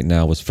going through right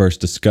now was first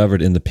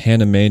discovered in the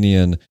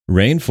Panamanian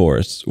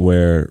rainforests,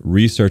 where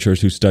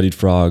researchers who studied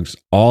frogs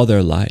all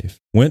their life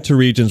went to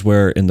regions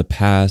where in the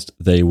past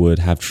they would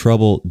have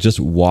trouble just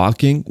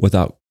walking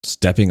without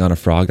stepping on a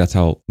frog. That's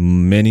how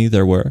many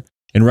there were.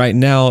 And right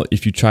now,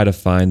 if you try to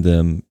find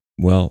them,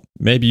 well,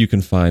 maybe you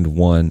can find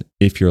one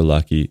if you're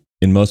lucky.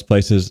 In most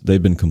places,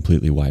 they've been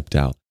completely wiped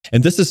out.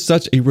 And this is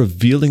such a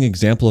revealing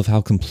example of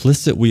how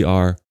complicit we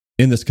are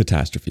in this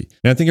catastrophe.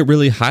 And I think it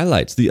really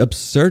highlights the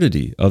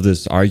absurdity of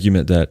this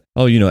argument that,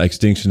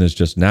 extinction is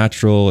just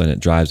natural and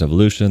it drives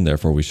evolution,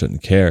 therefore we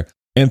shouldn't care.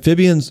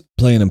 Amphibians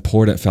play an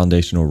important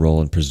foundational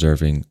role in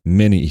preserving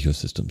many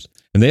ecosystems.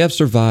 And they have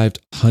survived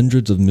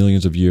hundreds of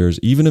millions of years,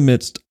 even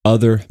amidst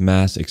other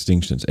mass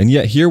extinctions. And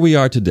yet here we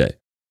are today,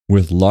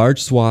 with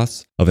large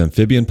swaths of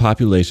amphibian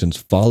populations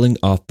falling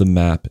off the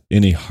map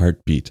in a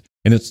heartbeat.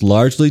 And it's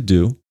largely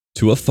due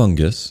to a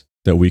fungus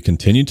that we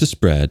continue to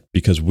spread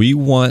because we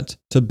want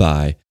to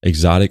buy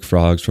exotic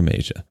frogs from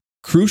Asia.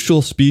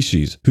 Crucial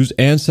species whose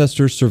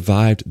ancestors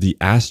survived the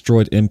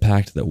asteroid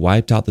impact that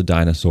wiped out the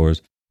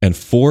dinosaurs and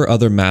 4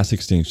 other mass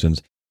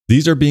extinctions.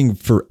 These are being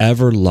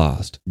forever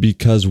lost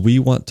because we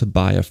want to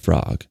buy a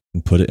frog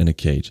and put it in a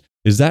cage.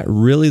 Is that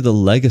really the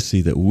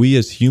legacy that we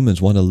as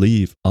humans want to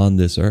leave on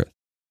this earth?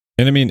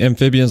 And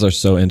amphibians are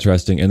so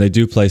interesting, and they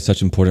do play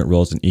such important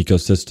roles in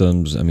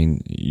ecosystems.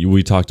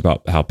 We talked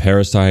about how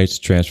parasites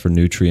transfer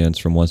nutrients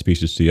from one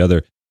species to the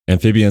other.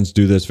 Amphibians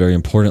do this very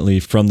importantly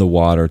from the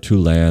water to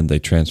land. They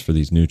transfer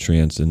these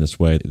nutrients in this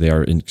way. They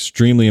are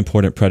extremely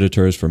important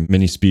predators for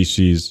many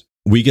species.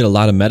 We get a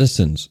lot of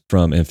medicines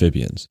from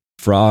amphibians.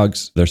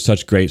 Frogs, they're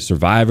such great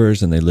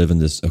survivors, and they live in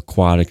this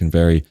aquatic and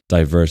very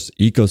diverse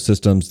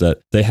ecosystems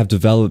that they have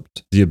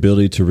developed the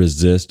ability to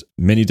resist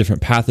many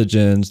different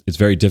pathogens. It's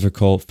very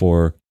difficult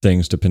for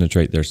things to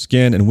penetrate their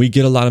skin, and we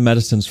get a lot of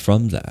medicines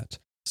from that.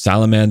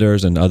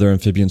 Salamanders and other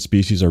amphibian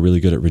species are really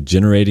good at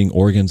regenerating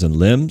organs and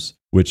limbs,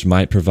 which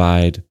might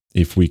provide,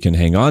 if we can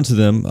hang on to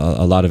them,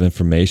 a lot of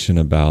information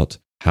about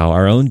how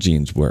our own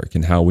genes work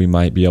and how we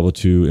might be able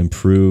to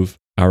improve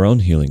our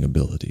own healing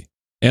ability.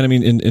 And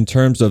in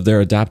terms of their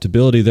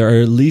adaptability, there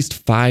are at least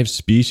 5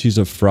 species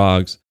of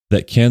frogs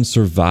that can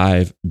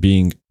survive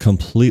being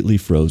completely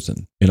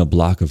frozen in a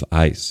block of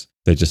ice.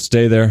 They just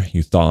stay there,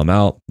 you thaw them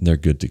out, and they're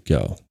good to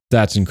go.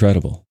 That's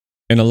incredible.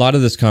 And a lot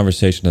of this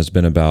conversation has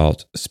been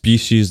about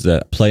species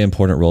that play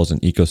important roles in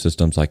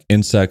ecosystems like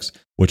insects,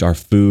 which are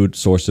food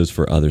sources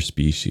for other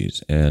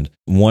species. And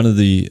one of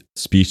the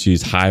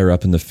species higher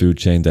up in the food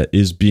chain that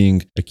is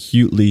being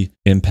acutely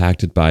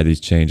impacted by these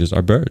changes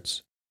are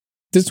birds.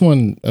 This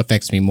one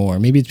affects me more.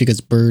 Maybe it's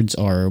because birds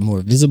are more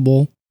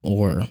visible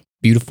or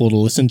beautiful to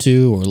listen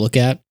to or look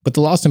at. But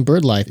the loss in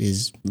bird life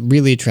is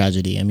really a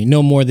tragedy.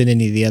 No more than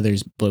any of the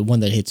others, but one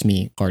that hits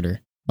me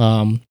harder.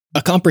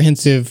 A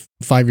comprehensive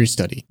 5-year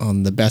study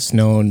on the best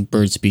known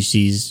bird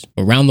species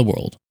around the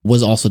world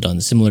was also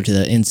done, similar to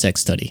the insect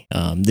study.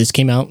 This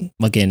came out,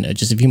 again,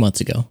 just a few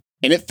months ago.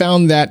 And it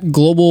found that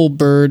global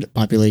bird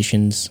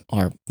populations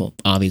are,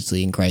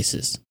 obviously in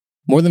crisis.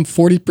 More than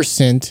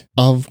 40%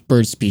 of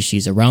bird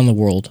species around the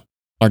world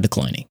are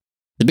declining.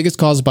 The biggest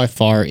cause by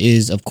far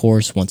is, of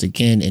course, once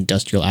again,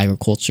 industrial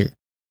agriculture,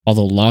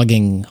 although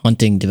logging,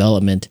 hunting,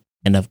 development,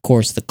 and of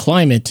course the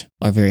climate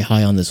are very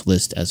high on this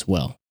list as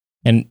well.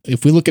 And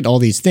if we look at all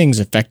these things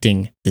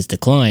affecting this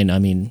decline,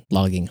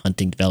 logging,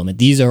 hunting, development,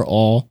 these are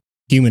all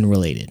human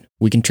related.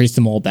 We can trace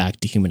them all back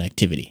to human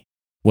activity.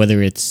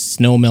 Whether it's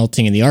snow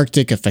melting in the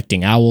Arctic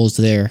affecting owls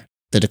there,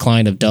 the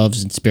decline of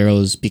doves and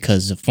sparrows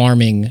because of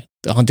farming,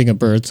 the hunting of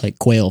birds like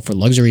quail for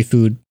luxury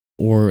food,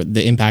 or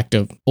the impact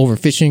of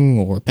overfishing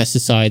or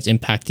pesticides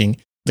impacting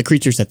the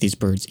creatures that these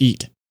birds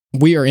eat.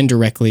 We are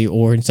indirectly,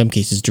 or in some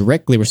cases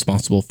directly,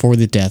 responsible for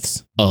the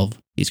deaths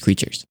of these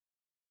creatures.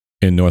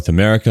 In North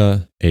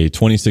America, a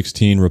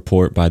 2016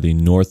 report by the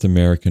North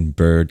American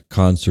Bird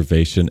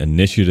Conservation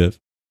Initiative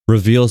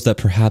reveals that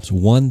perhaps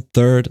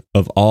 1/3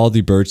 of all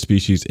the bird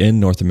species in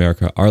North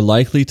America are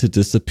likely to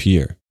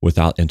disappear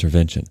without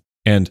intervention.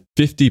 And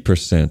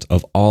 50%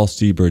 of all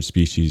seabird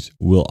species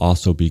will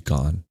also be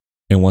gone.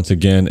 And once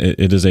again,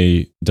 it is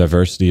a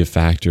diversity of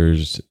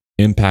factors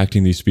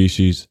impacting these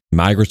species.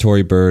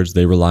 Migratory birds,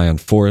 they rely on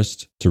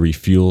forests to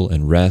refuel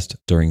and rest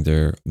during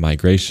their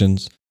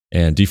migrations.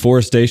 And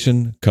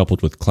deforestation,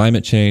 coupled with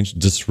climate change,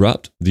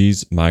 disrupt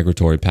these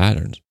migratory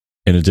patterns.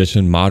 In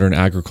addition, modern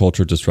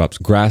agriculture disrupts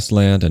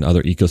grassland and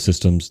other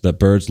ecosystems that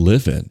birds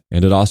live in.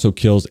 And it also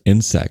kills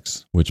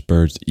insects, which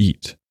birds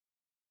eat.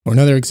 Or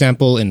another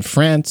example in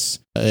France,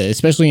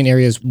 especially in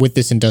areas with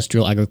this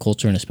industrial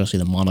agriculture and especially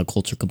the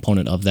monoculture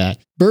component of that,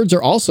 birds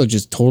are also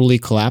just totally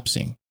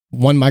collapsing.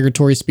 One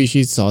migratory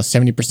species saw a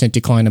 70%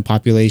 decline in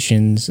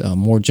populations.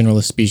 More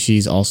generalist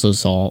species also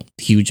saw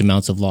huge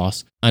amounts of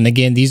loss. And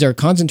again, these are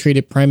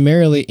concentrated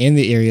primarily in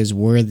the areas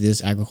where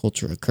this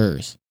agriculture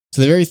occurs.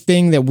 So the very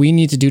thing that we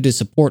need to do to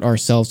support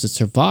ourselves to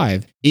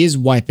survive is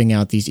wiping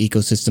out these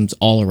ecosystems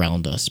all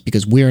around us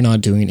because we are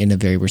not doing it in a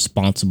very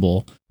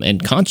responsible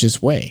and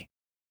conscious way.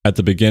 At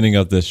the beginning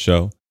of this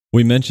show,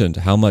 we mentioned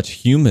how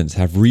much humans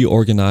have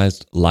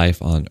reorganized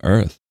life on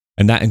Earth,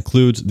 and that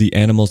includes the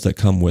animals that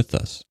come with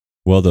us.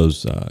 Well,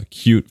 those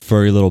cute,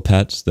 furry little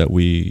pets that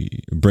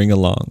we bring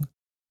along.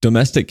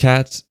 Domestic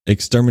cats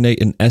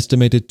exterminate an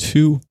estimated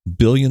 2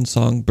 billion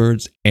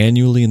songbirds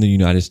annually in the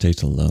United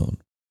States alone.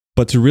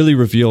 But to really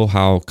reveal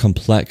how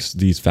complex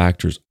these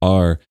factors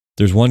are,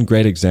 there's one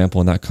great example,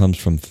 and that comes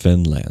from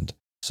Finland.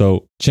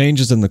 So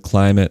changes in the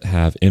climate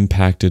have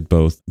impacted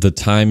both the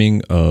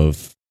timing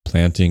of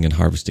planting and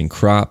harvesting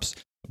crops,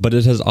 but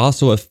it has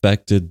also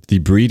affected the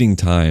breeding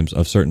times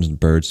of certain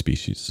bird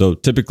species. So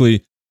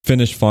typically,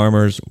 Finnish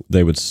farmers,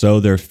 they would sow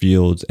their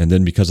fields, and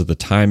then because of the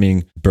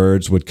timing,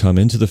 birds would come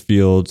into the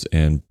fields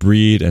and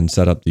breed and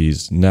set up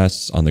these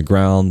nests on the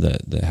ground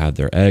that had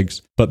their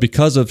eggs. But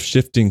because of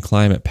shifting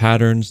climate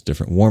patterns,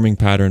 different warming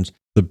patterns,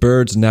 the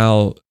birds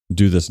now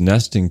do this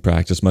nesting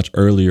practice much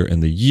earlier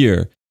in the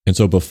year. And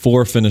so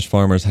before Finnish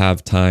farmers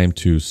have time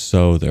to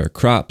sow their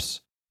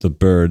crops, the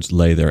birds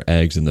lay their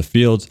eggs in the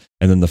fields,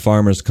 and then the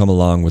farmers come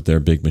along with their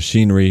big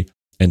machinery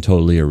and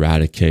totally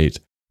eradicate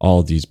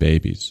all these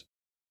babies.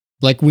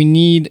 Like we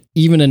need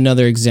even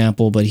another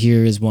example, but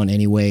here is one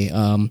anyway.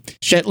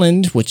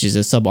 Shetland, which is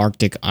a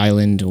subarctic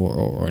island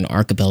or an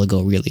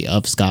archipelago really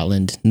of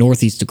Scotland,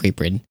 northeast of Great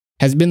Britain,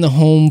 has been the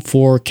home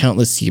for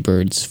countless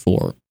seabirds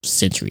for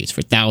centuries,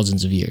 for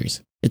thousands of years.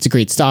 It's a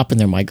great stop in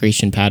their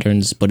migration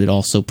patterns, but it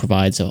also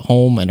provides a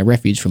home and a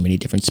refuge for many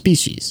different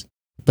species.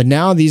 But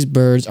now these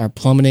birds are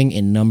plummeting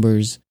in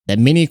numbers that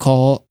many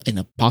call an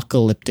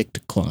apocalyptic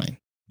decline.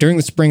 During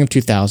the spring of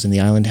 2000, the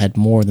island had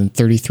more than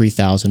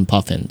 33,000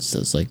 puffins,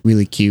 those like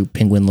really cute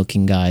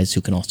penguin-looking guys who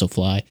can also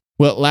fly.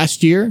 Well,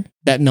 last year,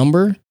 that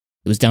number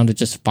was down to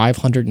just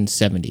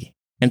 570.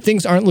 And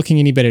things aren't looking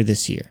any better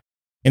this year.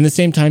 In the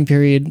same time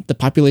period, the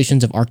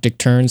populations of Arctic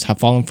terns have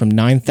fallen from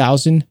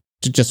 9,000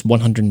 to just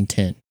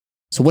 110.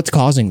 So what's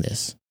causing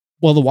this?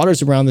 Well, the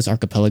waters around this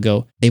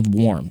archipelago, they've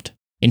warmed,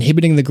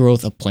 inhibiting the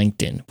growth of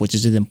plankton, which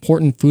is an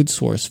important food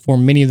source for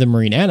many of the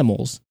marine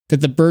animals that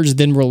the birds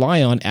then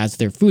rely on as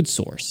their food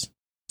source.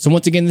 So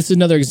once again, this is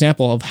another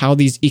example of how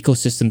these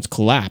ecosystems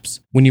collapse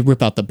when you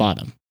rip out the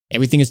bottom.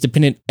 Everything is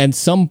dependent at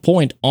some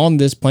point on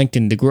this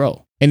plankton to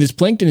grow. And this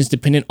plankton is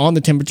dependent on the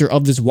temperature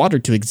of this water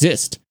to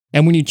exist.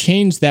 And when you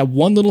change that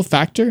one little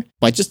factor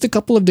by just a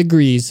couple of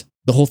degrees,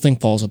 the whole thing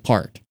falls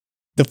apart.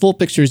 The full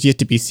picture is yet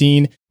to be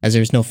seen, as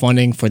there's no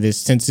funding for this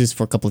census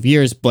for a couple of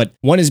years, but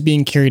one is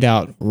being carried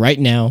out right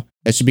now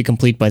that should be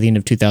complete by the end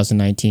of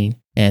 2019.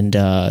 And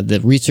the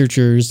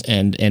researchers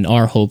and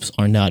our hopes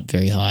are not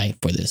very high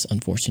for this,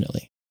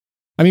 unfortunately.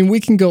 I mean,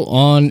 we can go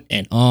on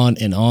and on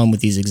and on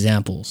with these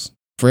examples.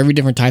 For every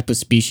different type of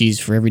species,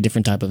 for every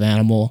different type of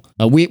animal.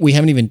 We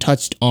haven't even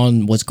touched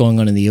on what's going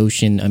on in the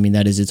ocean. I mean,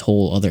 that is its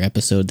whole other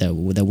episode that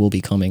will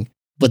be coming.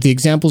 But the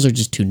examples are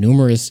just too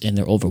numerous and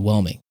they're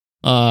overwhelming.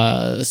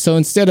 So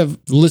instead of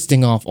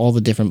listing off all the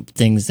different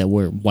things that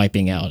we're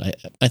wiping out,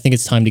 I think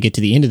it's time to get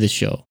to the end of this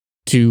show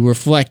to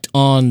reflect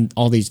on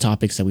all these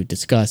topics that we've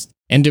discussed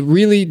and to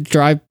really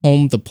drive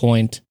home the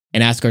point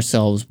and ask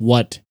ourselves,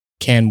 what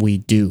can we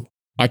do?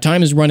 Our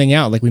time is running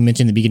out, like we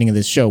mentioned in the beginning of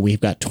this show. We've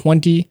got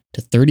 20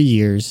 to 30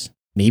 years,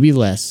 maybe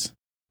less,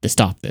 to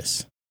stop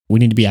this. We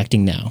need to be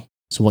acting now.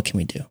 So what can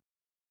we do?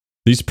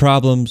 These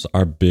problems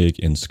are big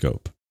in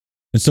scope.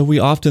 And so we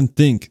often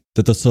think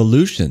that the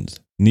solutions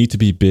need to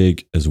be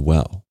big as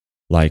well.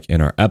 Like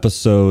in our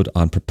episode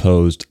on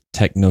proposed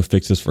techno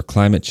fixes for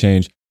climate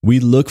change, we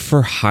look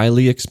for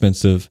highly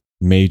expensive,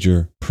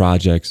 major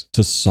projects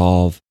to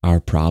solve our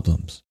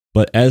problems.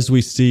 But as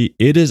we see,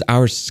 it is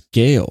our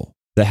scale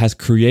that has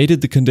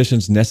created the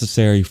conditions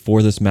necessary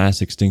for this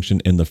mass extinction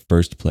in the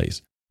first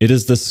place. It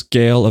is the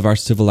scale of our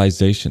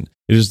civilization.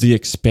 It is the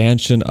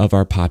expansion of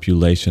our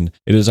population.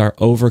 It is our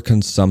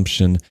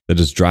overconsumption that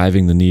is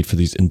driving the need for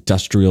these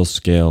industrial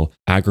scale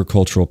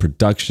agricultural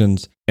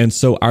productions. And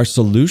so our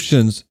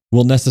solutions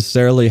will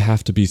necessarily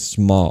have to be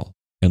small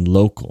and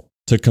local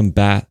to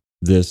combat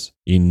this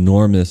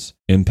enormous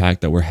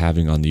impact that we're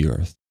having on the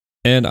earth.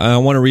 And I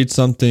want to read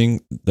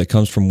something that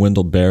comes from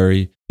Wendell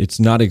Berry. It's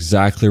not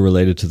exactly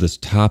related to this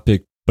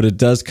topic, but it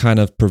does kind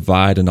of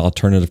provide an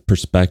alternative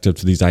perspective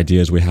to these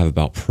ideas we have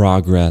about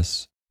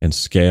progress and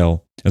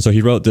scale. And so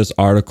he wrote this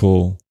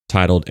article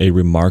titled A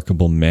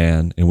Remarkable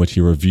Man, in which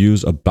he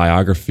reviews a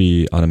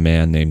biography on a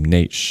man named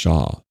Nate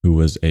Shaw, who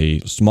was a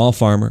small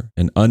farmer,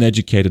 an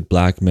uneducated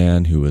black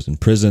man who was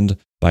imprisoned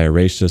by a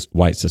racist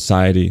white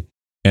society.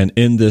 And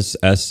in this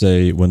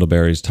essay, Wendell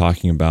Berry is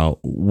talking about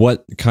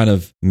what kind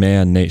of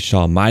man Nate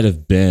Shaw might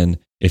have been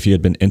if he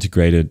had been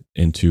integrated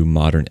into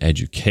modern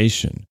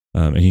education.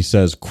 And he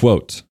says,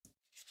 quote,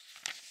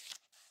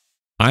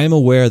 "I am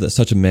aware that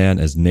such a man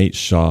as Nate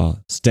Shaw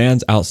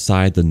stands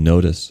outside the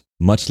notice,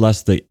 much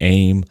less the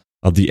aim,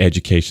 of the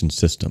education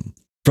system.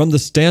 From the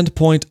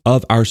standpoint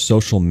of our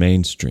social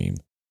mainstream,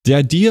 the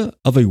idea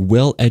of a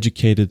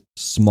well-educated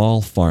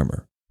small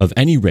farmer of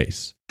any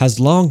race has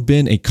long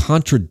been a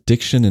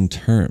contradiction in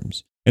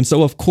terms, and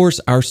so of course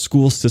our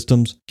school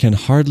systems can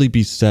hardly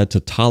be said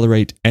to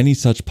tolerate any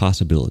such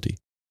possibility.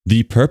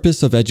 The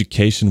purpose of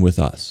education with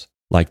us,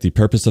 like the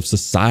purpose of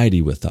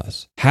society with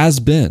us, has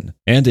been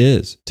and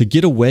is to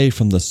get away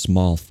from the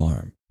small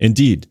farm,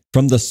 indeed,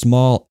 from the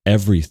small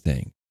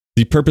everything.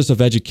 The purpose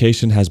of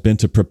education has been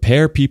to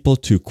prepare people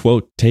to,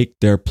 quote, take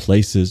their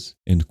places,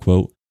 end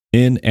quote,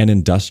 in an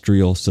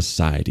industrial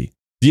society.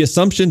 The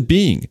assumption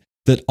being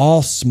that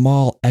all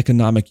small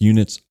economic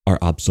units are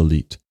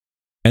obsolete.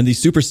 And the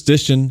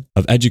superstition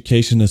of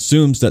education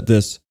assumes that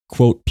this,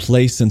 quote,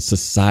 place in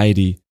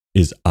society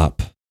is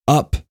up.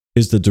 Up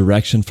is the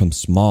direction from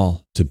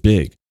small to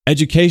big.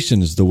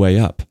 Education is the way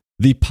up.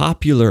 The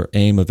popular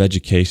aim of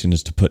education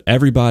is to put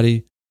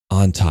everybody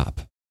on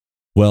top.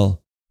 Well,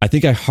 I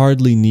think I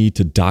hardly need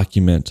to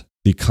document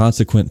the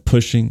consequent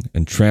pushing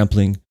and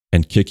trampling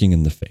and kicking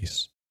in the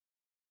face.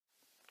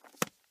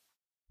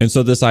 And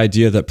so this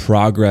idea that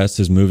progress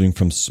is moving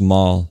from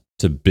small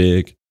to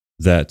big,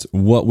 that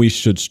what we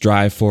should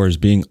strive for is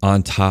being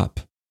on top.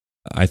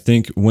 I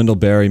think Wendell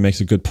Berry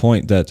makes a good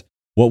point that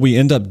what we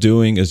end up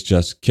doing is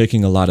just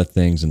kicking a lot of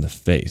things in the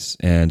face.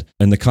 And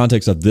in the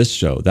context of this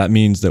show, that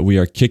means that we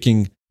are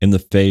kicking in the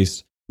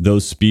face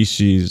those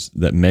species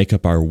that make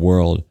up our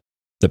world,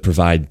 that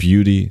provide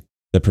beauty,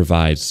 that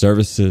provide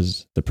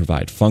services, that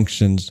provide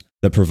functions,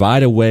 that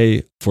provide a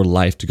way for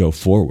life to go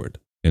forward.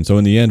 And so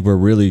in the end, we're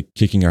really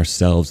kicking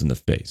ourselves in the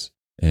face.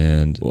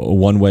 And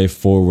one way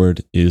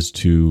forward is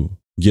to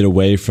get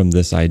away from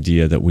this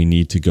idea that we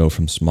need to go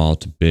from small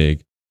to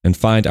big and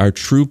find our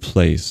true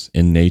place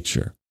in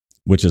nature,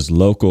 which is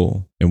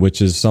local and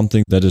which is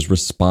something that is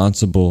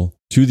responsible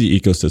to the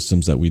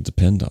ecosystems that we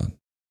depend on.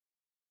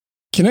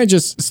 Can I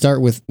just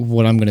start with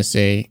what I'm going to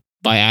say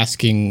by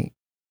asking,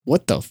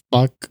 what the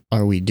fuck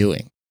are we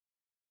doing?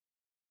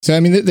 So, I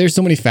mean, there's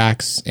so many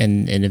facts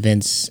and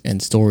events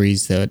and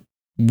stories that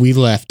we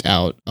left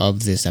out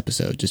of this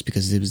episode just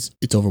because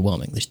it's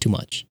overwhelming. There's too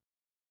much.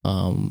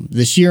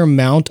 The sheer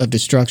amount of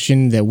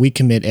destruction that we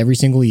commit every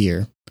single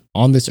year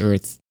on this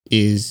earth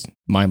is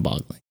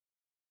mind-boggling.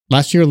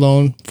 Last year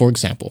alone, for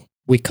example,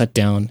 we cut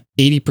down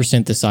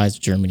 80% the size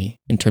of Germany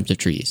in terms of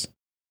trees.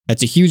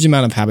 That's a huge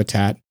amount of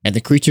habitat, and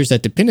the creatures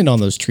that depended on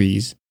those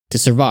trees to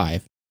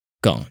survive,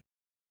 gone.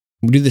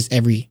 We do this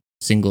every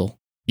single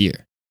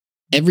year.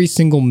 Every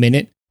single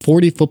minute,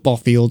 40 football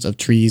fields of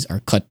trees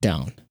are cut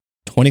down,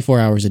 24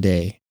 hours a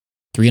day,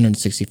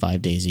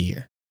 365 days a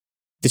year.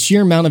 The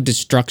sheer amount of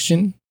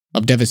destruction,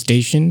 of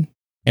devastation,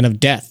 and of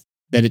death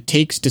that it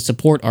takes to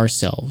support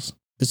ourselves,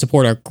 to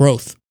support our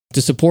growth,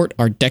 to support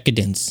our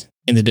decadence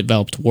in the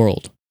developed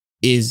world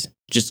is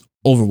just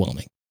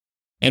overwhelming.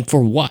 And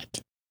for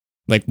what?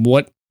 Like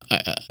what?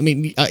 I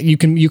mean, you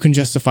can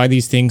justify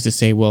these things to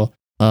say, well,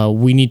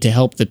 we need to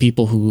help the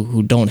people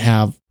who don't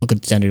have a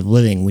good standard of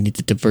living. We need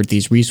to divert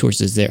these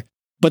resources there.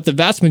 But the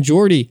vast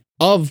majority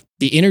of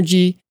the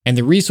energy and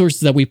the resources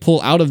that we pull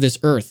out of this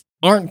earth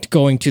aren't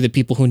going to the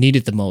people who need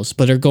it the most,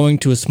 but are going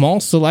to a small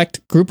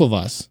select group of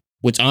us,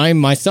 which I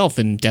myself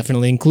am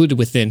definitely included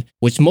within,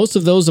 which most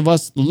of those of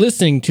us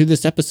listening to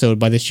this episode,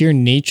 by the sheer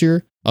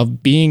nature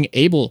of being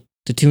able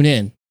to tune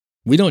in,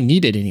 we don't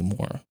need it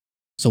anymore.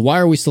 So why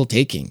are we still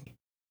taking?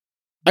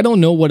 I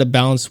don't know what a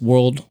balanced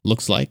world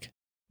looks like.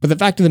 But the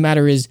fact of the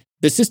matter is,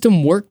 the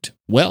system worked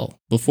well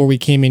before we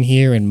came in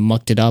here and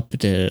mucked it up,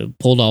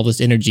 pulled all this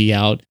energy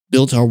out,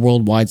 built our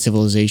worldwide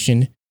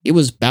civilization. It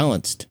was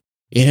balanced.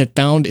 It had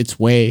found its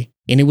way,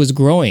 and it was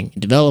growing,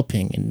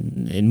 developing,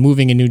 and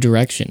moving in new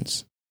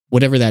directions.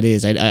 Whatever that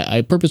is,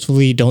 I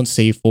purposefully don't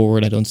say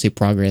forward, I don't say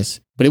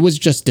progress, but it was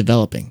just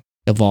developing,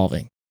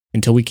 evolving,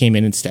 until we came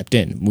in and stepped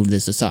in, moved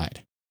this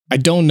aside. I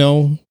don't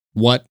know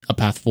what a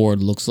path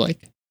forward looks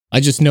like.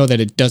 I just know that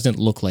it doesn't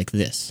look like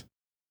this.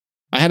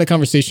 I had a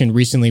conversation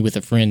recently with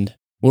a friend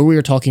where we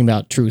were talking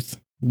about truth.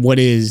 What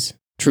is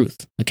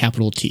truth? A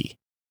capital T.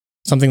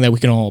 Something that we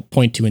can all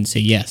point to and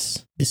say,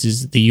 yes, this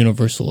is the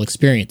universal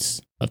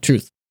experience of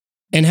truth.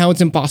 And how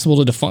it's impossible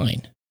to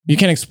define. You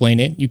can't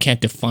explain it. You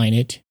can't define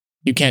it.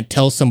 You can't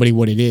tell somebody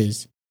what it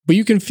is. But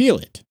you can feel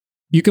it.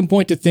 You can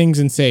point to things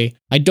and say,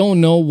 I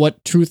don't know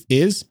what truth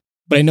is,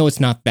 but I know it's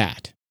not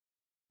that.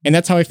 And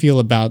that's how I feel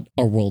about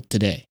our world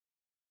today.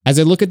 As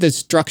I look at the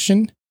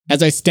destruction,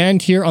 as I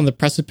stand here on the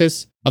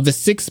precipice of the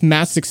sixth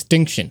mass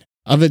extinction,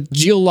 of a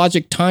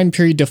geologic time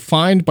period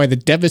defined by the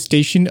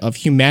devastation of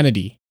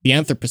humanity, the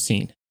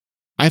Anthropocene,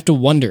 I have to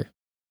wonder,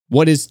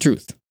 what is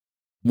truth?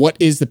 What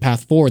is the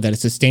path forward that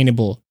is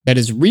sustainable, that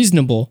is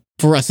reasonable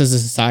for us as a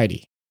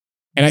society?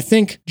 And I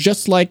think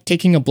just like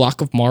taking a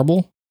block of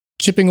marble,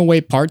 chipping away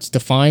parts to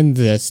find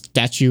the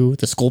statue,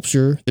 the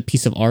sculpture, the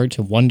piece of art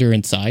to wonder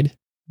inside,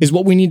 is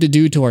what we need to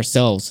do to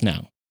ourselves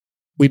now.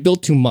 We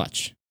built too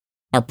much.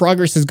 Our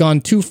progress has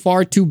gone too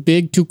far, too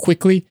big, too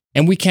quickly,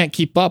 and we can't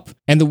keep up,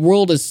 and the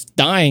world is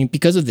dying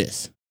because of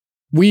this.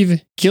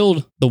 We've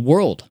killed the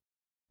world.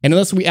 And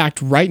unless we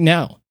act right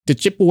now to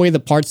chip away the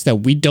parts that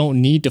we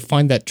don't need to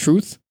find that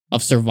truth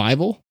of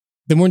survival,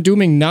 then we're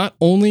dooming not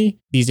only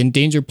these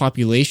endangered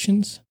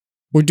populations,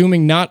 we're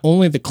dooming not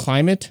only the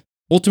climate,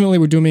 ultimately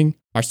we're dooming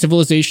our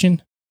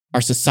civilization,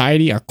 our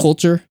society, our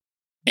culture,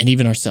 and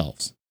even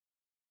ourselves.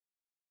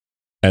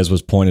 As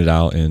was pointed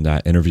out in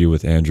that interview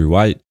with Andrew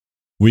White,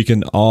 we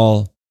can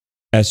all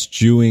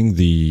eschewing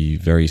the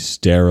very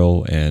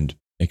sterile and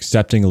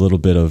accepting a little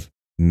bit of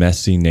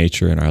messy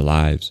nature in our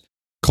lives,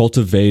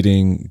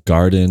 cultivating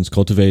gardens,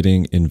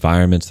 cultivating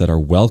environments that are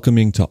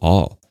welcoming to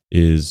all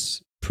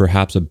is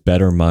perhaps a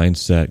better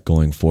mindset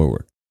going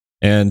forward.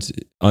 And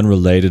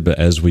unrelated, but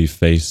as we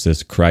face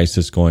this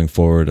crisis going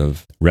forward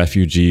of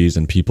refugees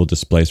and people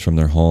displaced from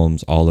their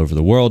homes all over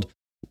the world,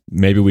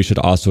 maybe we should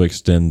also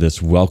extend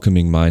this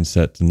welcoming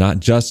mindset to not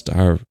just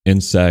our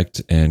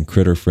insect and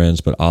critter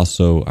friends, but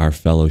also our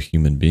fellow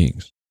human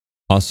beings.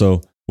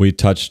 Also, we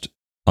touched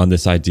on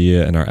this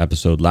idea in our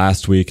episode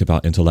last week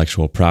about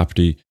intellectual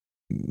property.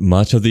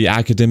 Much of the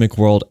academic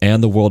world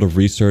and the world of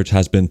research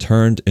has been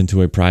turned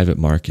into a private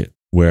market,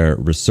 where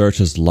research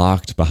is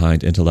locked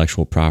behind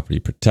intellectual property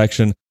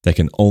protection that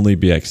can only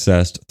be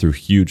accessed through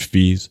huge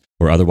fees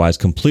or otherwise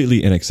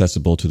completely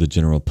inaccessible to the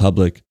general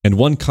public. And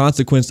one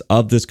consequence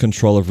of this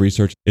control of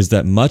research is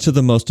that much of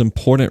the most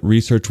important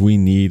research we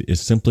need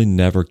is simply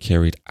never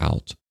carried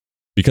out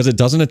because it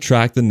doesn't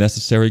attract the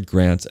necessary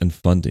grants and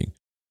funding.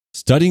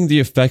 Studying the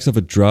effects of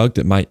a drug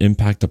that might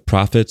impact the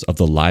profits of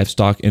the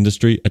livestock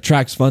industry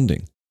attracts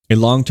funding. A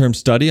long-term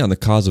study on the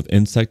cause of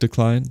insect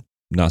decline,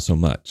 not so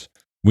much.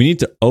 We need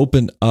to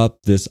open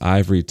up this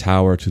ivory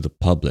tower to the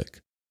public.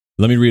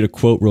 Let me read a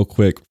quote real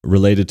quick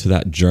related to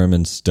that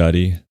German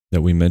study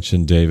that we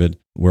mentioned, David,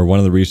 where one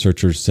of the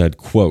researchers said,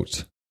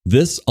 quote,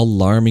 "This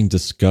alarming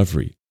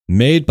discovery,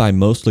 made by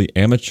mostly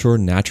amateur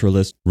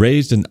naturalists,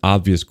 raised an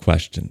obvious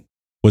question.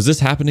 Was this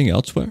happening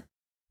elsewhere?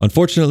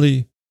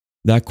 Unfortunately,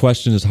 that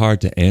question is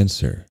hard to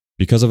answer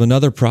because of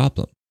another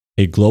problem,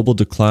 a global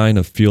decline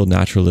of field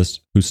naturalists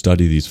who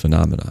study these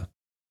phenomena."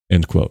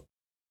 End quote.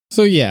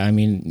 So yeah,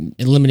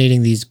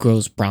 eliminating these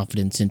gross profit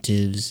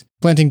incentives,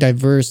 planting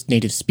diverse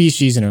native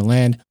species in our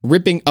land,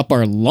 ripping up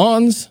our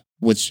lawns,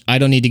 which I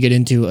don't need to get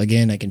into.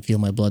 Again, I can feel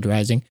my blood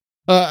rising.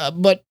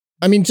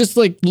 Just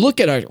look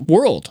at our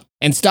world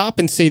and stop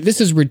and say, this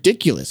is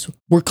ridiculous.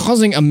 We're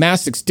causing a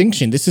mass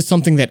extinction. This is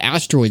something that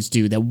asteroids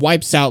do that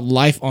wipes out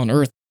life on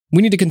Earth.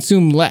 We need to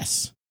consume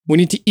less. We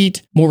need to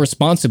eat more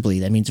responsibly.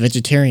 That means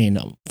vegetarian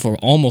for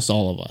almost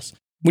all of us.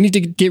 We need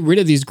to get rid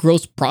of these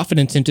gross profit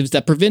incentives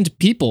that prevent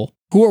people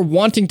who are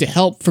wanting to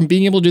help from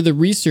being able to do the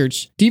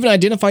research to even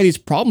identify these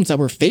problems that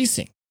we're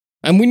facing.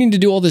 And we need to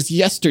do all this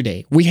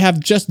yesterday. We have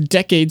just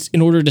decades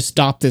in order to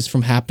stop this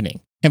from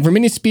happening. And for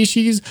many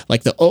species,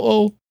 like the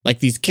OO, like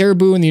these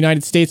caribou in the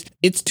United States,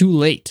 it's too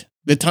late.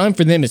 The time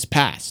for them is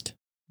past.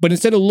 But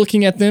instead of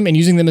looking at them and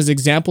using them as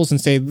examples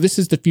and say, this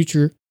is the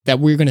future that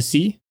we're going to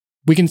see,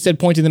 we can instead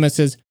point to them and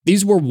says,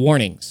 these were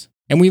warnings,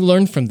 and we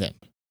learned from them.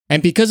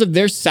 And because of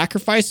their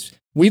sacrifice,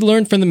 we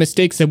learned from the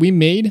mistakes that we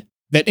made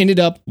that ended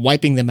up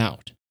wiping them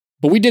out.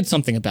 But we did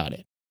something about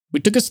it. We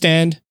took a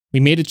stand. We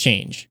made a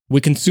change. We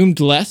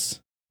consumed less.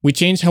 We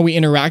changed how we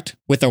interact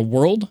with our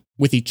world,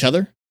 with each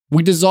other.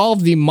 We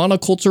dissolved the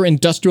monoculture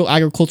industrial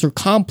agriculture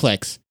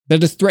complex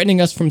that is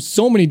threatening us from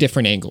so many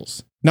different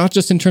angles, not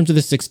just in terms of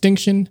this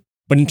extinction,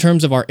 but in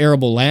terms of our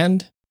arable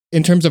land,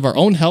 in terms of our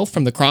own health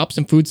from the crops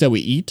and foods that we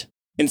eat.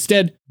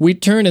 Instead, we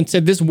turned and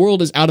said, this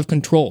world is out of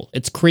control.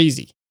 It's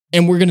crazy.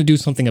 And we're going to do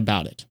something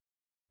about it.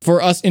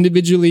 For us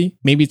individually,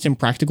 maybe it's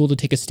impractical to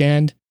take a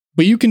stand,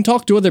 but you can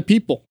talk to other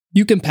people.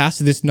 You can pass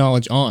this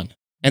knowledge on.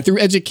 And through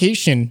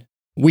education,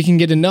 we can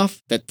get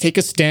enough that take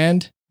a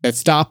stand, that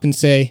stop and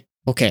say,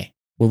 okay,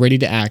 we're ready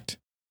to act.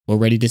 We're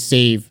ready to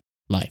save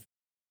life.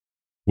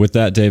 With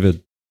that,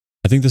 David,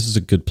 I think this is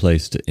a good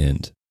place to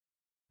end.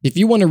 If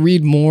you want to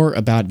read more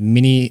about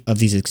many of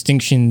these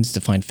extinctions,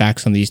 to find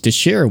facts on these, to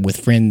share with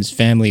friends,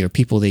 family, or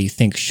people that you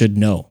think should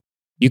know,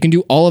 you can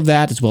do all of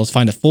that as well as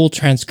find a full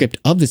transcript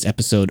of this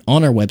episode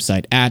on our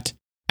website at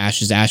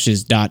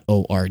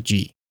ashesashes.org.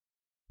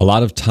 A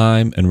lot of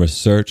time and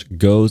research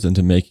goes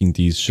into making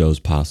these shows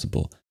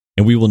possible,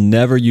 and we will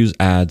never use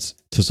ads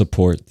to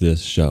support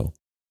this show.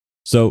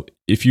 So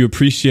if you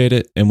appreciate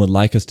it and would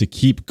like us to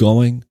keep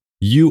going,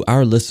 you,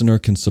 our listener,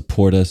 can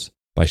support us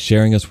by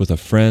sharing us with a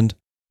friend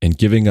and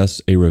giving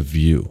us a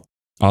review.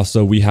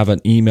 Also, we have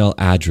an email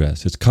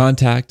address. It's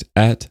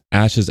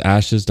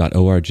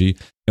contact@ashesashes.org,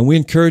 and we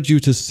encourage you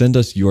to send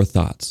us your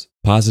thoughts,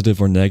 positive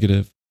or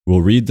negative.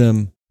 We'll read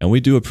them, and we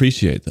do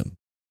appreciate them.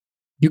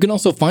 You can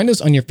also find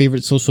us on your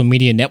favorite social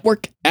media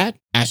network at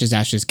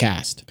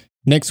AshesAshesCast.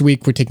 Next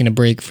week, we're taking a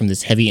break from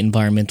this heavy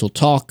environmental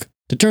talk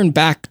to turn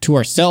back to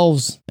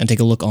ourselves and take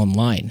a look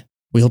online.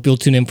 We hope you'll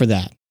tune in for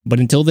that. But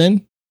until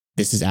then,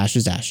 this is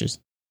Ashes Ashes.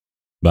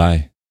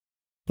 Bye.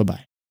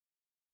 Bye-bye.